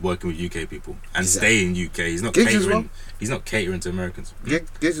still working with UK people and Exactly. staying UK. He's not Gigs as catering. well. He's not catering to Americans.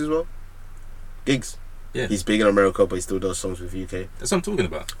 Gigs as well. Gigs. Yeah, He's big in America, but he still does songs with UK. that's what I'm talking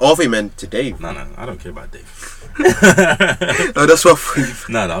about. All he meant to Dave. No, I don't care about Dave. Oh, that's what.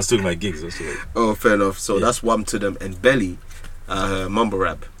 No, I was talking about gigs. Oh, fair enough. So Yeah. that's Wham to Them and Belly, mumble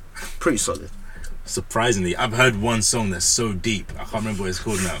rap, pretty solid. Surprisingly, I've heard one song that's so deep. I can't remember what it's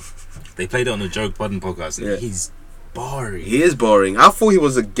called now. They played it on the Joke Budden podcast, and Yeah. he's boring. He is boring. I thought he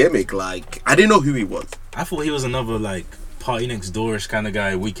was a gimmick. Like I didn't know who he was. I thought he was another like Party Next Doorish kind of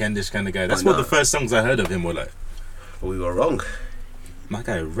guy, Weekendish kind of guy. That's Why what the not? first songs I heard of him were like. But we were wrong. My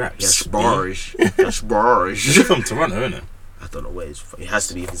guy raps. Yes, you know? barish. Yes, barish. He's from Toronto, isn't it? I don't know where he's from. It has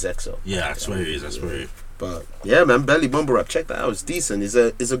to be if it's EXO. Yeah, I swear he is. I swear he is. But yeah, man, Belly Mumble Rap. Check that out. It's decent.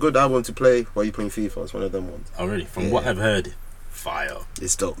 It's a good album to play while you're playing FIFA. It's one of them ones. Already, from what I've heard, fire.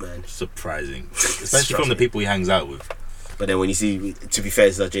 It's dope, man. Surprising. Especially from the people he hangs out with. But then when you see, to be fair,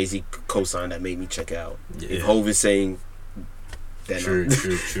 it's that Jay-Z co-sign that made me check it out. Yeah. If Hov is saying, then True.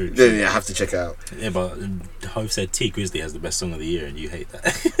 then I have to check it out. Yeah, but Hove said T Grizzly has the best song of the year, and you hate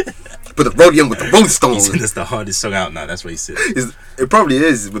that. But the volume with the Rolling He Stones, said that's the hardest song out now. That's what he said. it probably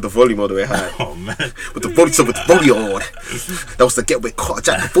is with the volume all the way high. Oh man, With the volume, with the volume. That was the get with caught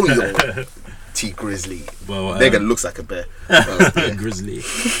Jack the volume. T Grizzly. well, Nigga looks like a bear. Grizzly.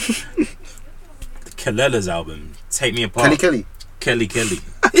 Kalela's album, Take Me Apart. Kelly. Kelly.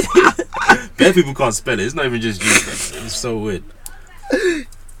 Bare people can't spell it. It's not even just you. It's so weird.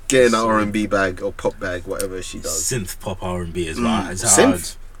 Getting that R&B bag or pop bag, whatever she does. Synth pop R&B as well. It's hard.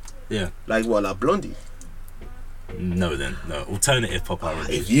 Synth? Yeah. Like what, like Blondie? No. Alternative pop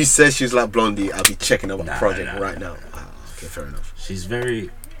R&B. If you said she's like Blondie, I'll be checking out my Nah, project nah, right nah, now. Okay, fair enough. She's very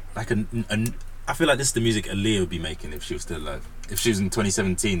like I feel like this is the music Aaliyah would be making if she was still alive. If she was in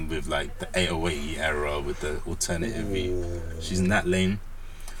 2017 with like the 808 era with the alternative. She's in that lane.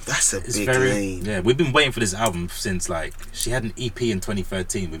 That's a It's big very lane. yeah. We've been waiting for this album since like she had an EP in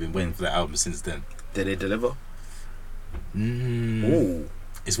 2013. We've been waiting for that album since then. Did they deliver? Ooh.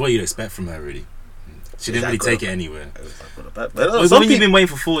 It's what you'd expect from her, really. She didn't really take it anywhere. But Well, some when you've people, been waiting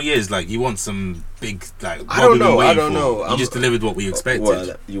for 4 years, like you want some big like. I what don't we've been know. I waiting don't for. know. You just delivered what we expected.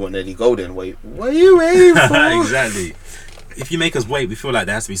 well, you want Eddie Golden? Wait, what are you waiting for? Exactly. If you make us wait, we feel like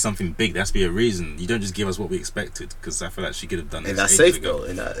there has to be something big. There has to be a reason. You don't just give us what we expected, because I feel like she could have done it. And that's ages safe ago.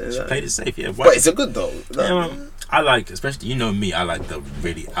 though. And She played it safe, yeah. But it's a good though. Yeah, well, I like, especially you know me. I like the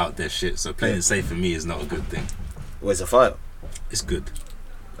really out there shit. So playing it safe for me is not a good thing. Where's the file? It's good.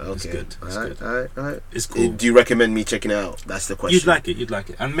 Okay. It's good. It's Alright, good. alright. It's cool. Do you recommend me checking it out? That's the question. You'd like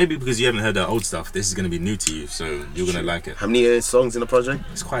it, and maybe because you haven't heard the old stuff, this is going to be new to you, so you're going to like it. How many songs in the project?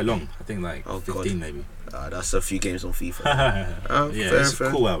 It's quite long. I think like 15 maybe. That's a few games on FIFA. Yeah, fair, it's fair.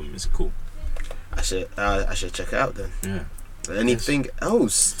 a cool album. It's cool. I should check it out then. Yeah. Anything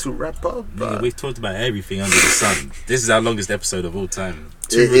else to wrap up? Nigga, we've talked about everything under the sun. This is our longest episode of all time.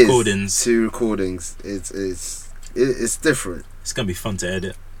 Two recordings. It's different. It's gonna be fun to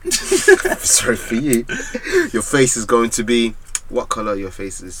edit. Sorry for you. Your face is going to be... What colour your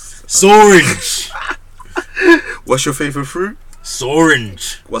face is? Orange. What's your favourite fruit?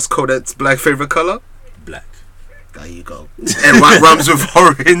 Orange. What's Kodak's black favourite colour? Black. There you go. And what rhymes with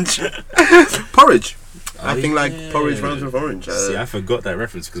orange? Porridge. I think like porridge rhymes with orange. See, I forgot that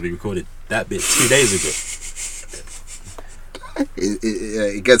reference because we recorded that bit 2 days ago.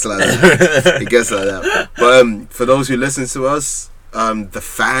 It gets like that. It gets like that. But for those who listen to us, the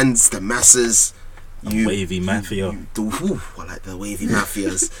fans, the masses, wavy mafia. I like the wavy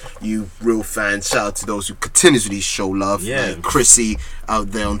mafias. You real fans. Shout out to those who continuously show love. Yeah. Like Chrissy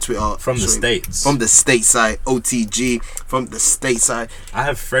out there on Twitter. From the States. From the stateside. OTG. From the stateside. I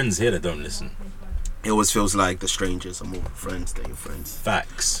have friends here that don't listen. It always feels like the strangers are more friends than your friends.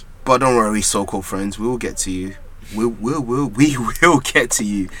 Facts. But don't worry, so-called friends. We will get to you. We will get to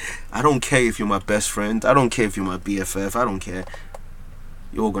you. I don't care if you're my best friend. I don't care if you're my BFF. I don't care.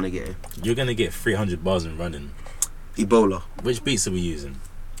 You're all gonna get it. You're gonna get 300 bars and running. Ebola. Which beats are we using?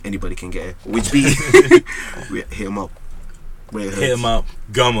 Anybody can get it. Which beat? Hit him up. Hit him up.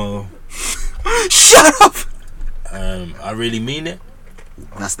 Gummo. Shut up. I really mean it.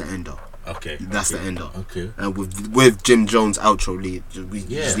 That's the ender. Okay. That's the ender. Okay. And with Jim Jones outro lead, we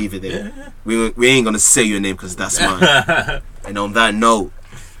just leave it there. Yeah. We ain't gonna say your name because that's mine. And on that note,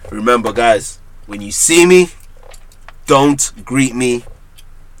 remember guys, when you see me, don't greet me.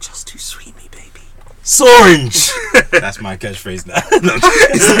 Just too sweet me, baby. Orange. That's my catchphrase now.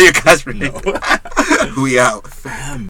 Is that your catchphrase? No. We out.